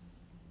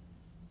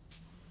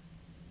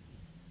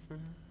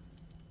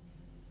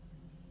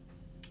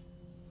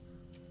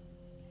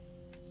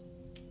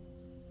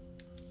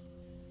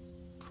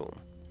 Cool.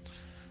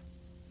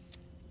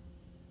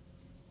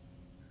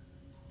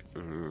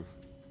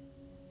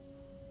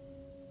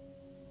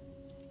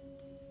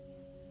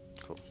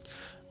 Cool.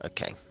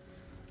 Okay.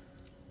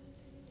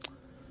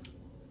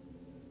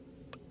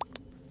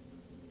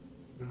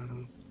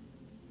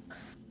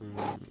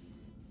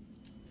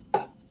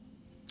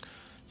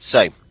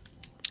 So,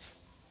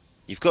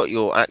 you've got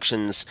your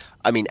actions.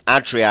 I mean,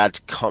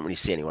 Adriad can't really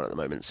see anyone at the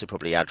moment, so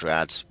probably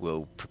Adriad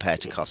will prepare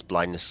to cast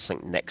blindness or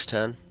something next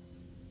turn.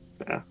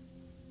 Yeah.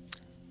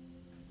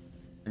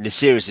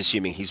 Nassir is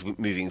assuming he's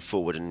moving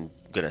forward and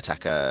going to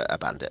attack a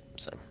bandit.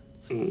 So,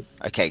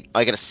 okay,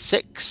 I get a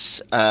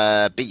 6.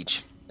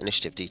 Beej,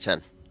 initiative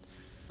D10,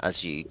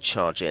 as you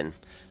charge in.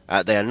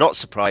 They are not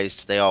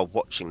surprised. They are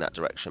watching that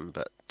direction,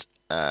 but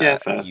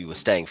you were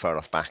staying far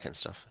enough back and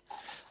stuff.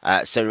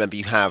 So remember,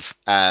 you have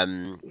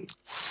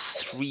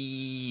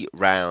 3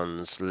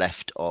 rounds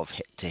left of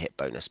hit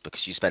bonus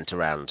because you spent a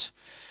round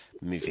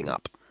moving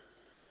up.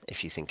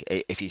 If you see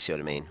what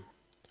I mean.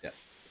 Yeah.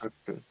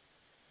 Okay.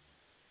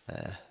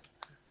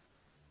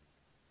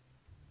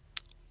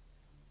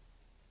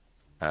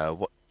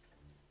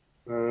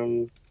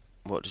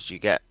 What did you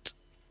get,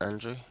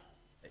 Andrew?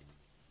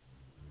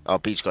 Oh,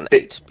 Beej got an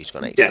 8. Beej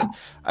got an 8. Yeah.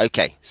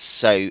 Okay,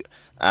 so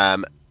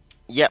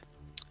yep.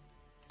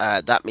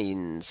 That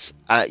means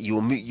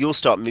you'll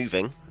start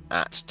moving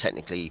at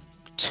technically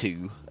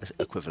 2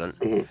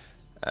 equivalent,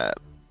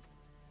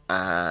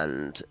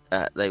 and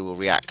they will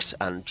react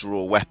and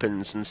draw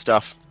weapons and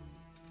stuff.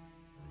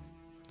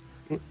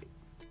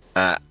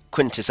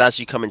 Quintus, as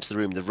you come into the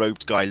room, the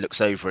robed guy looks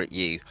over at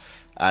you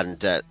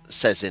and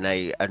says in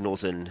a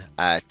northern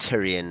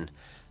Tyrian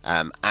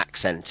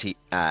accent, he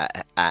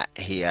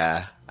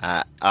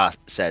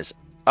says,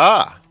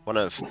 one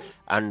of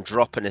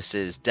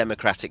Androponis's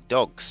democratic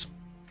dogs.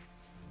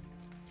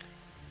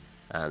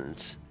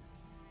 And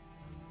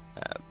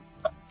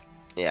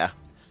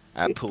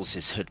pulls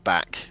his hood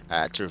back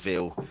to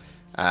reveal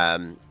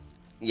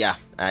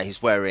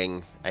he's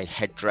wearing a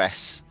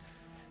headdress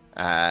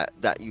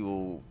that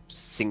you'll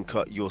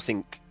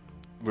think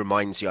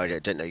reminds you, I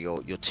don't know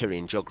your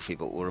Tyrian geography,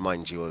 but will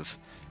remind you of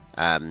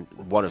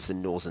one of the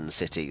northern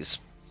cities.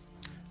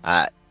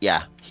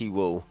 He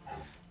will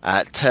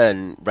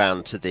turn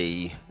round to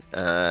the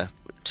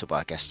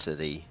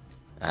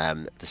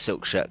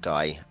silk shirt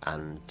guy,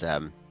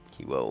 and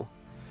he will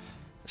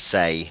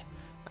say,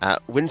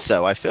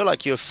 Winso, I feel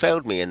like you have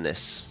failed me in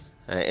this.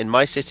 In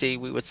my city,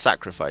 we would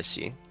sacrifice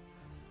you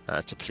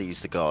to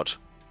please the god.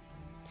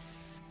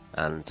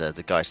 And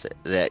the guy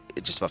there,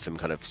 just above him,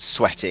 kind of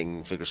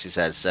sweating vigorously,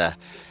 says,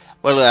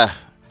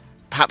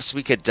 perhaps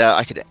we could,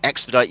 I could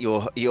expedite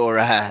your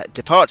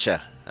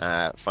departure,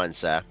 fine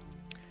sir.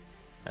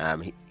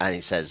 And he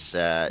says,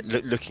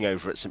 looking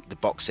over at the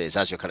boxes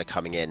as you're kind of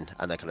coming in,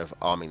 and they're kind of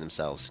arming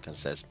themselves, kind of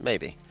says,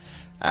 maybe.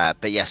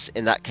 But yes,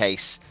 in that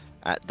case,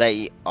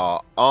 they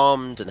are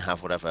armed and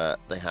have whatever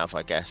they have.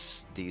 I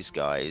guess these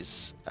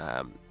guys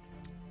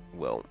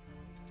will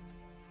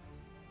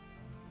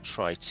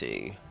try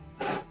to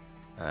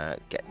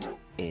get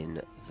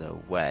in the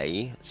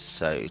way,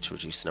 so to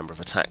reduce the number of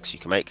attacks you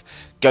can make.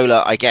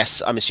 Gola, I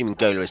guess, I'm assuming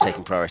Gola is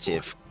taking priority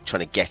of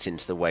trying to get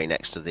into the way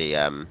next to the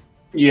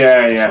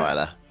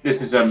Defiler.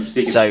 This is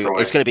so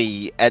it's going to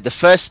be the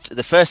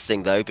first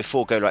thing though,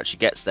 before Gola actually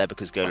gets there,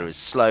 because Gola is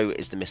slow,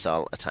 is the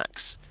missile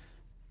attacks.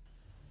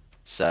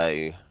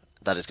 So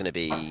that is going to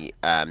be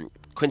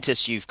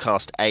Quintus, you've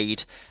cast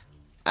aid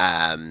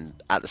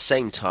at the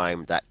same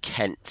time that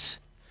Kent,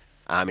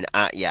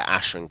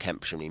 Ashur and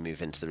Kent presumably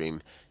move into the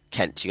room.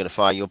 Kent, you're going to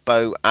fire your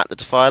bow at the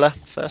Defiler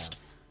first.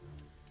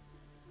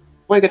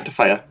 I get to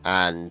fire.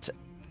 And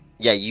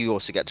you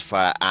also get to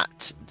fire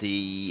at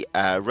the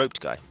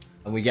roped guy.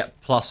 And we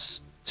get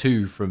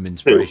 +2 from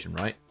inspiration,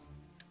 right?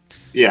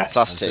 Yes.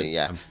 +2,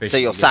 yeah. So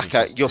your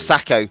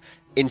Thako,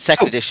 in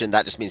second edition,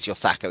 that just means your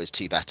Thako is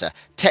 2 better.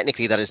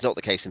 Technically, that is not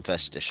the case in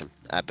first edition,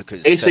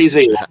 because first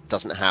edition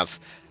doesn't have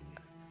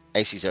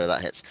AC0, that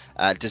hits,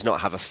 does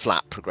not have a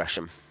flat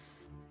progression.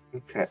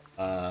 Okay.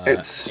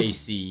 It's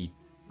AC2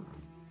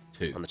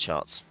 on the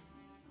charts.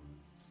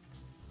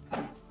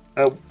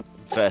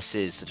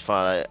 Versus the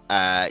Defiler,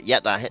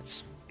 that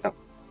hits. Oh.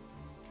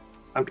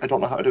 I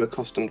don't know how to do a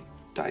custom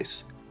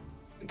dice.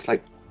 It's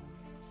like,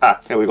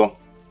 here we go.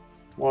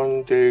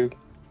 1, 2.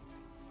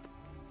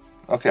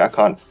 Okay, I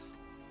can't.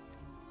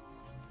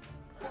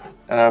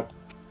 I'm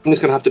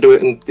just gonna have to do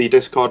it in the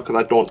Discord because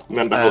I don't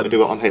remember how to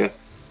do it on here.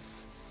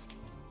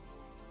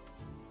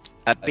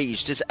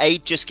 Beej, does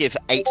aid just give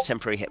 8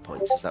 temporary hit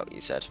points? Is that what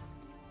you said?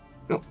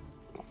 No.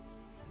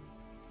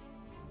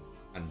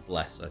 And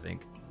bless, I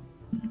think.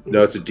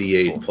 No, it's a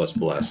D8 plus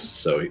bless,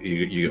 so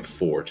you get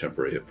 4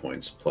 temporary hit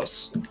points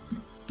plus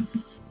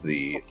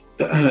the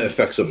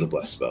effects of the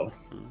bless spell,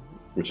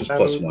 which is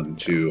 +1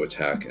 to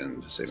attack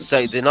and saving.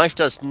 So the knife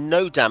does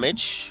no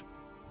damage,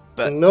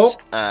 but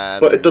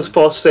but it does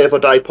force save or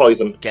die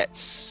poison.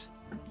 Gets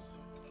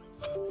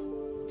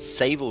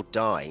save or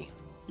die.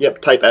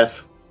 Yep, type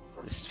F.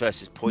 This is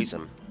versus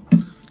poison.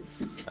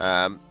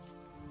 As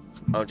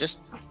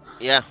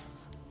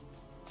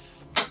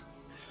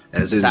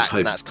in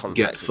type that's contact,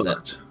 get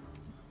fucked.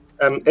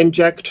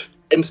 Inject,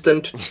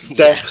 instant,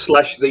 death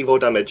 / 0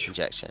 damage.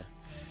 Inject,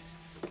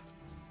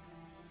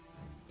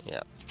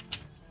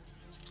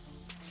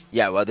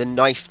 yeah, well, the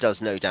knife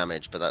does no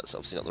damage, but that's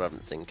obviously not the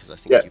relevant thing, because I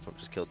think you probably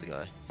just killed the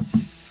guy.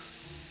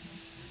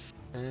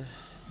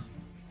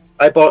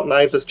 I bought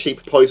knives as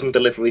cheap poison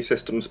delivery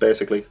systems,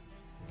 basically.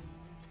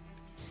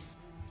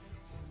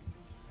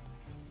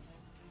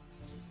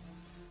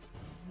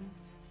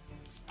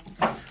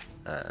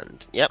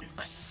 And yep,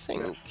 I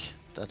think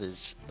that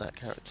is that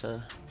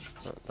character,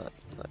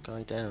 that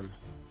guy down.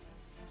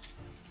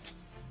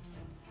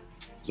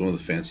 Is one of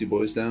the fancy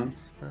boys down?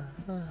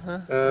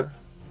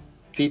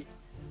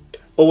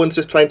 Owen's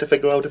just trying to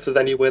figure out if there's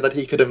any way that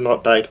he could have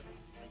not died.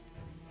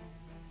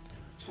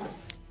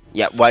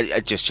 Yeah, well,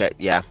 just check.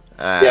 Yeah.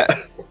 Yeah.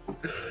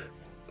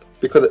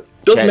 Because it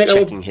does make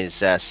checking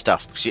his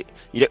stuff. Because you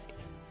don't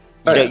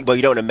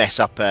want to mess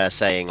up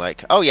saying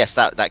like, oh yes,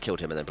 that killed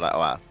him, and then be like, oh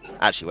wow,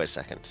 actually wait a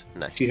second,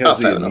 no. He has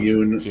the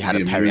immune. He had a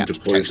immune to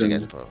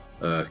poison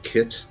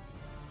kit.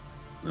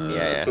 And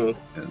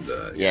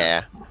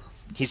yeah.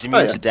 He's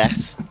immune to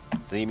death.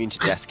 The immune to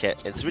death kit.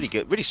 It's really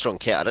good, really strong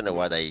kit. I don't know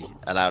why they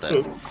allowed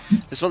it.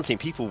 There's one thing,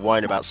 people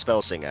whine about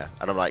Spellsinger,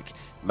 and I'm like,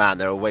 man,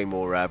 there are way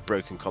more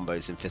broken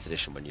combos in 5th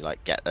edition when you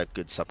like get a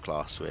good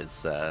subclass with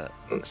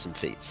some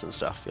feats and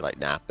stuff. You're like,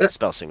 nah,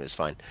 Spellsinger is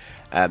fine.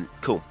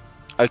 Cool.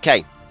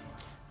 Okay.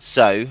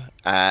 So,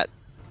 I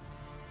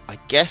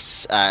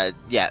guess,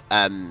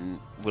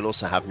 we'll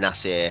also have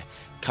Nassir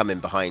come in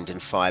behind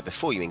and fire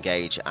before you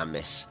engage and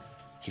miss.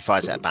 He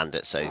fires at a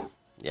bandit, so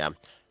yeah.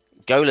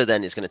 Gola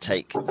then is going to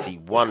take the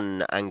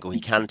one angle he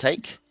can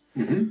take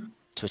to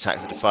attack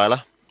the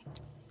Defiler.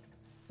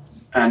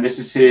 And this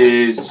is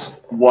his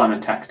 1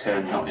 attack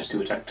turn, not his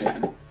 2 attack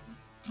turn.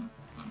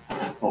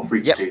 Or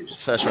 3 for 2s.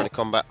 First round of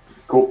combat.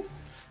 Cool.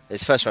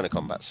 It's first round of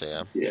combat, so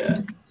yeah.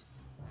 Yeah.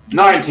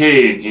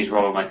 19! He's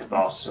rolling like a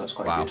boss, so that's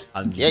quite good.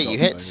 And yeah, you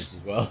hit. As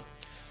well.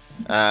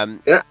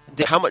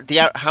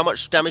 How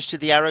much damage did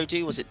the arrow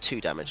do? Was it 2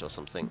 damage or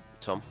something,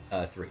 Tom?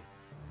 3.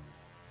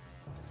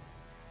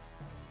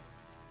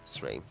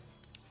 3.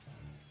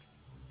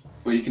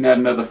 Well, you can add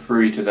another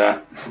 3 to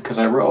that, because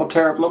I roll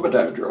terrible on my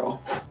damage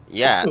roll.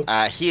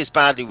 Yeah, he is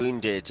badly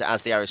wounded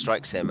as the arrow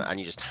strikes him, and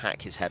you just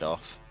hack his head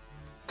off.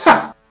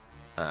 Ha!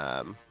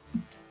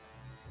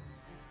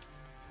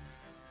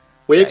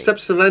 We accept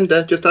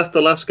surrender, just ask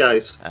the last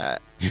guys.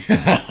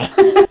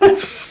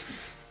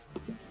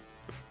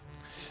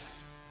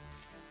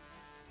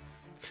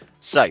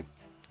 So,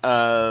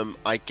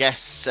 I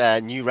guess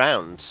new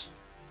round.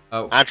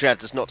 Oh. Adriad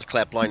does not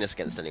declare blindness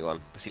against anyone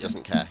because he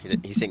doesn't care.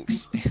 He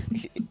thinks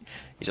he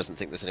doesn't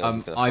think there's anyone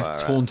who's going to fire.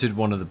 I've taunted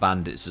one of the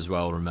bandits as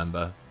well.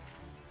 Remember?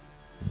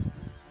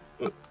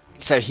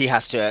 So he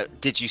has to.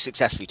 Did you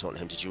successfully taunt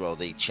him? Did you roll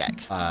the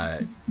check?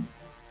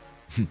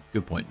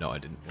 Good point. No, I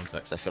didn't. One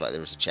sec. So I feel like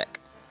there was a check.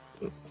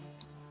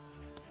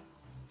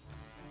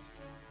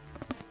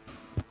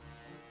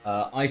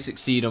 I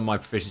succeed on my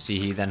proficiency.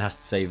 He then has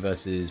to save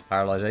versus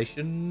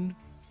paralyzation.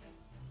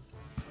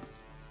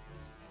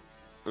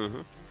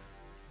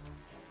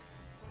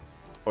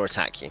 Or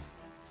attack you.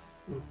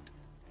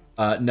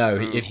 No,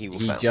 he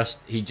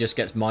just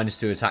gets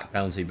 -2 attack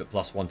penalty, but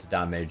 +1 to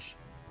damage,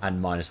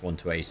 and -1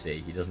 to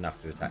AC. He doesn't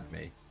have to attack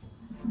me.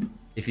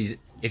 If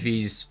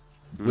he's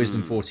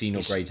Wisdom 14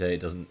 or greater, it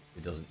doesn't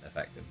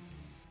affect him.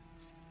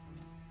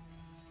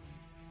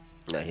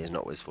 No, he's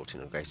not Wiz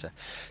 14 or greater.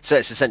 So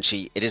it's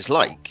essentially, it is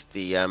like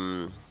the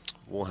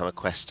Warhammer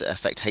Quest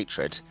Effect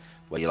Hatred,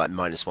 where you're like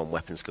 -1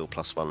 weapon skill,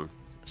 +1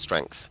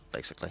 strength,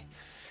 basically.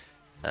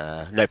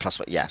 No,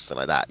 +1, yeah, something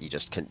like that. You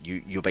just can,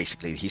 you're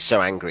basically, he's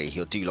so angry,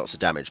 he'll do lots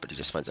of damage, but he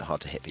just finds it hard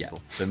to hit people.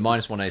 Yeah. So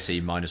 -1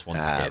 AC, -1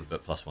 to hit,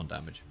 but +1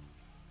 damage.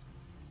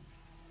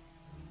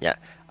 Yeah.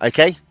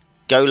 Okay.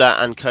 Gola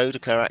and Co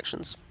declare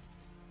actions.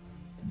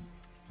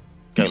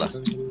 Gola.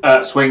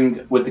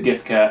 Swing with the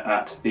gift kit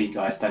at the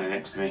guy standing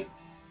next to me.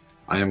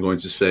 I am going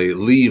to say,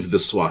 leave the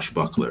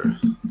swashbuckler.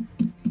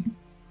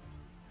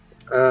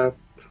 I'm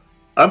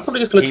probably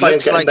just going to try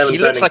and get him. He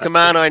looks like a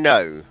man I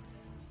know.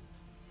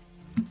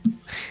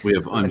 We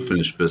have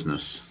unfinished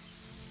business.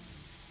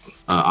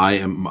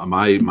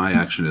 My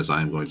action is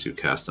I am going to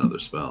cast another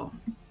spell,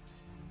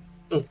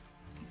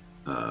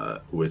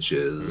 which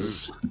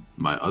is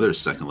my other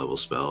 2nd level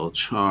spell,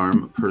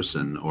 Charm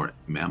Person or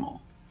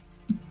Mammal.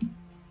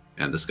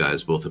 And this guy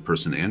is both a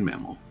person and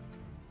mammal.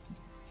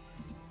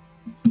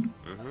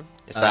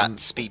 Is that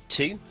speed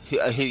 2? Who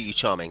are you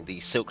charming? The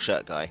silk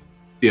shirt guy?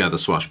 Yeah, the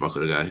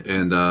swashbuckler guy.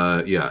 And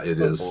yeah, it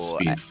is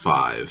speed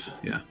 5.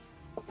 Yeah.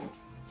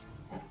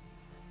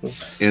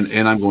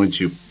 And I'm going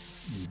to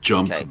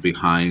jump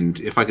behind.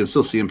 If I can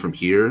still see him from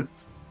here,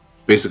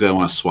 basically I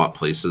want to swap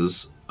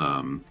places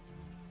to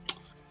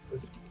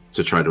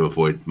try to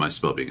avoid my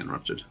spell being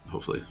interrupted,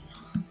 hopefully,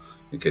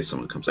 in case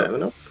someone comes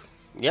out.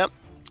 Yep.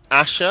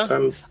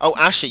 Ashur?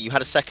 Ashur, you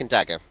had a 2nd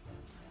dagger.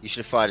 You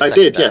should have fired a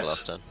 2nd dagger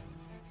last turn.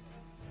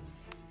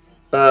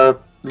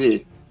 Yeah.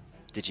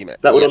 Did you?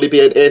 That would only be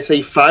an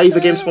AC 5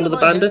 against one of the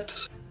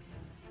bandits?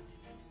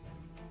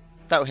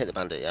 That would hit the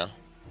bandit, yeah.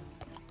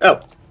 Oh.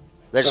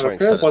 They're just wearing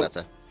studded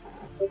leather.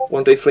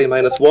 1d3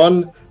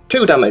 -1.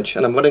 2 damage,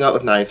 and I'm running out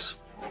of knives.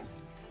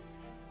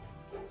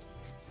 You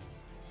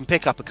can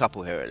pick up a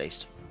couple here at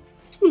least.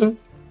 There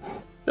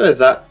is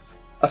that.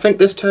 I think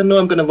this turn,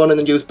 I'm going to run in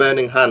and use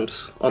Burning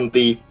Hands on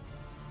the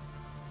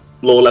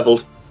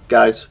low-level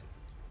guys.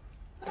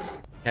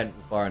 Kent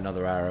will fire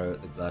another arrow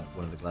at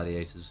one of the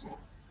gladiators.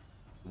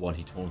 The one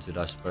he taunted,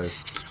 I suppose.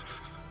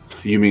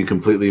 You mean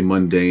completely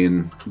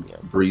mundane,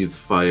 breathe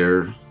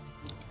fire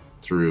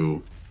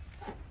through...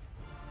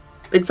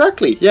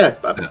 Exactly, yeah.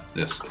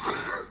 Yes.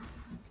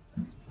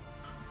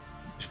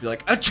 Just be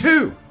like,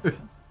 achoo!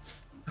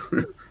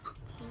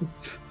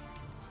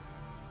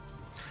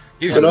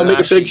 Can I make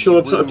a big show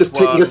of sort of just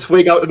taking a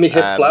swig out of my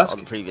hip flask?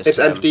 It's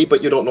empty,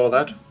 but you don't know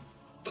that.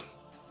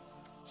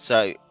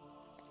 So,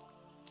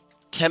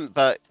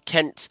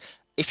 Kent,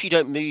 if you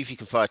don't move, you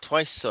can fire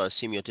twice, so I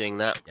assume you're doing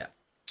that. Yeah.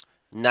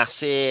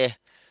 Nassir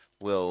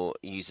will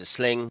use a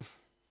sling.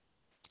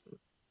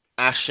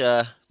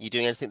 Ashur, you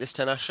doing anything this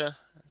turn, Ashur?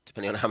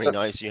 Depending on how many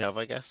knives you have,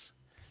 I guess.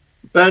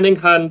 Burning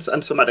hands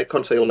and somatic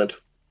concealment,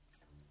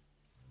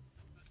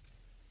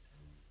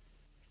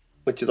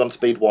 which is on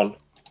speed 1.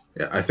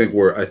 Yeah, I think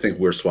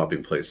we're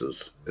swapping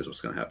places is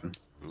what's going to happen.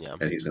 Yeah.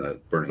 And he's going to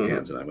burning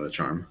hands, and I'm going to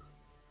charm.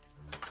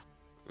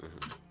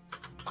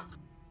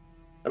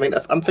 I mean,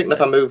 I'm thinking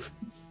if I move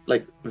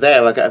like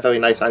there, I get a very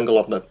nice angle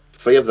on the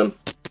 3 of them.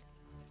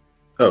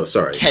 Oh,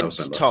 sorry. Kent,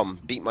 Tom,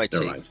 beat my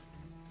Never team. mind.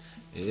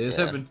 It is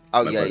open.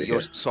 Oh, My yeah, buddy you're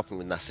here. swapping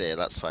with Nassir,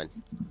 that's fine.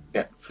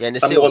 Yeah. Yeah, I'm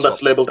Nassir the one will that's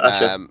swap. labelled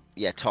Ashur.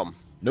 Yeah, Tom,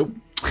 Nope.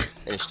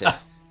 initiative.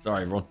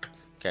 Sorry, everyone.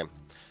 Okay.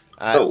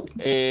 Oh.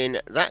 In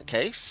that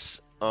case,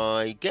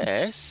 I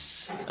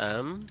guess...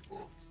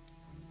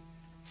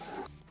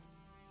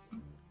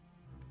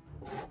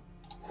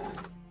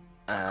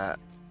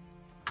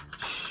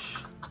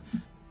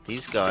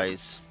 these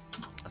guys,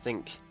 I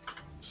think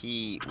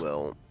he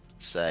will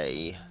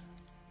say,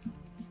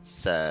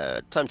 it's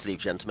time to leave,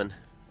 gentlemen,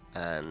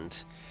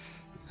 and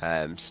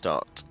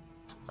start...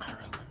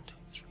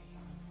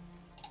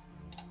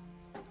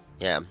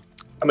 Yeah.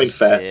 I mean,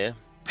 fair. Here,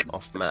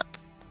 off map.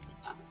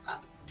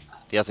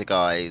 The other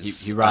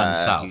guys He ran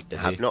south, who did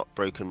have he? not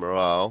broken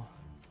morale.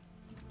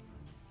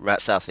 Right,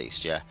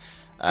 southeast, yeah.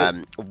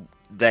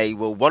 They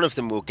will. One of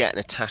them will get an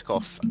attack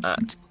off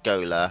at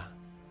Gola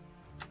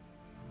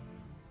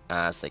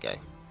as they go,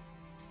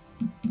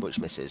 which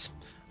misses.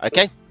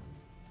 Okay.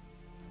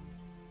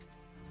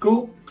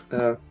 Cool.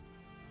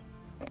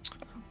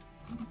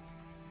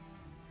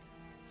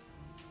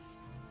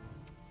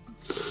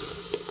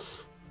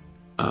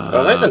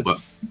 Alright then. But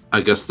I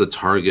guess the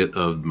target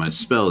of my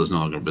spell is no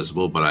longer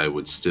visible, but I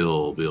would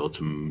still be able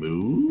to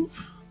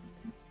move.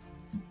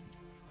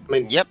 I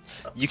mean, Yep.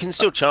 You can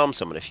still charm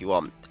someone if you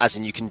want. As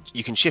in, you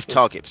can shift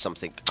target for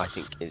something. I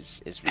think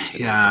is reasonable.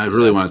 Yeah, I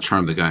really want to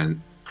charm the guy,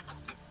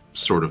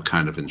 sort of,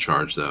 kind of in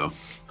charge, though.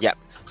 Yep.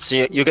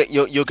 So you're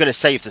going to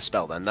save the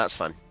spell then. That's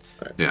fine.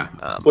 Yeah.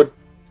 would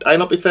I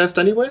not be first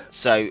anyway?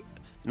 So in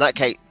that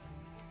case,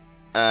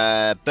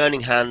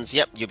 burning hands.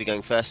 Yep, you'll be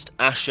going first.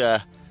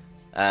 Ashur,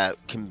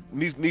 can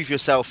move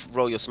yourself.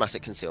 Roll your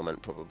somatic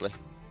concealment, probably.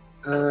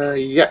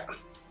 Yeah.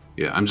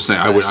 Yeah, I'm just saying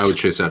I would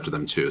chase after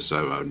them too,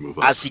 so I would move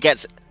up. As he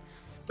gets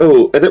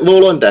Oh, is it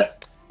roll under?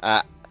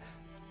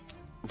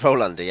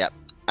 roll under. Yep.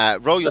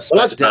 Roll your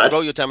Well, that's bad.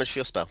 roll your damage for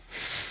your spell.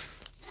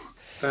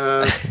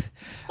 Well,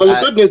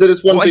 the good news is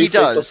it's 1d3. What he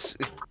does.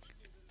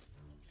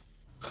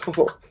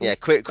 Oh, Yeah,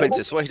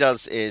 Quintus. What he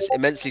does is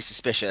immensely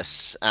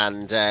suspicious,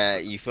 and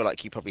you feel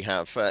like you probably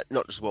have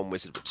not just one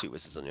wizard but 2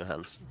 wizards on your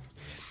hands.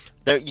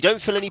 You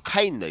don't feel any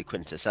pain though,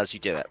 Quintus, as you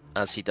do it.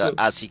 As he does,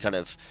 as he kind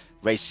of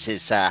raises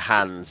his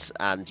hands,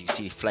 and you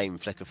see flame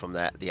flicker from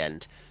there at the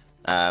end.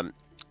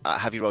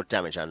 Have you rolled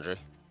damage, Andrew?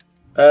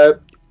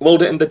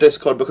 rolled it in the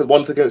Discord because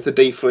once again it's a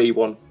D3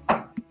 one.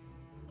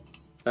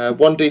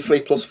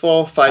 1d3 plus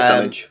 4, 5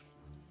 damage.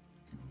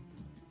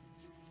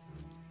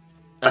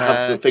 I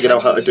haven't figured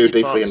out how to do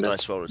D3 in this.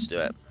 Dice roller to do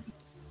it.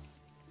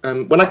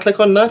 When I click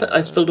on that,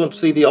 I still don't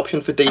see the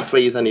option for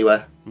D3s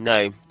anywhere.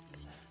 No.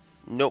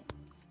 Nope.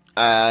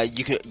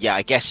 You can. Yeah,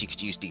 I guess you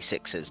could use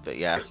D6s, but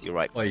yeah, you're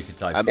right. Or you could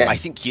type. I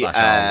think you.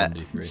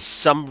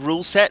 Some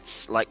rule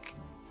sets like.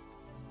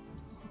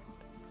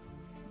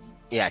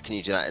 Yeah, can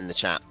you do that in the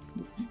chat?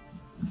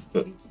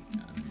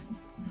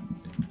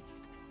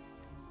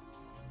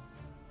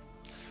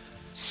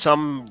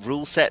 Some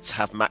rule sets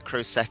have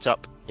macros set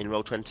up in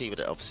Roll20, but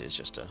it obviously is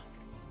just a.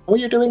 Are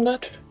you doing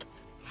that?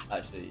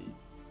 Actually,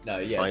 no,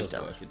 yeah, 5 it does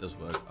damage. work. It does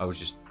work. I was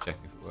just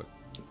checking if it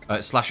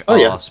worked. Slash Oh, R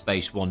yeah.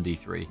 space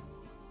 1d3.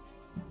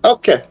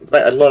 Okay,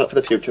 right, I'll learn it for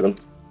the future then.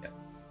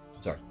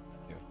 Sorry.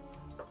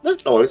 No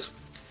worries.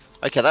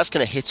 Okay, that's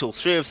going to hit all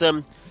 3 of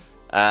them.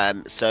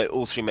 So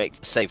all 3 make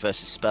save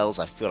versus spells.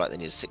 I feel like they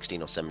need a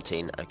 16 or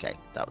 17. Okay,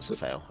 that was a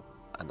fail.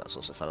 And that was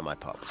also a fail on my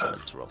part, because I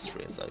meant to roll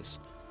 3 of those.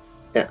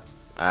 Yeah.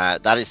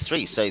 That is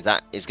 3, so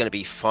that is going to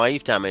be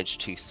 5 damage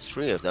to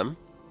 3 of them.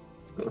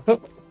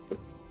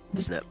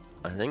 Isn't it?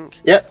 I think.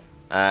 Yeah.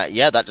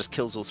 Yeah, that just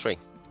kills all 3.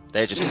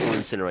 They're just all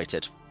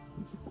incinerated.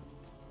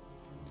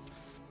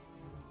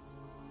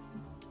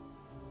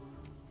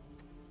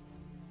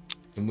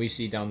 Can we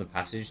see down the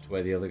passage to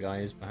where the other guy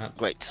is, perhaps?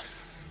 Great.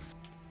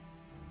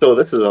 So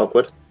this is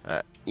awkward.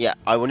 Yeah,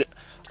 I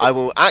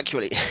will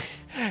accurately.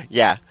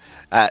 Yeah.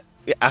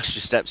 Ashur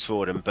steps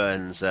forward and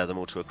burns them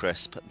all to a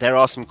crisp. There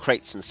are some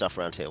crates and stuff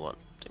around here.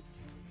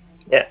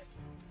 Yeah.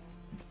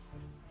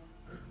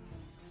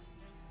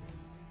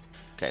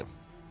 Okay.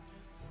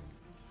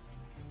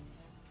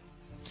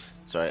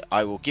 Sorry,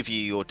 I will give you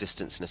your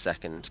distance in a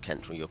second,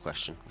 Kent, for your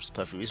question, which is a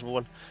perfectly reasonable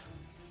one.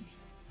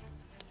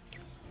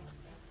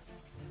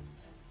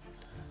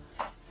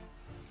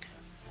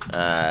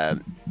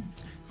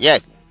 Yeah,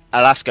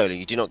 Alaskola,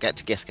 you do not get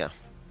to Githka.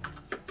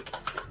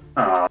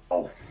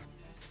 Oh.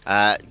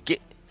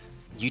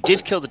 You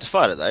did kill the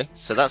Defiler though,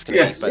 so that's going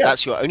to be. But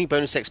that's your only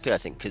bonus XP, I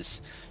think,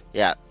 because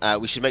yeah,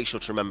 we should make sure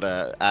to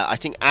remember. I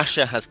think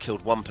Ashur has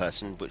killed one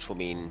person, which will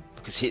mean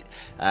because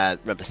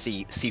remember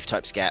thief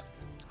types get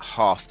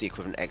half the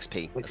equivalent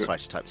XP as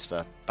fighter types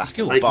for battle.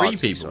 Killed 3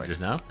 people just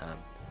now.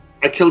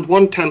 I killed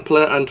 1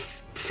 Templar and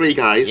 3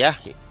 guys. Yeah,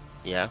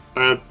 yeah.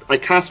 I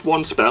cast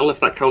 1 spell, if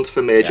that counts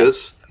for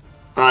mages.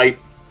 Yeah. I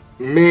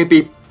may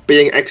be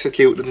being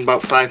executed in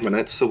about 5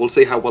 minutes, so we'll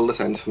see how well this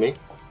ends for me.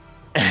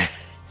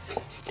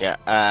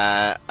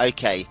 Yeah.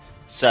 Okay.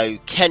 So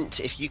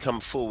Kent, if you come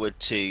forward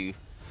to,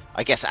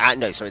 I guess.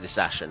 No, sorry, this is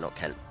Ashur, not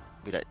Kent.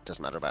 It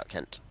doesn't matter about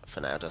Kent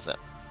for now, does it?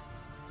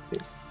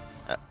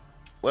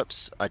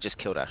 Whoops! I just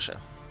killed Ashur.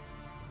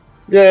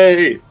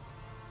 Yay!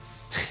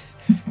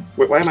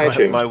 Wait, why am I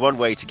doing? My one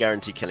way to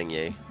guarantee killing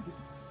you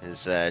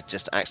is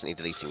just accidentally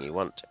deleting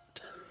you.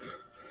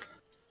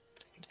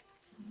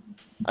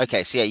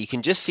 Okay, so yeah, you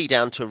can just see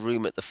down to a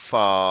room at the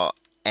far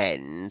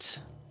end.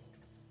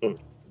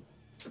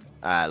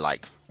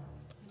 Like,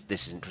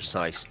 this isn't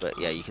precise, but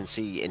yeah, you can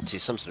see into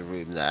some sort of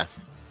room there.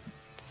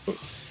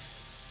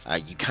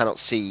 You cannot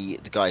see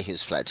the guy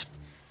who's fled.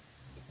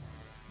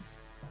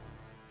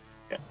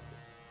 Yeah.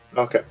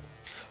 Okay.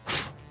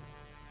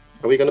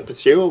 Are we going to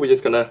pursue, or are we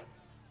just going to...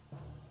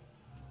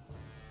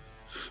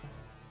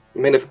 I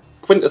mean, if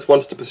Quintus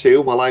wants to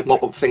pursue while I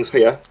mop up things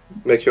here,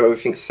 make sure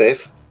everything's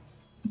safe.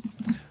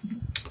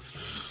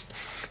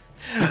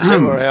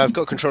 Don't worry, I've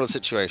got control of the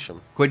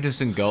situation.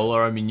 Quintus and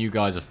Gola, I mean, you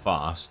guys are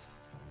fast.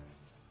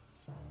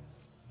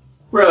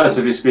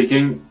 Relatively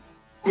speaking.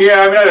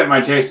 Yeah, I mean, I don't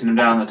mind chasing him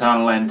down the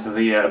tunnel into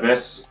the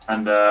abyss,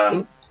 and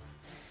I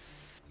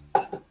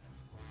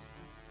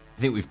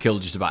think we've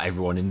killed just about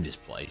everyone in this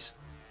place.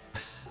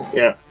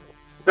 Yeah.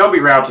 They'll be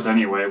routed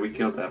anyway, we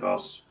killed their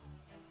boss.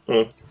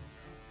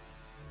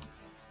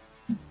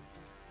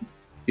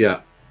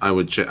 Yeah, I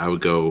would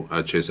go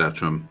chase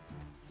after him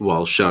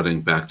while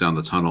shouting back down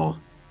the tunnel.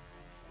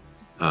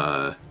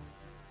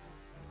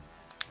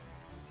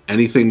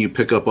 Anything you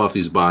pick up off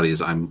these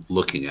bodies, I'm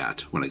looking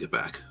at when I get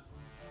back.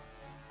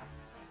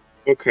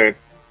 Okay.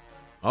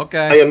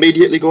 Okay. I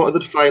immediately go to the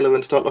Defiler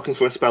and start looking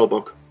for a spell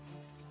book.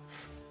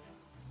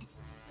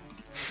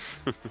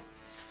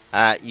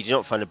 You do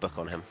not find a book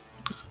on him.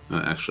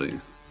 Actually.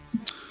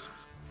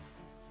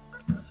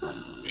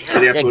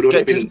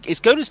 Is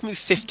Gola's move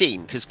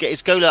 15? Because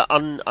is Gola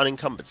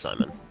unencumbered,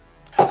 Simon?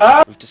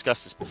 We've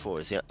discussed this before,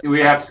 is it?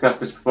 We have discussed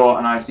this before,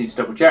 and I just need to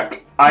double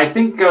check. I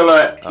think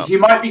Gola, he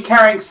might be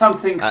carrying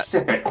something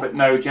specific, but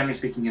no, generally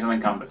speaking, he's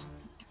unencumbered.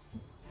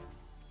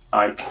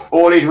 Like,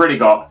 all he's really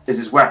got is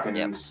his weapons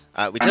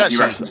we did and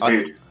rations of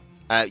food.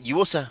 You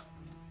also...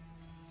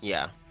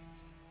 Yeah.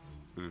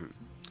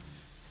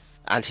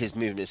 And his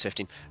movement is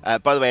 15.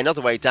 By the way,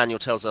 another way Daniel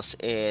tells us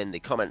in the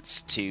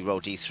comments to roll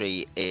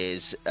D3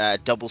 is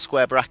double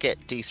square bracket,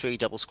 D3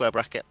 double square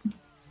bracket.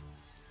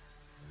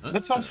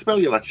 That sounds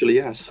familiar, actually,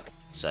 yes.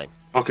 So.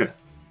 Okay.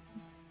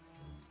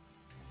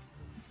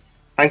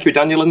 Thank you,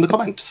 Daniel, in the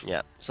comments.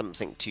 Yeah,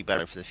 something to bear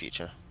in for the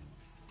future.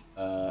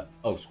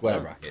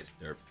 Square brackets.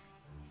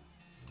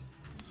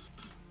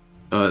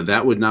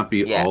 That would not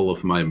be all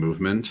of my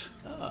movement.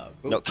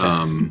 Cool.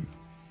 Okay.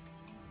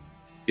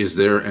 Is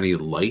there any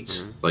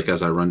light, like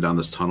as I run down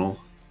this tunnel?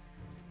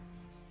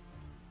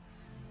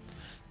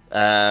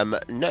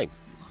 No.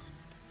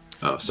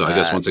 Oh, so I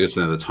guess once I get to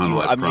the end of the tunnel,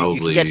 I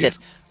probably... You can get it.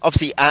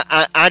 Obviously,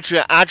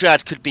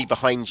 Adriad could be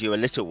behind you a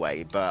little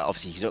way, but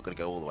obviously he's not going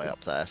to go all the way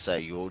up there, so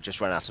you'll just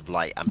run out of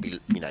light and be,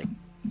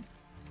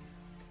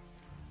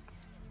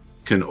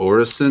 Can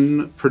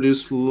Orison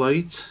produce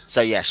light?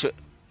 So yeah, sure.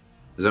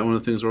 Is that one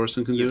of the things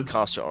Orison can do? You've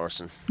cast your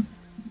Orison.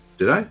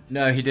 Did I?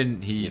 No, he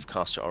didn't. You've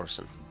cast your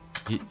Orison.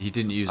 He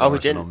didn't use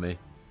Orison on me.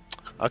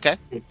 Okay.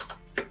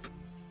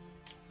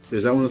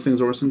 Is that one of the things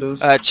Orison does?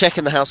 Check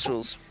in the house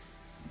rules.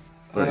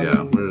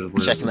 Yeah. Where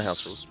check in the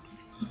house rules.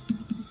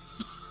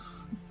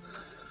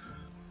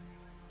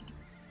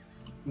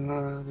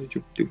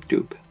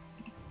 Doop.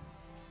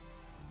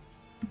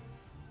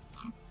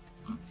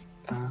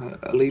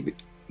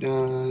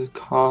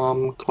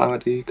 Calm,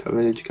 clarity,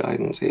 courage,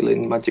 guidance,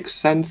 healing, magic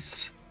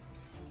sense,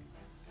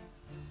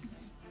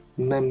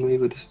 memory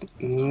with this.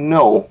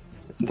 No,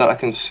 that I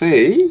can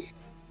see.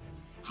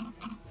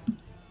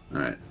 All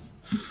right.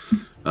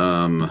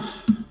 Do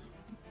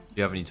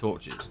you have any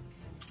torches?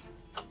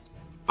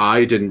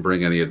 I didn't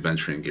bring any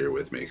adventuring gear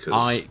with me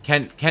because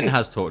Kent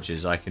has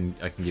torches. I can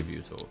give you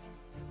a torch.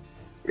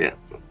 Yeah.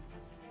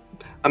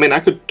 I mean, I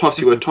could toss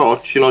you a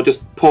torch. Just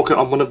poke it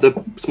on one of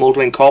the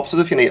smouldering corpses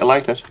if you need to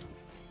light it.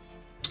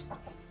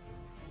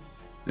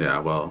 Yeah,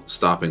 well,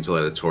 stopping to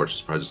light a torch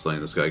is probably just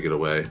letting this guy get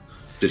away.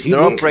 Did he? There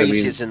are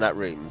braziers in that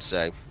room,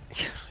 so.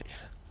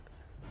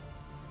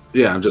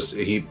 Yeah, I'm just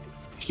he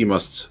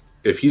must.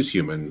 If he's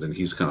human, then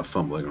he's kind of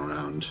fumbling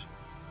around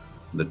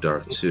in the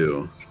dark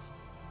too.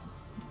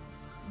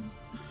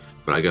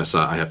 But I guess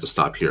I have to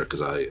stop here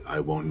because I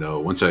won't know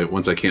once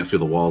I can't feel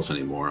the walls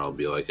anymore. I'll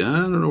be like, I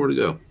don't know where to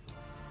go.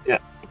 Yeah.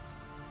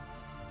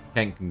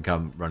 Ken can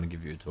come run and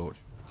give you a torch.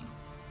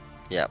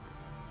 Yep.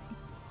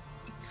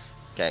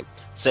 Okay.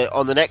 So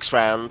on the next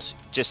round,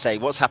 just say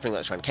what's happening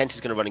next round. Kent is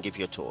going to run and give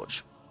you a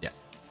torch. Yeah.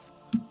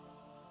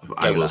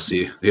 I will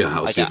see. Yeah,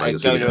 I'll see if I can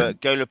see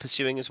it. Gola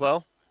pursuing as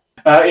well.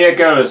 Yeah,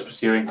 Gola's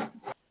pursuing.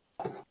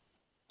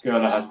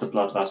 Gola has the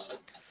bloodlust.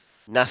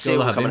 Nassir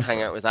will come and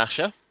hang out with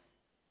Ashur.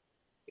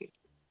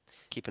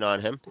 Keep an eye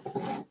on him.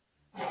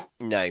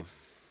 No.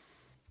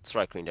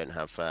 Thri-Kreen don't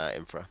have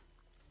infra.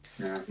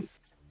 Yeah.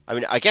 I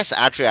mean, I guess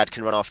Adriad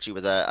can run after you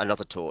with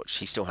another torch.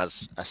 He still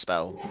has a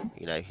spell.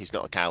 You know, he's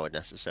not a coward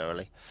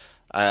necessarily.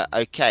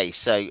 Okay,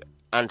 so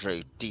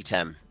Andrew,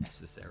 D10.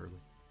 Necessarily.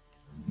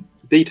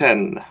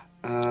 D10.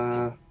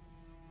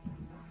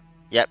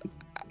 Yep.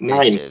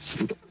 9.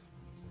 Initiative.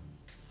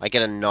 I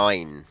get a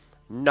 9.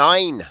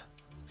 9!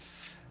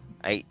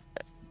 8.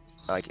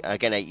 I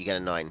get an 8, you get a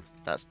 9.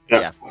 That's,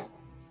 yeah.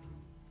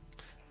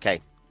 Okay.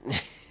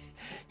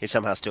 He's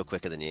somehow still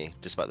quicker than you,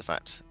 despite the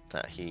fact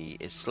that he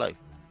is slow.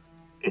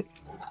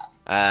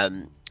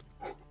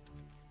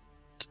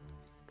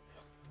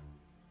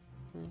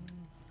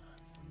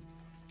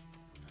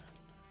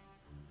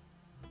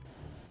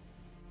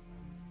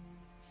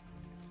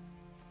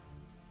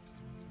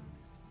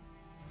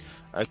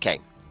 Okay,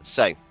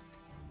 so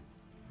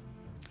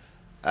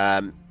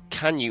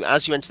can you,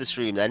 as you enter this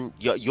room, then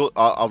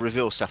I'll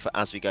reveal stuff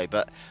as we go.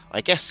 But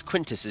I guess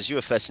Quintus, as you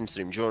were first into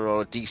the room, do you want to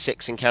roll a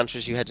D6 encounter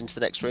as you head into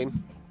the next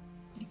room,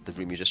 the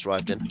room you just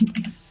arrived in?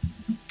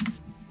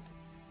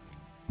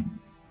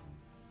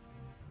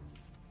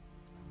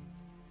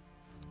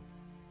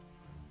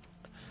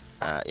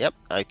 Yep.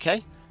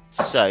 Okay.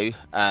 So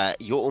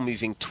you're all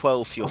moving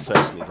 12 for your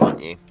first move,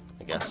 aren't you?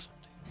 I guess.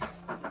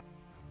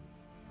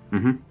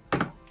 Mm-hmm.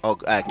 Oh,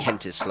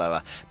 Kent is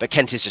slower, but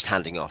Kent is just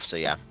handing off. So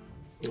yeah.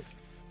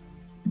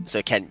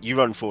 So Kent, you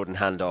run forward and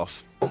hand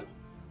off.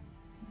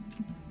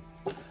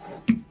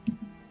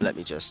 Let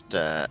me just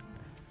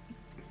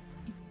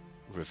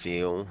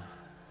reveal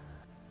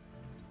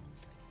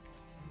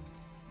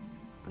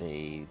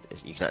the.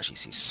 You can actually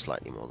see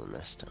slightly more than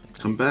this.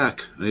 Come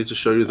back! I need to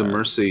show you the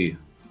mercy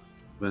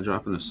of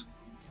Andropolis.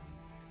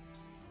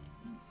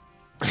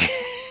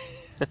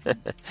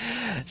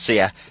 So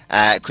yeah,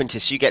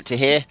 Quintus, you get to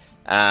here,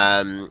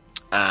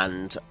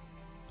 and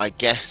I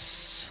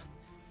guess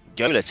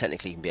Gola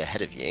technically can be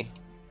ahead of you.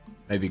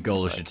 Maybe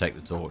Gola should take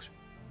the torch.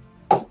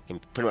 He can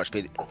pretty much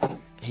be.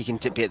 He can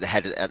be at the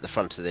head, at the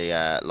front of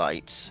the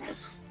lights.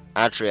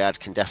 Adriad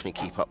can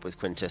definitely keep up with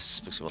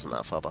Quintus because he wasn't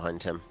that far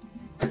behind him.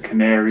 The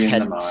canary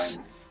Kent, in the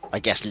mine. I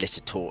guess, lit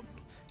a torch.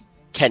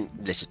 Kent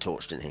lit a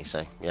torch, didn't he?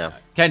 So yeah.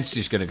 Kent's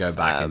just going to go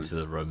back into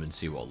the room and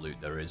see what loot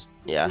there is.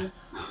 Yeah.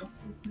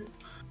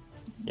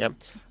 Yeah.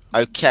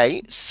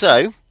 Okay,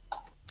 so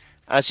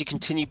as you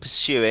continue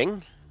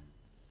pursuing,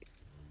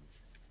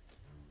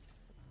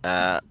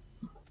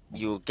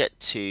 you'll get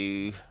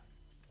to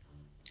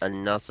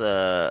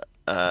another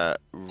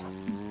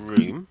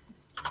room.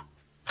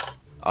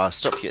 I'll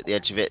stop you at the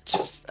edge of it.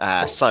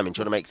 Simon, do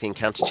you want to make the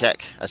encounter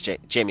check? As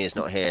Jamie is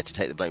not here to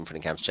take the blame for an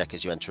encounter check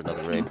as you enter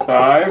another room.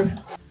 5.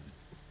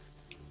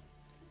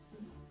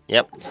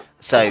 Yep.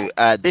 So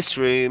this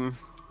room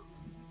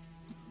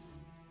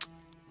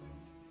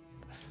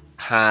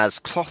has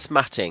cloth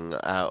matting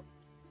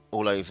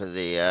all over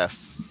the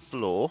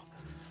floor,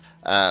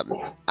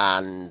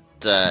 and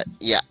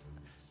yeah,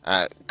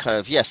 kind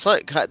of yes,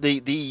 like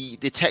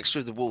the texture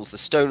of the walls, the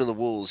stone on the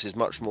walls is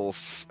much more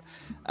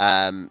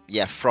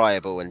yeah,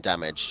 friable and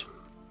damaged.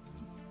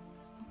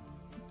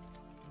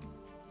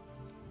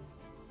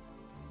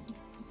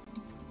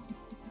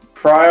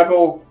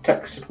 Friable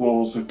textured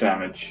walls with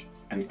damage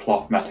and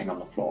cloth matting on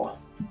the floor.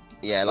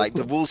 Yeah, like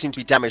the walls seem to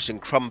be damaged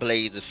and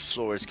crumbly. The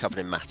floor is covered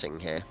in matting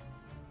here.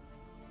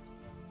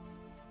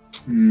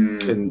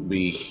 Can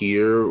we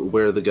hear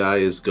where the guy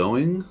is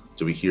going?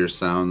 Do we hear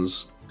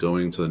sounds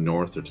going to the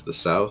north or to the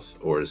south,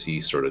 or is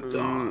he sort of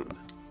gone?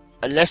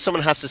 Unless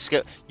someone has to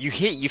skill,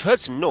 you've heard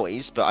some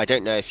noise, but I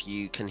don't know if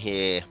you can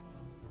hear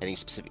any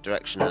specific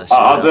direction. Unless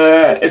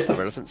is the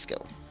relevant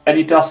skill.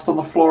 Any dust on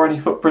the floor? Any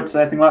footprints?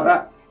 Anything like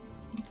that?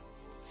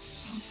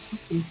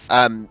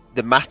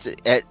 The mat,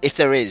 if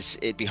there is,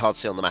 it'd be hard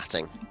to see on the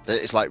matting.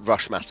 It's like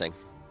rush matting.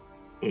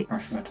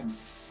 Rush matting.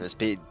 That's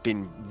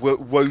been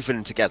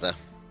woven together.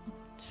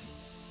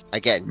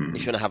 Again,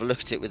 if you want to have a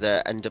look at it with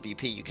a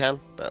NWP, you can,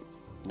 but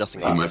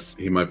nothing else.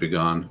 He might be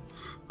gone.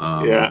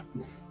 Yeah.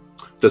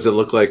 Does it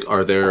look like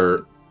are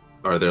there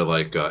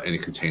like any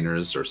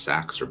containers or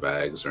sacks or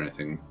bags or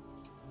anything?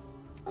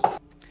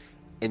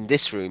 In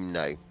this room,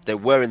 no. There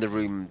were in the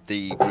room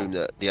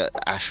that the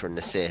Ashur and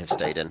Nassir have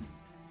stayed in.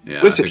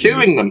 Yeah, we're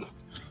securing them.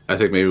 I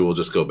think maybe we'll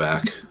just go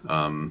back,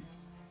 because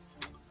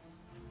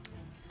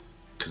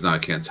now I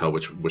can't tell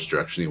which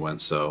direction he went.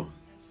 So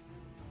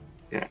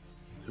Yeah.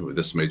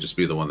 This may just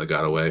be the one that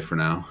got away for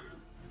now.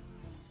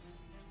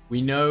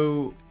 We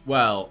know,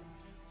 well,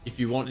 if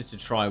you wanted to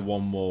try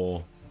one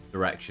more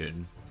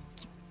direction,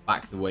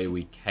 back the way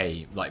we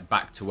came, like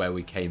back to where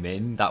we came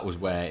in, that was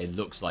where it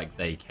looks like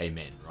they came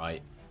in,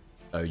 right?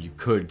 So you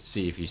could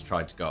see if he's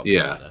tried to go up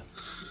further.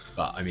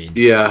 But I mean,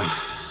 yeah,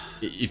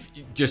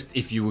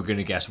 if you were going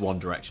to guess one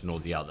direction or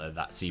the other,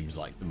 that seems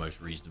like the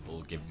most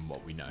reasonable given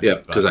what we know. Yeah,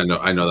 because I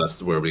know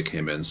that's where we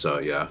came in. So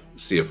yeah,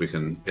 see if we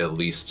can at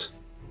least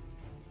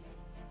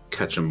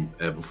catch him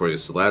before he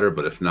gets to the ladder.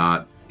 But if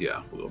not,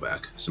 yeah, we'll go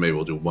back. So maybe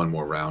we'll do one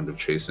more round of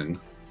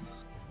chasing.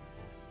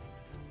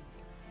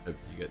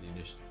 Hopefully you get the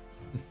initiative.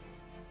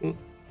 Mm.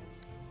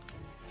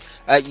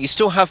 You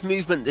still have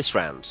movement this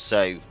round,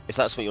 so if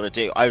that's what you want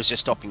to do, I was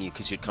just stopping you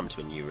because you'd come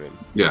to a new room.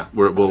 Yeah,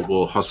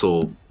 we'll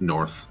hustle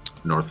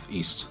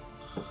northeast.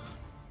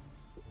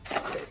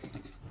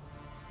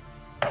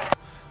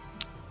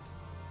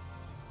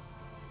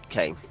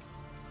 Okay.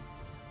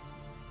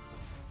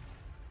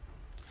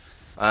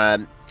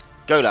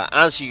 Gola,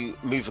 as you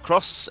move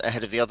across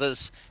ahead of the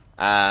others,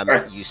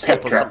 you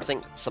step on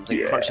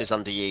something crunches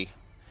under you,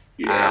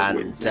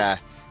 and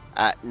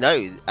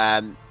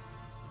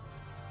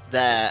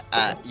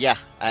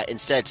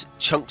instead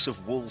chunks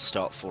of wall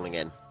start falling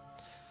in.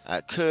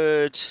 I'm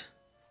trying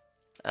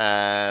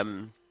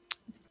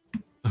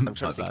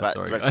to think about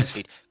direction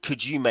speed.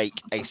 Could you make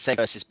a save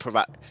versus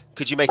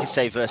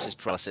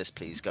paralysis,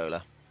 please,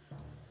 Gola?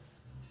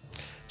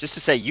 Just to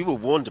say, you were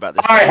warned about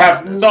this. I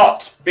have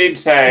not been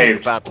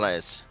saved. Bad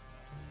players.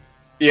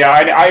 Yeah,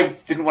 I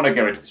didn't want to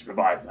go into this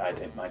revive. I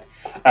don't mind.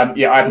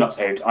 Yeah, I have not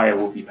saved. I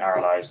will be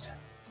paralyzed.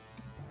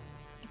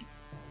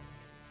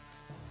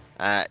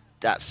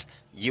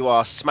 You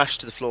are smashed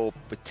to the floor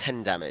with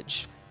 10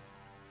 damage.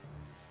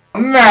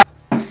 Not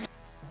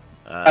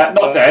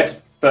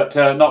dead, but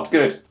not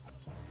good.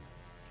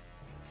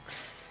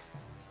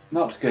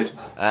 Not good.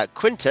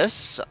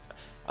 Quintus,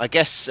 I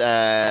guess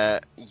you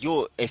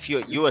were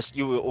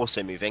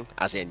also moving,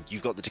 as in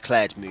you've got the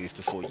declared move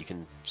before you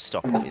can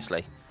stop,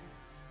 obviously.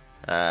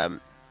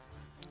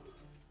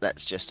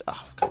 Let's just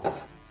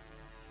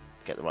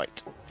get the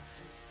right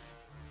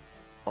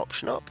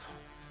option up.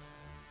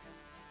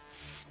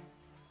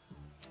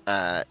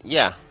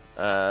 Yeah.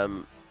 I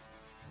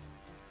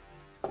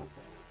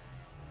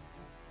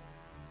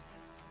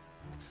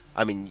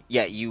mean,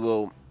 yeah, you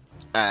will.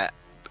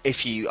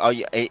 If you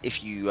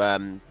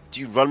do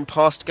you run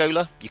past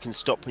Gola? You can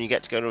stop when you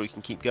get to Gola, or you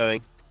can keep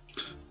going.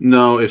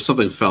 No, if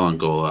something fell on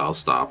Gola, I'll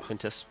stop.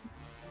 Quintus.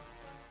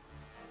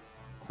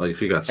 Like if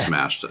he got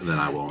smashed, then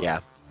I won't. Yeah.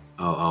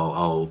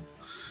 I'll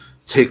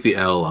take the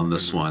L on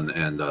this one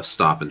and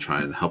stop and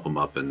try and help him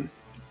up and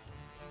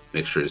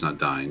make sure he's not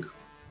dying.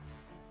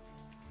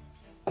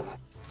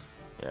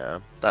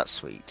 Yeah, that's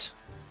sweet.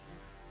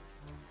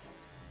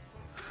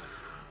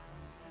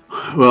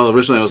 Well,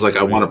 originally I was like,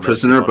 I want a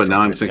prisoner, but now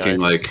I'm thinking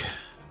like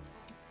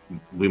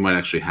we might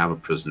actually have a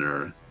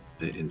prisoner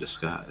in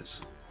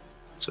disguise,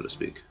 so to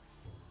speak.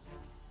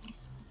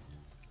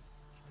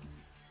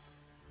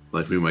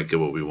 Like we might get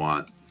what we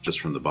want just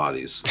from the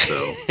bodies,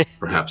 so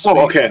perhaps we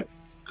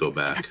go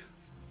back.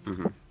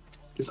 Mm-hmm.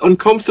 It's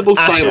uncomfortable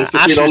silence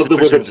between all of the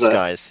women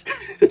disguise.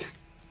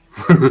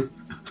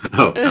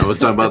 Oh, I was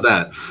talking about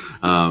that.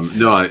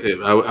 No,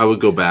 I would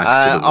go back. To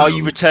the room.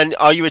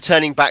 Are you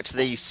returning back to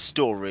the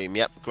storeroom?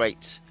 Yep,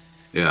 great.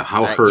 Yeah,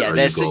 how hurt are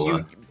you,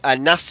 Gola?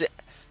 Nassir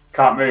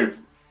can't move.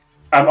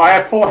 I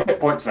have 4 hit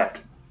points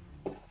left.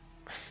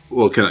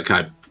 Well, can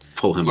I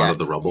pull him out of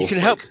the rubble? You can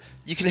help.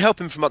 You can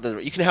help him from out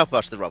the. You can help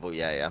out of the rubble.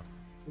 Yeah.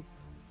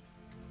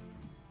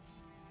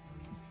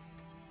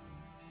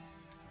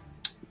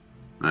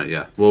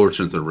 Yeah, we'll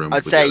return to the room.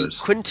 I'd say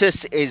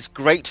Quintus is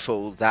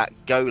grateful that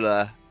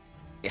Gola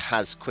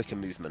has quicker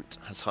movement,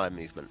 has higher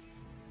movement.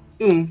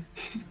 Mm.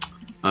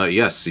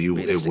 Yes, it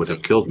would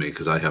have killed me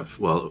because I have.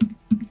 Well,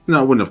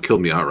 no, it wouldn't have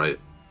killed me outright,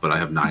 but I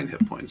have 9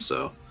 hit points,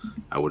 so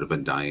I would have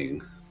been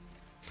dying.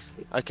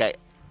 Okay.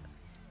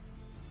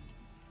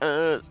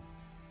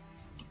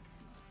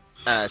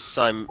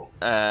 Simon, do you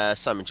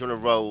want to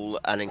roll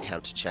an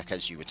encounter check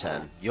as you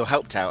return? You're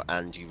helped out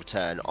and you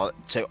return.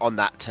 So on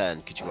that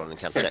turn, could you roll an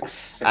encounter check?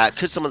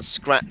 Could someone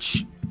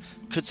scratch?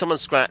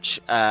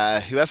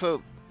 Whoever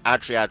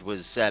Adriad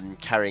was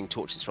carrying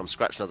torches from,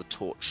 scratch another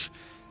torch,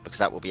 because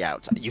that will be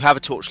out. You have a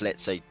torch lit,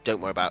 so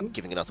don't worry about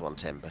giving another one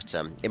to him. But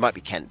it might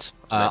be Quent.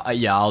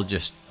 Yeah, I'll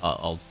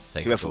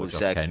take whoever a was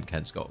Quent.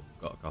 Quent's got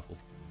a couple.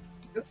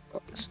 I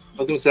was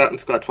going to say I can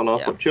scratch one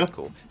off, but sure.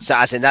 Cool. So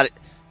as in that,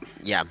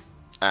 yeah.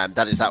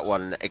 That is that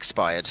one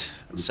expired.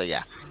 So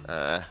yeah,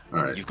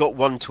 right. You've got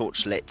 1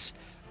 torch lit,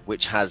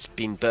 which has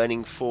been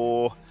burning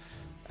for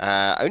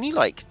only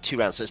like 2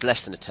 rounds, so it's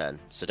less than a turn.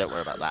 So don't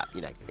worry about that.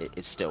 You know,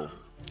 it's still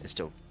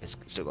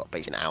got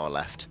basically an hour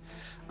left.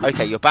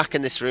 Okay, you're back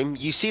in this room.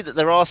 You see that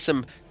there are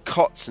some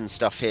cots and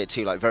stuff here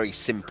too, like very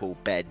simple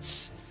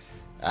beds,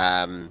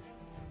 and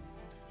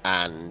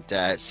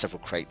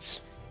several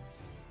crates.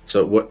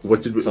 So what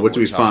did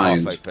we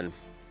find? Half open.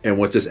 And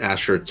what does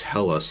Ashur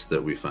tell us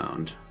that we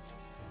found?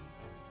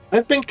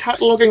 I've been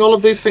cataloguing all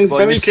of these things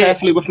very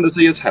carefully with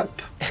Nassir's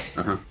help.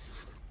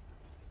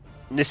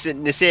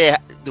 Nassir,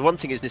 the one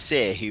thing is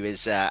Nassir, who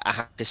is a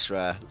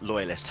Hadisra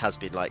loyalist, has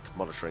been like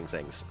monitoring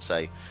things.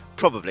 So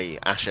probably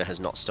Ashur has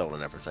not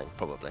stolen everything.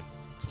 Probably,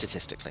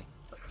 statistically.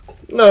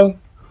 No.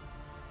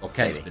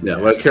 Okay. Yeah,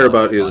 what I care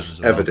about is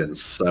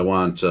evidence. I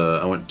want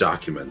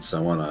documents.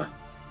 I want a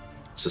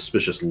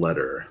suspicious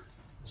letter,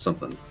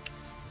 something.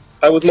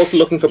 I was mostly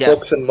looking for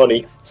books and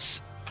money.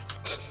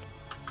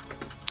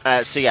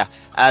 So yeah,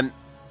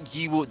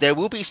 there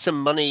will be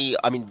some money.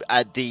 I mean,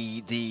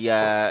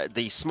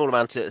 the small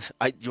amount of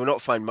you will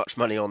not find much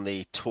money on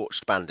the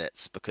torched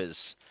bandits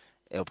because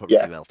it'll probably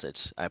be melted.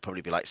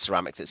 Probably be like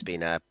ceramic that's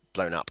been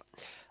blown up.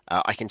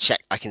 I can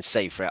check. I can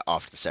save for it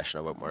after the session.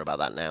 I won't worry about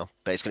that now.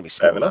 But it's going to be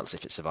small amounts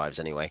if it survives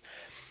anyway.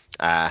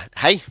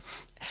 Hey,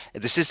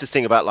 this is the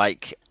thing about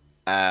like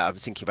I'm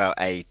thinking about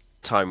a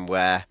time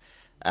where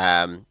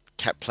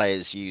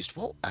players used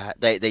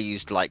they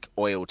used like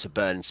oil to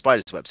burn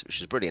spiders' webs, which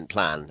is a brilliant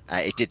plan.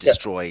 It did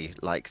destroy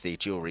like the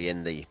jewelry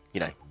in the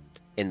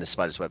in the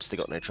spiders' webs. They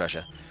got no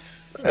treasure.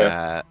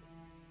 So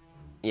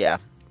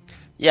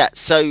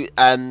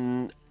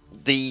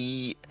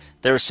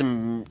there are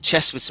some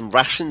chests with some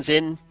rations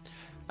in,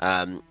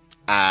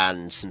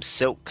 and some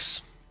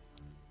silks.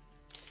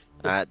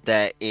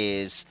 There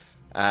is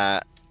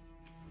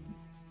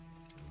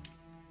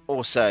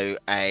also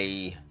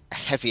a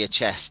heavier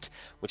chest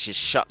which is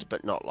shut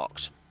but not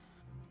locked.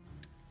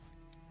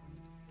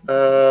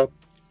 I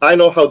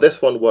know how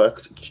this one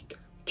works.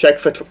 Check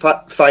for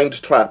find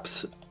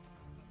traps.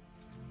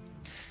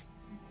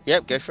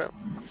 Yep, go for it.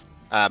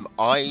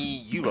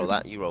 You roll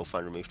that. You roll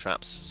find remove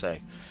traps. So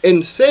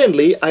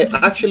insanely, I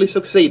actually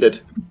succeeded.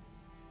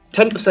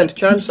 10%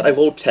 chance. I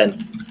rolled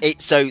 10.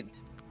 So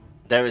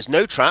there is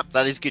no trap.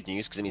 That is good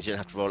news because it means you don't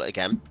have to roll it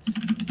again.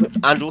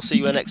 And also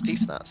you earn XP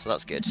for that, so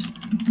that's good.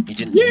 You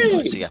didn't.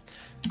 Yay! So yeah,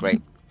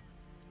 great.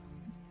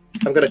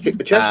 I'm gonna kick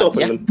the chest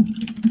open.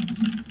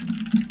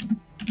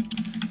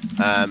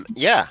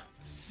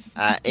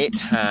 It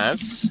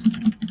has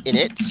in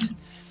it.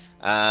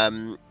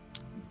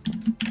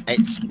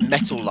 It's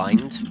metal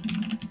lined,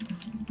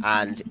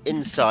 and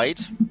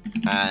inside,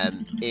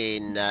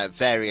 in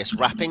various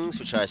wrappings,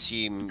 which I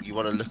assume you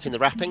want to look in the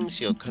wrappings.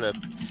 You're gonna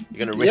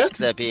risk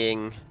there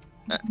being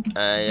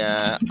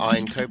a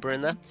iron cobra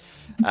in there.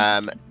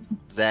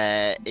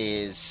 There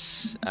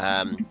is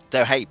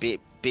hey,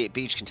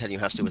 Beej can tell you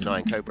how to deal with an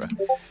iron cobra.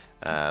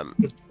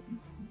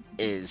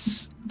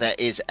 There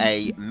is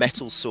a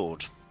metal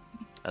sword,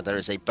 and there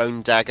is a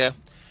bone dagger.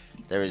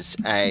 There is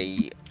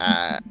a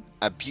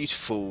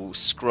beautiful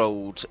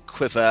scrolled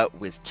quiver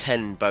with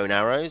 10 bone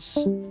arrows.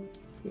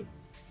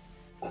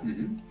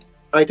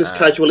 I just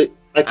casually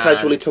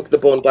took the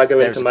bone dagger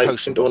into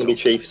one of my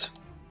chiefs.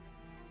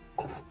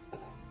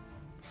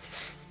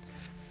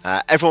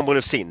 Everyone will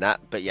have seen that,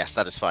 but yes,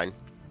 that is fine.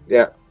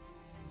 Yeah.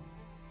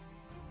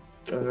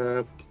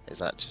 Is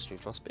that just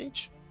we've lost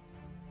Beej?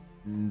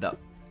 No.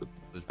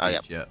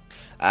 Beej,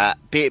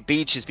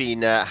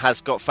 Beej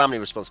has got family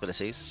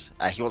responsibilities.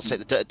 He wants to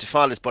take the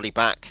Defiler's body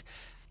back,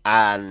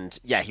 and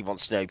he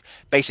wants to know.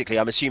 Basically,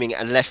 I'm assuming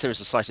unless there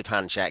is a sleight of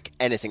hand check,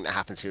 anything that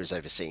happens here is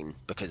overseen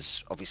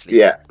because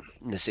obviously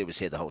Nassir was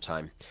here the whole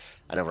time,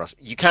 and everyone else.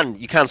 You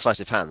can sleight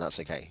of hand. That's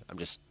okay. I'm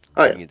just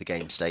giving you the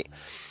game state.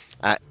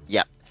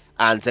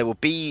 And there will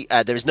be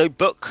there is no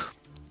book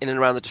in and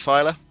around the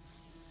Defiler.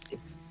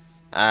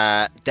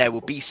 There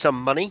will be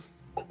some money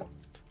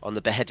on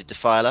the beheaded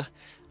Defiler,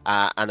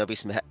 and there'll be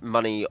some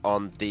money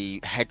on the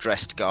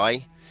headdressed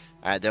guy.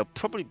 There'll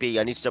probably be,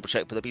 I need to double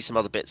check, but there'll be some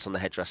other bits on the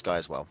headdress guy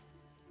as well.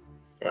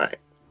 Right.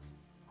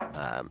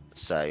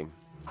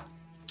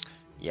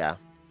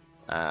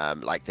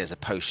 Like there's a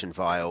potion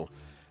vial,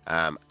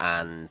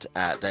 and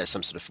there's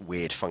some sort of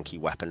weird, funky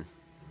weapon.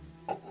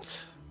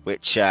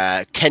 Which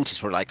Quent is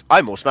probably like,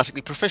 I'm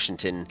automatically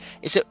proficient in.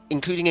 Is it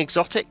including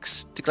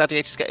exotics? Do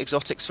gladiators get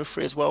exotics for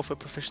free as well for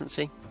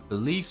proficiency? I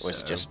believe so. Or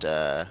is it just?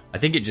 I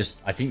think you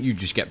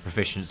just get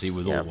proficiency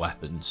with all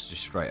weapons,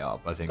 just straight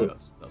up. I think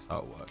that's how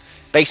it works.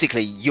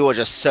 Basically, you're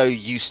just so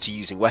used to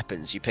using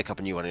weapons, you pick up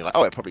a new one, and you're like,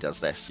 oh, it probably does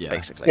this. Yeah.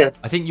 Basically,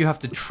 I think you have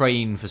to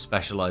train for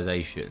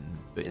specialization.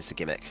 But it's the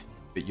gimmick.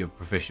 But you're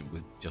proficient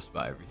with just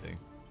about everything.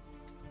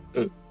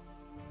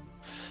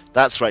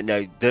 That's right.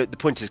 No, the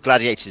point is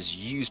gladiators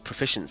use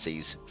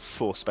proficiencies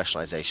for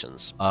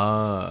specializations.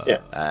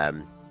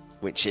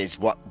 Which is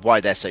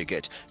why they're so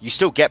good. You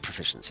still get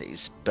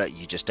proficiencies, but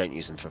you just don't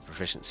use them for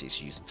proficiencies.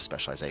 You use them for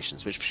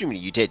specializations, which presumably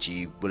you did.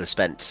 You would have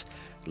spent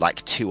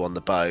like 2 on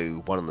the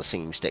bow, 1 on the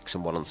singing sticks,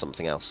 and 1 on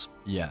something else.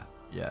 Yeah.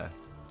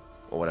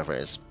 Or whatever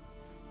it is.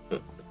 I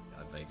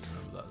vaguely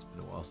remember that. It's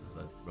been a while since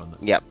I've run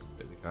that. Yep.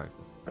 Bit of the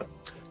character.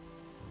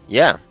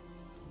 Yeah.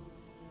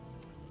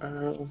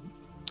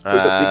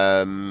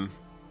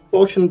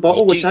 Potion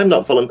bottle, which I'm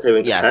not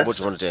volunteering to test. What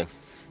do you want to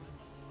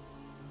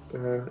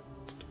do?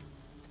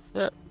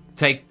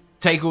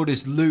 Take all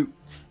this loot,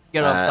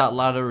 get up that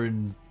ladder,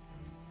 and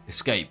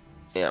escape.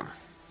 Yeah.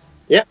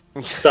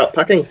 Start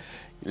packing.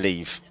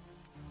 Leave.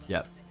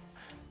 Yep.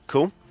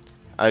 Cool.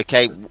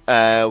 Okay,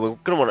 we're going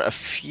to want a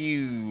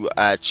few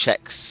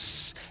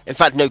checks. In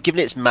fact, no, given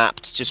it's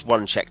mapped, just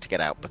one check to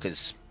get out,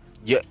 because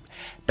you're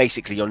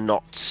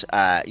not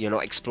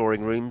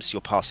exploring rooms.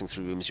 You're passing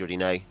through rooms you already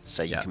know,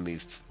 so you can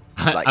move.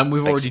 Like, and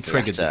we've already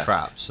triggered the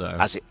trap, so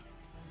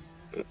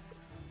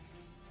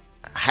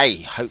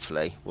hey,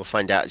 hopefully we'll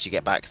find out as you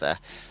get back there.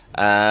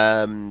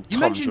 Tom, do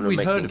you want to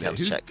make an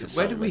encounter check?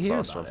 Where did we hear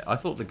about it? I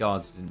thought the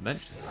guards didn't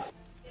mention it.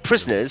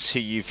 Prisoners who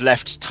you've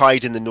left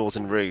tied in the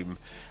northern room,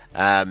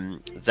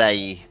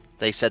 they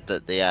said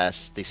that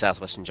the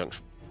southwestern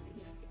junction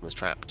was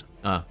trapped.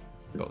 Ah,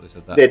 forgot they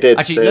said that. They did.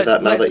 Actually, say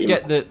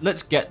that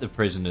let's get the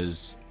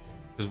prisoners,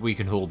 because we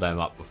can haul them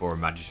up before a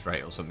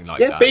magistrate or something like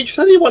yeah, that. Beej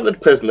said he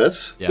wanted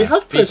prisoners. Yeah, we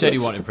have prisoners. Beej said he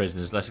wanted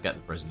prisoners. Let's get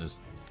the prisoners.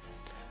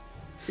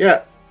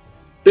 Yeah.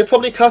 They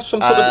probably cast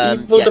some sort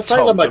of evil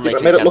Defiler magic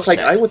that made it look like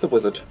I was the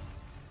wizard.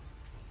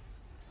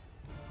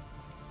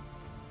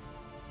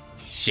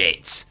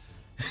 Shit.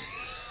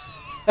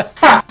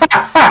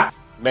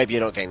 Maybe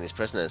you're not getting these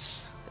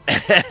prisoners.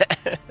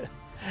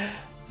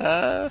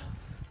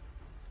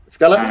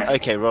 Skeleton?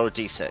 Okay, roll a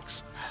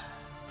d6.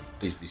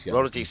 Please be skeleton.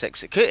 Roll a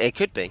d6. It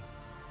could be.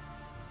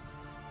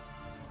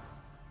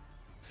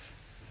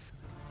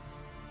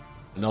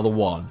 Another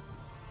one.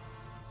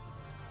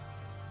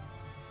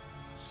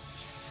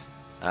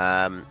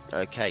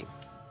 Okay.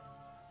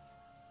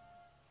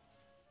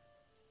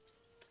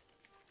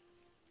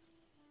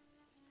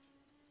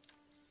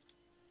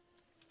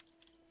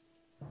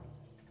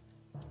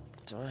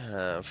 Do I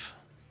have...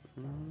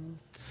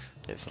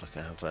 don't feel like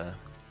I have a...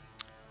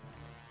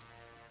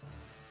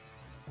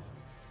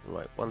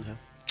 right one here.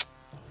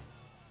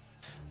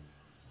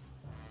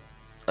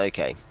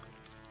 Okay.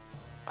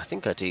 I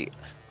think I do.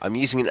 I'm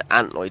using an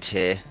antloid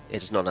here.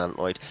 It is not an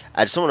antloid.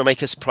 Does someone want to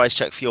make a surprise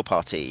check for your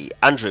party?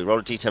 Andrew, roll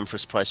a d10 for a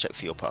surprise check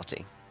for your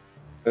party.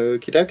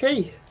 Okie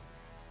dokie.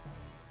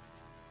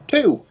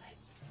 2.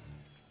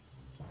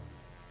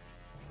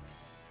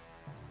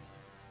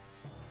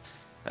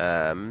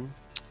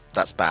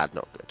 That's bad,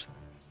 not good.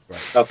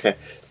 Right. Okay.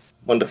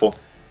 Wonderful.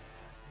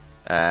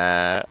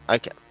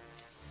 Okay.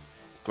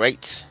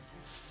 Great.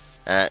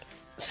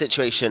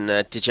 Situation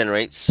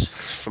degenerates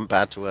from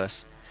bad to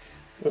worse.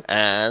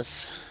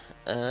 As...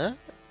 did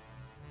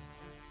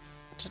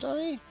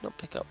I not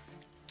pick up?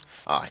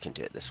 Oh, I can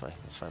do it this way.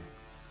 That's fine.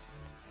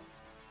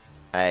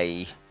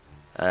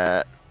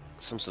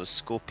 Some sort of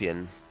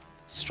scorpion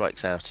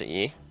strikes out at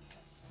you.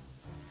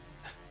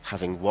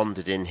 Having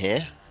wandered in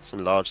here,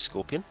 some large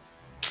scorpion.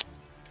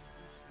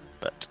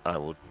 But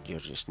you'll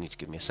just need to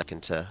give me a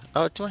second to...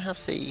 Oh, do I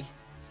have the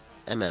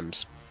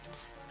MMs?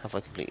 Have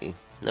I completely...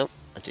 Nope,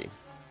 I do.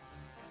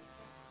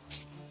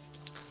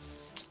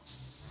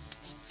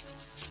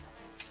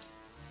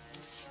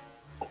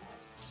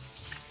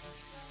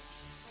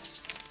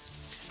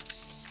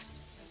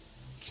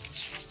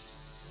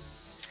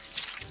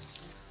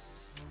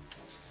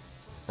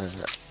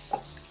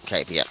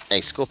 Okay, but yeah,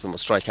 a scorpion will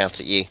strike out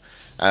at you.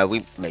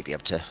 We may be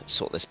able to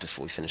sort this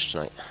before we finish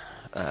tonight.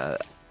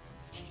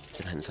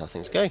 Depends how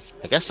things go,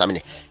 I guess. I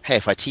mean, hey,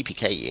 if I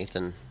TPK you,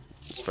 then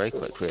it's very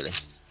quick, really.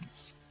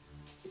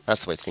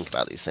 That's the way to think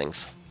about these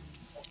things.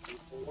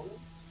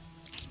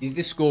 Is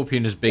this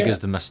scorpion as big as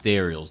the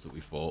Mysterials that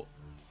we fought?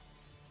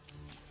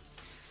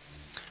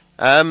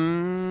 I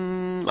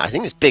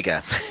think it's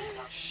bigger.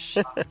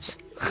 Shit.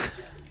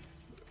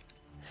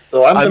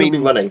 So I'm going to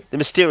be running. The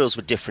Mysterials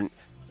were different.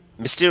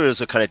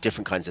 Mysterials are kind of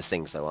different kinds of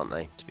things, though, aren't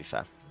they? To be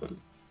fair,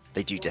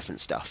 they do different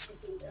stuff.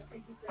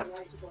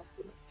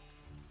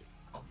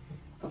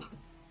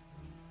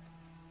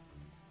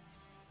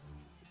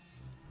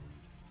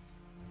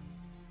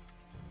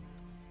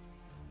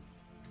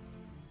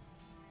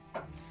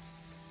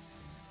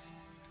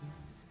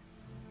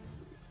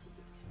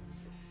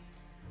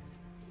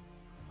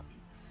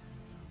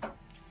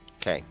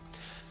 Okay,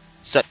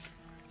 so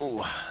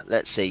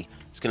let's see.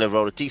 It's going to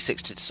roll a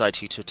d6 to decide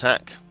who to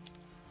attack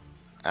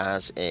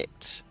as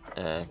it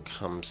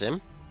comes in.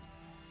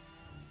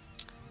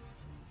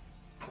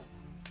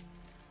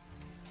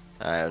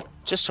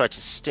 Just try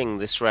to sting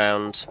this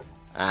round,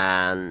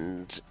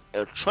 and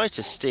it'll try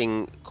to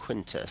sting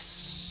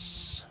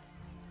Quintus.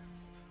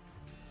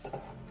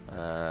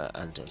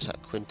 And attack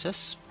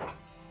Quintus.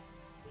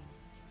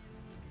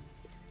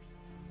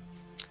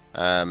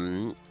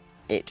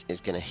 It is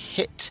going to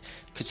hit.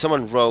 Could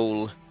someone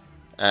roll?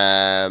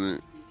 Yeah,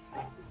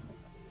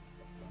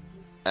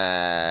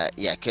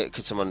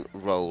 could someone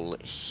roll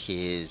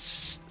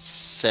his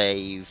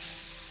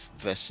save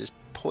versus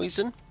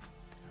poison?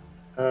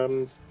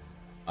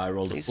 I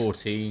rolled a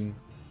 14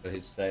 for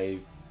his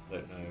save.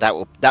 Don't That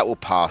know. will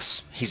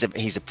pass. He's a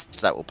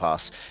that will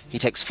pass. He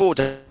takes 4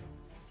 damage,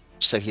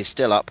 so he's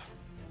still up.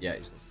 Yeah,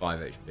 he's got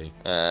 5 HP.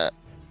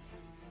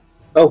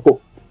 Oh,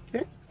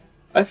 okay.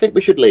 I think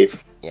we should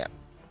leave. Yeah.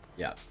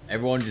 Yeah,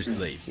 everyone just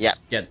leave. Yeah,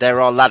 just there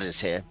are ladders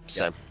here,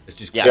 so let's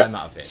just get them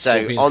out of here. So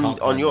Scorpions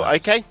on your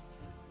ladders.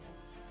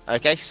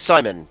 okay,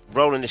 Simon,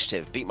 roll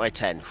initiative. Beat my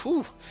 10.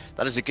 Whew,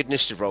 that is a good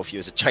initiative roll for you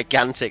as a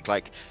gigantic,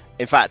 like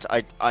In fact,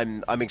 I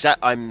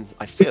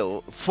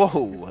feel.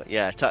 Whoa,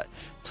 yeah.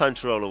 Time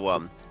to roll a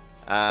 1.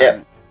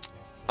 Yeah.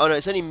 Oh no,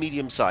 it's only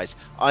medium size.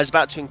 I was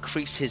about to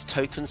increase his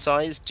token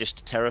size just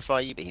to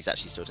terrify you, but he's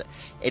actually still.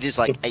 It is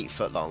like 8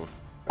 foot long.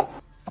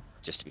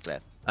 Just to be clear.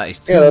 That is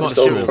too much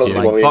still cruelty.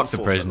 probably Fuck the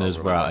 4 foot prisoners.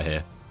 long, We're out of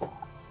here.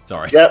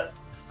 Sorry. Yep.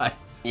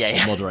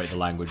 Yeah. Moderate the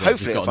language.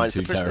 Hopefully I've it finds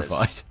just the gotten too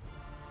prisoners.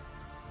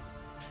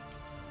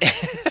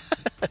 terrified.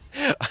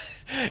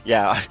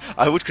 Yeah,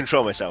 I would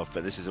control myself,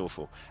 but this is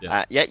awful.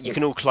 Yeah. Yeah, you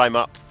can all climb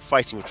up,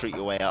 fighting retreat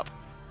your way up,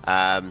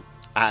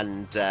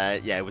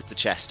 yeah, with the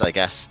chest, I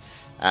guess.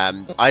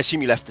 I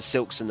assume you left the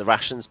silks and the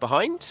rations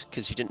behind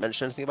because you didn't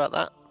mention anything about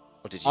that,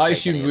 or did you? I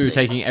assumed we were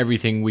taking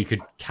everything we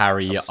could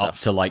carry up stuff.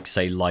 to, like,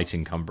 say, light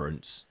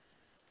encumbrance.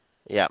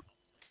 Yeah.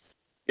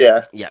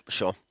 Yeah. Yeah,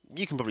 sure.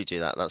 You can probably do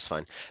that. That's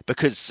fine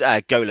because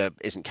Gola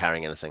isn't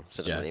carrying anything,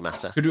 so it doesn't really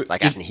matter.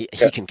 As in he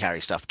can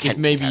carry stuff. If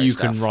maybe you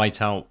can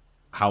write out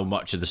how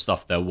much of the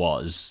stuff there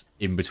was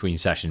in between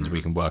sessions,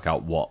 we can work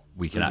out what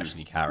we can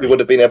actually carry. We would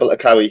have been able to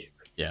carry.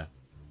 Yeah.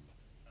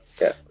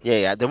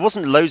 Yeah. There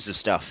wasn't loads of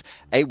stuff.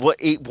 It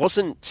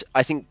wasn't.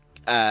 I think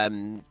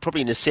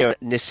probably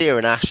Nassir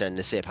and Ashur, and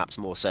Nassir perhaps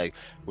more so,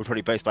 would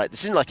probably both be like,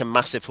 this isn't like a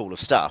massive haul of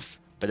stuff,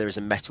 but there is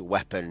a metal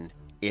weapon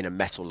in a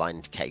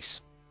metal-lined case,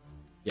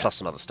 plus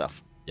some other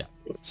stuff. Yeah.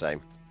 So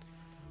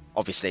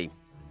obviously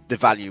the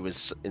value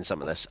was in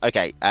some of this.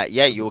 Okay.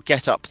 Yeah, you'll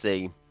get up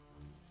the.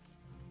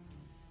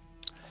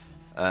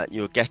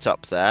 You'll get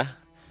up there.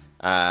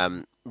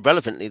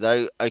 Relevantly,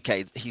 though,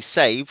 okay, he's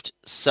saved,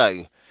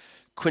 so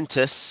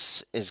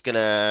Quintus is going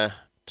to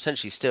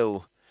potentially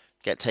still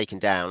get taken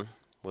down.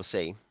 We'll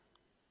see.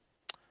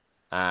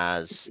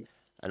 As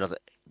another...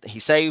 He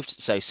saved,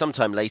 so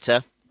sometime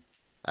later,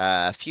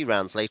 a few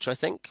rounds later, I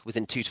think,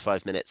 within 2 to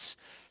 5 minutes,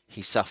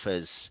 he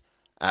suffers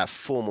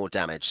 4 more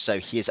damage. So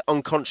he is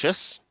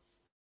unconscious.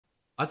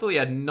 I thought he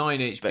had 9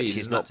 HP. But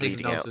he's not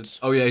bleeding out.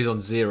 Oh, yeah, he's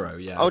on 0.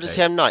 Yeah. Oh, does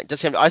he have 9?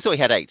 Does he have... I thought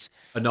he had 8.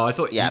 No, I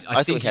thought. Yeah,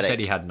 I think thought he said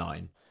 8. he had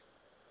 9,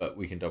 but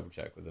we can double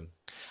check with him.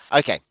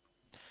 Okay.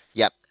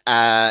 Yep.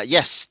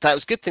 Yes, that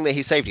was a good thing that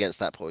he saved against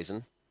that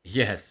poison.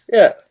 Yes.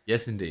 Yeah.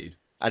 Yes, indeed.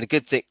 And a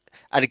good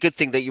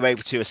thing that you were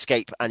able to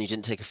escape and you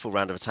didn't take a full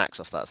round of attacks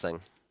off that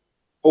thing.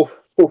 Oh.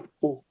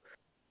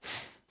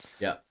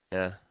 Yeah.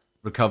 Yeah.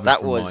 Recovered. That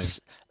from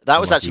was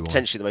lucky actually one.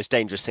 potentially the most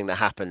dangerous thing that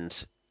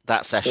happened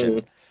that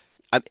session.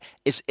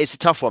 It's a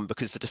tough one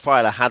because the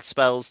Defiler had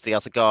spells. The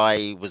other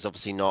guy was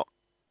obviously not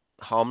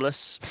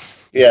harmless.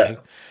 Yeah.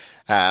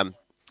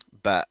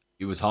 But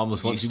he was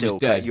harmless once he was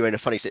dead. You're in a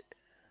funny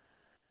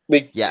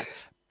Yeah.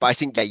 But I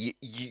think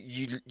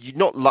you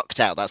not lucked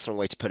out. That's the wrong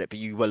way to put it. But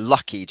you were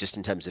lucky, just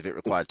in terms of it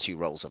required 2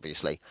 rolls,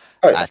 obviously,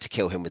 to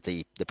kill him with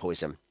the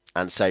poison.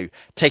 And so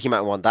taking him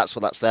out in 1, that's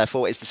what that's there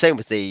for. It's the same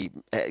with the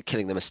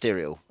killing the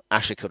Mysterial.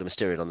 Ashur killed a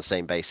Mysterial on the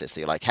same basis.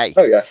 That you're like, hey,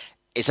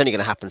 it's only going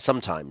to happen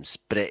sometimes,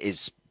 but it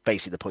is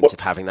basically the point of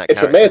having that.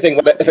 It's amazing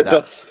when it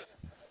does.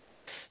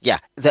 Yeah,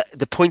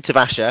 the point of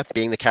Ashur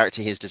being the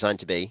character he is designed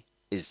to be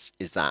is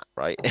that,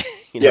 right?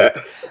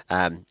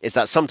 Is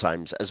that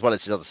sometimes, as well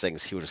as his other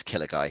things, he will just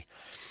kill a guy.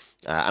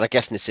 And I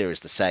guess Nassir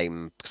is the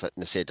same, because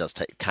Nassir does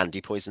take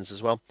candy poisons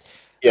as well.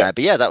 Yeah.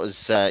 But yeah, that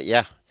was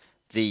the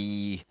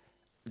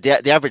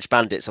average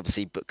bandits,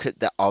 obviously, but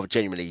that are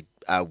genuinely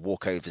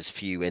walkovers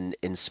few in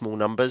small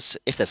numbers.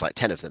 If there's like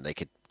 10 of them, they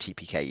could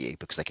TPK you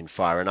because they can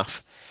fire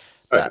enough.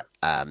 But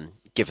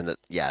given that,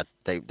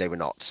 they were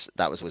not,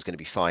 that was always going to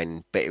be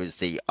fine. But it was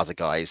the other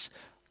guys.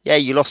 Yeah,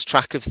 you lost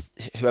track of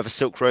whoever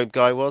Silk Robe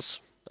guy was.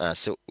 I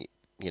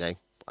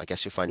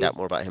guess you'll find out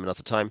more about him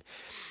another time.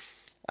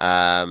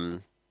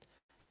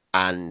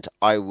 And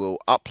I will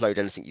upload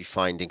anything you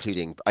find,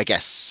 including, I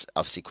guess,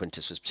 obviously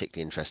Quintus was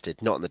particularly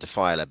interested, not in the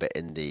Defiler, but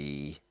in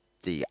the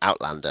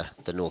Outlander,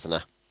 the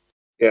Northerner.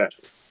 Yeah.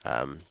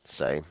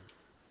 So,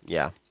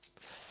 yeah.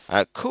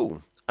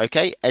 Cool.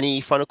 Okay, any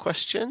final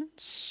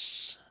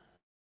questions?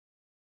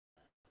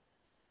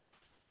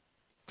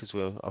 Because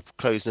I'll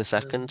close in a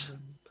second.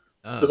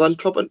 Does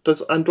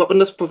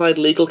Andropoulos provide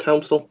legal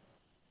counsel?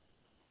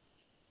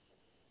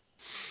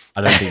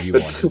 I don't think you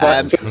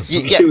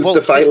want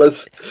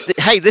Defilers.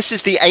 Hey, this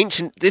is the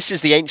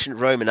ancient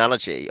Rome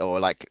analogy, or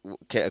like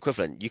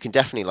equivalent. You can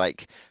definitely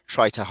like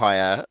try to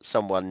hire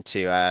someone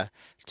to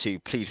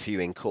plead for you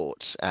in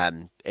court.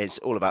 It's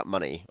all about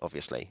money,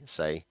 obviously.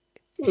 So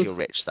if you're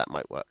rich, that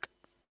might work.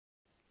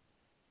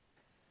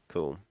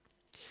 Cool.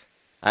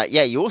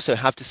 Yeah, you also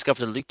have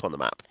discovered a loop on the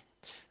map.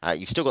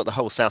 You've still got the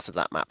whole south of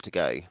that map to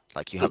go.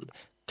 Like you have,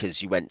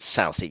 because you went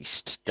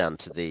southeast down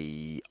to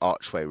the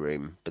archway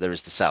room, but there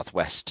is the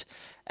southwest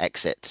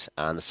exit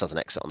and the southern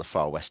exit on the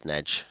far western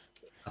edge.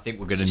 I think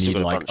we're going to need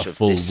like a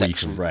full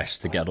week of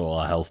rest to get all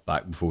our health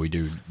back before we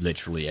do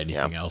literally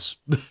anything else.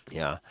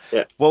 Yeah.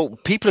 Well,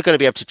 people are going to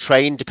be able to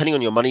train depending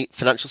on your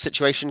financial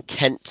situation.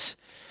 Quent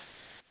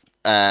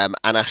and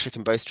Ashur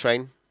can both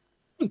train.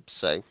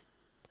 So,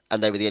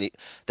 and they were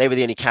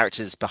the only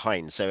characters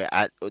behind. So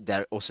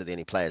they're also the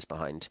only players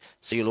behind.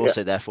 So you'll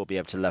also therefore be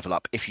able to level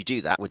up. If you do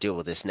that, we'll deal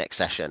with this next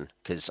session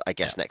because I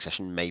guess next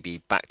session may be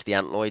back to the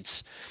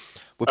Antloids.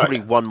 we'll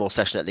probably one more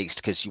session at least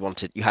because you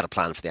had a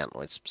plan for the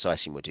Antloids, so I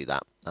assume we'll do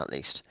that at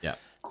least. Yeah.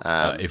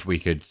 If we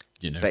could,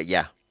 but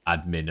yeah,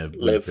 admin a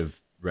week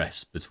of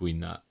rest between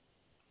that.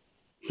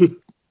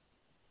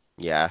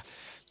 Yeah,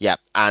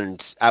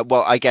 and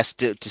well, I guess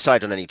to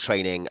decide on any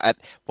training.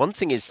 One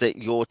thing is that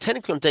you're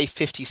technically on day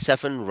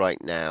 57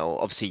 right now.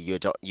 Obviously,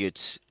 you'd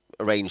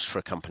arranged for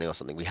a company or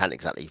something. We hadn't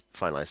exactly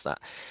finalised that,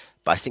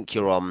 but I think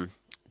you're on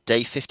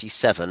day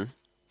 57,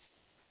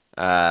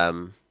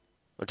 or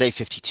day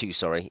 52.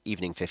 Sorry,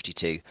 evening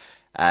 52.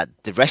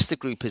 The rest of the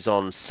group is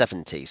on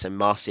 70. So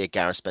Marcia,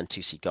 Garrus,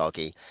 Bentusi,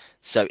 Gargi.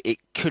 So it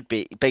could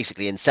be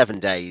basically in 7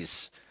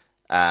 days.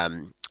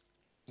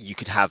 You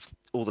could have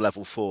all the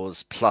level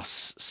 4s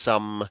plus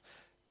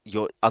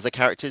your other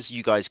characters.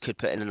 You guys could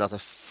put in another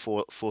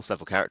fourth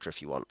level character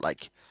if you want.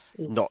 Like,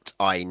 not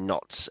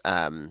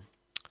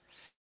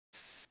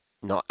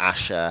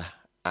Ashur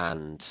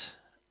and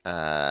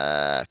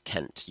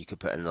Kent. You could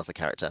put in another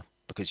character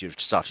because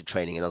you've started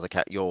training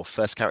your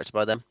first character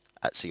by them.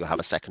 So you'll have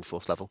a second,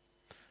 fourth level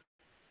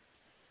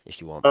if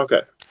you want.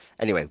 Okay.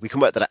 Anyway, we can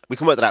work that out. We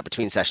can work that out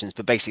between sessions,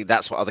 but basically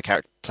that's what other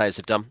players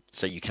have done.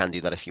 So you can do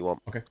that if you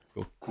want. Okay,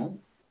 cool.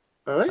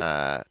 All right.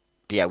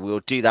 But yeah, we'll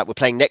do that. We're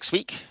playing next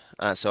week,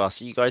 so I'll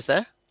see you guys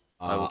there.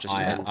 I will just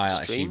end the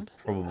stream. Actually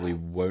probably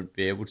won't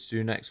be able to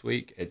do next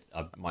week.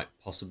 I might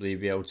possibly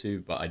be able to,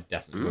 but I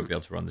definitely won't be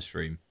able to run the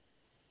stream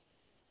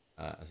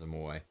as I'm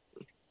away.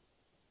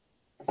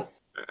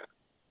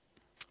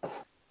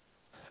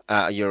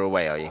 You're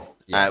away, are you?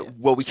 Yeah.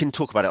 Well, we can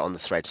talk about it on the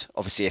thread.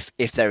 Obviously,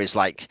 if there is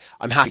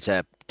I'm happy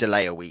to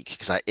delay a week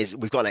because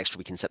we've got an extra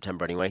week in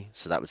September anyway,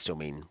 so that would still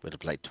mean we'd have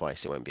played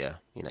twice. It won't be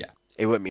it won't be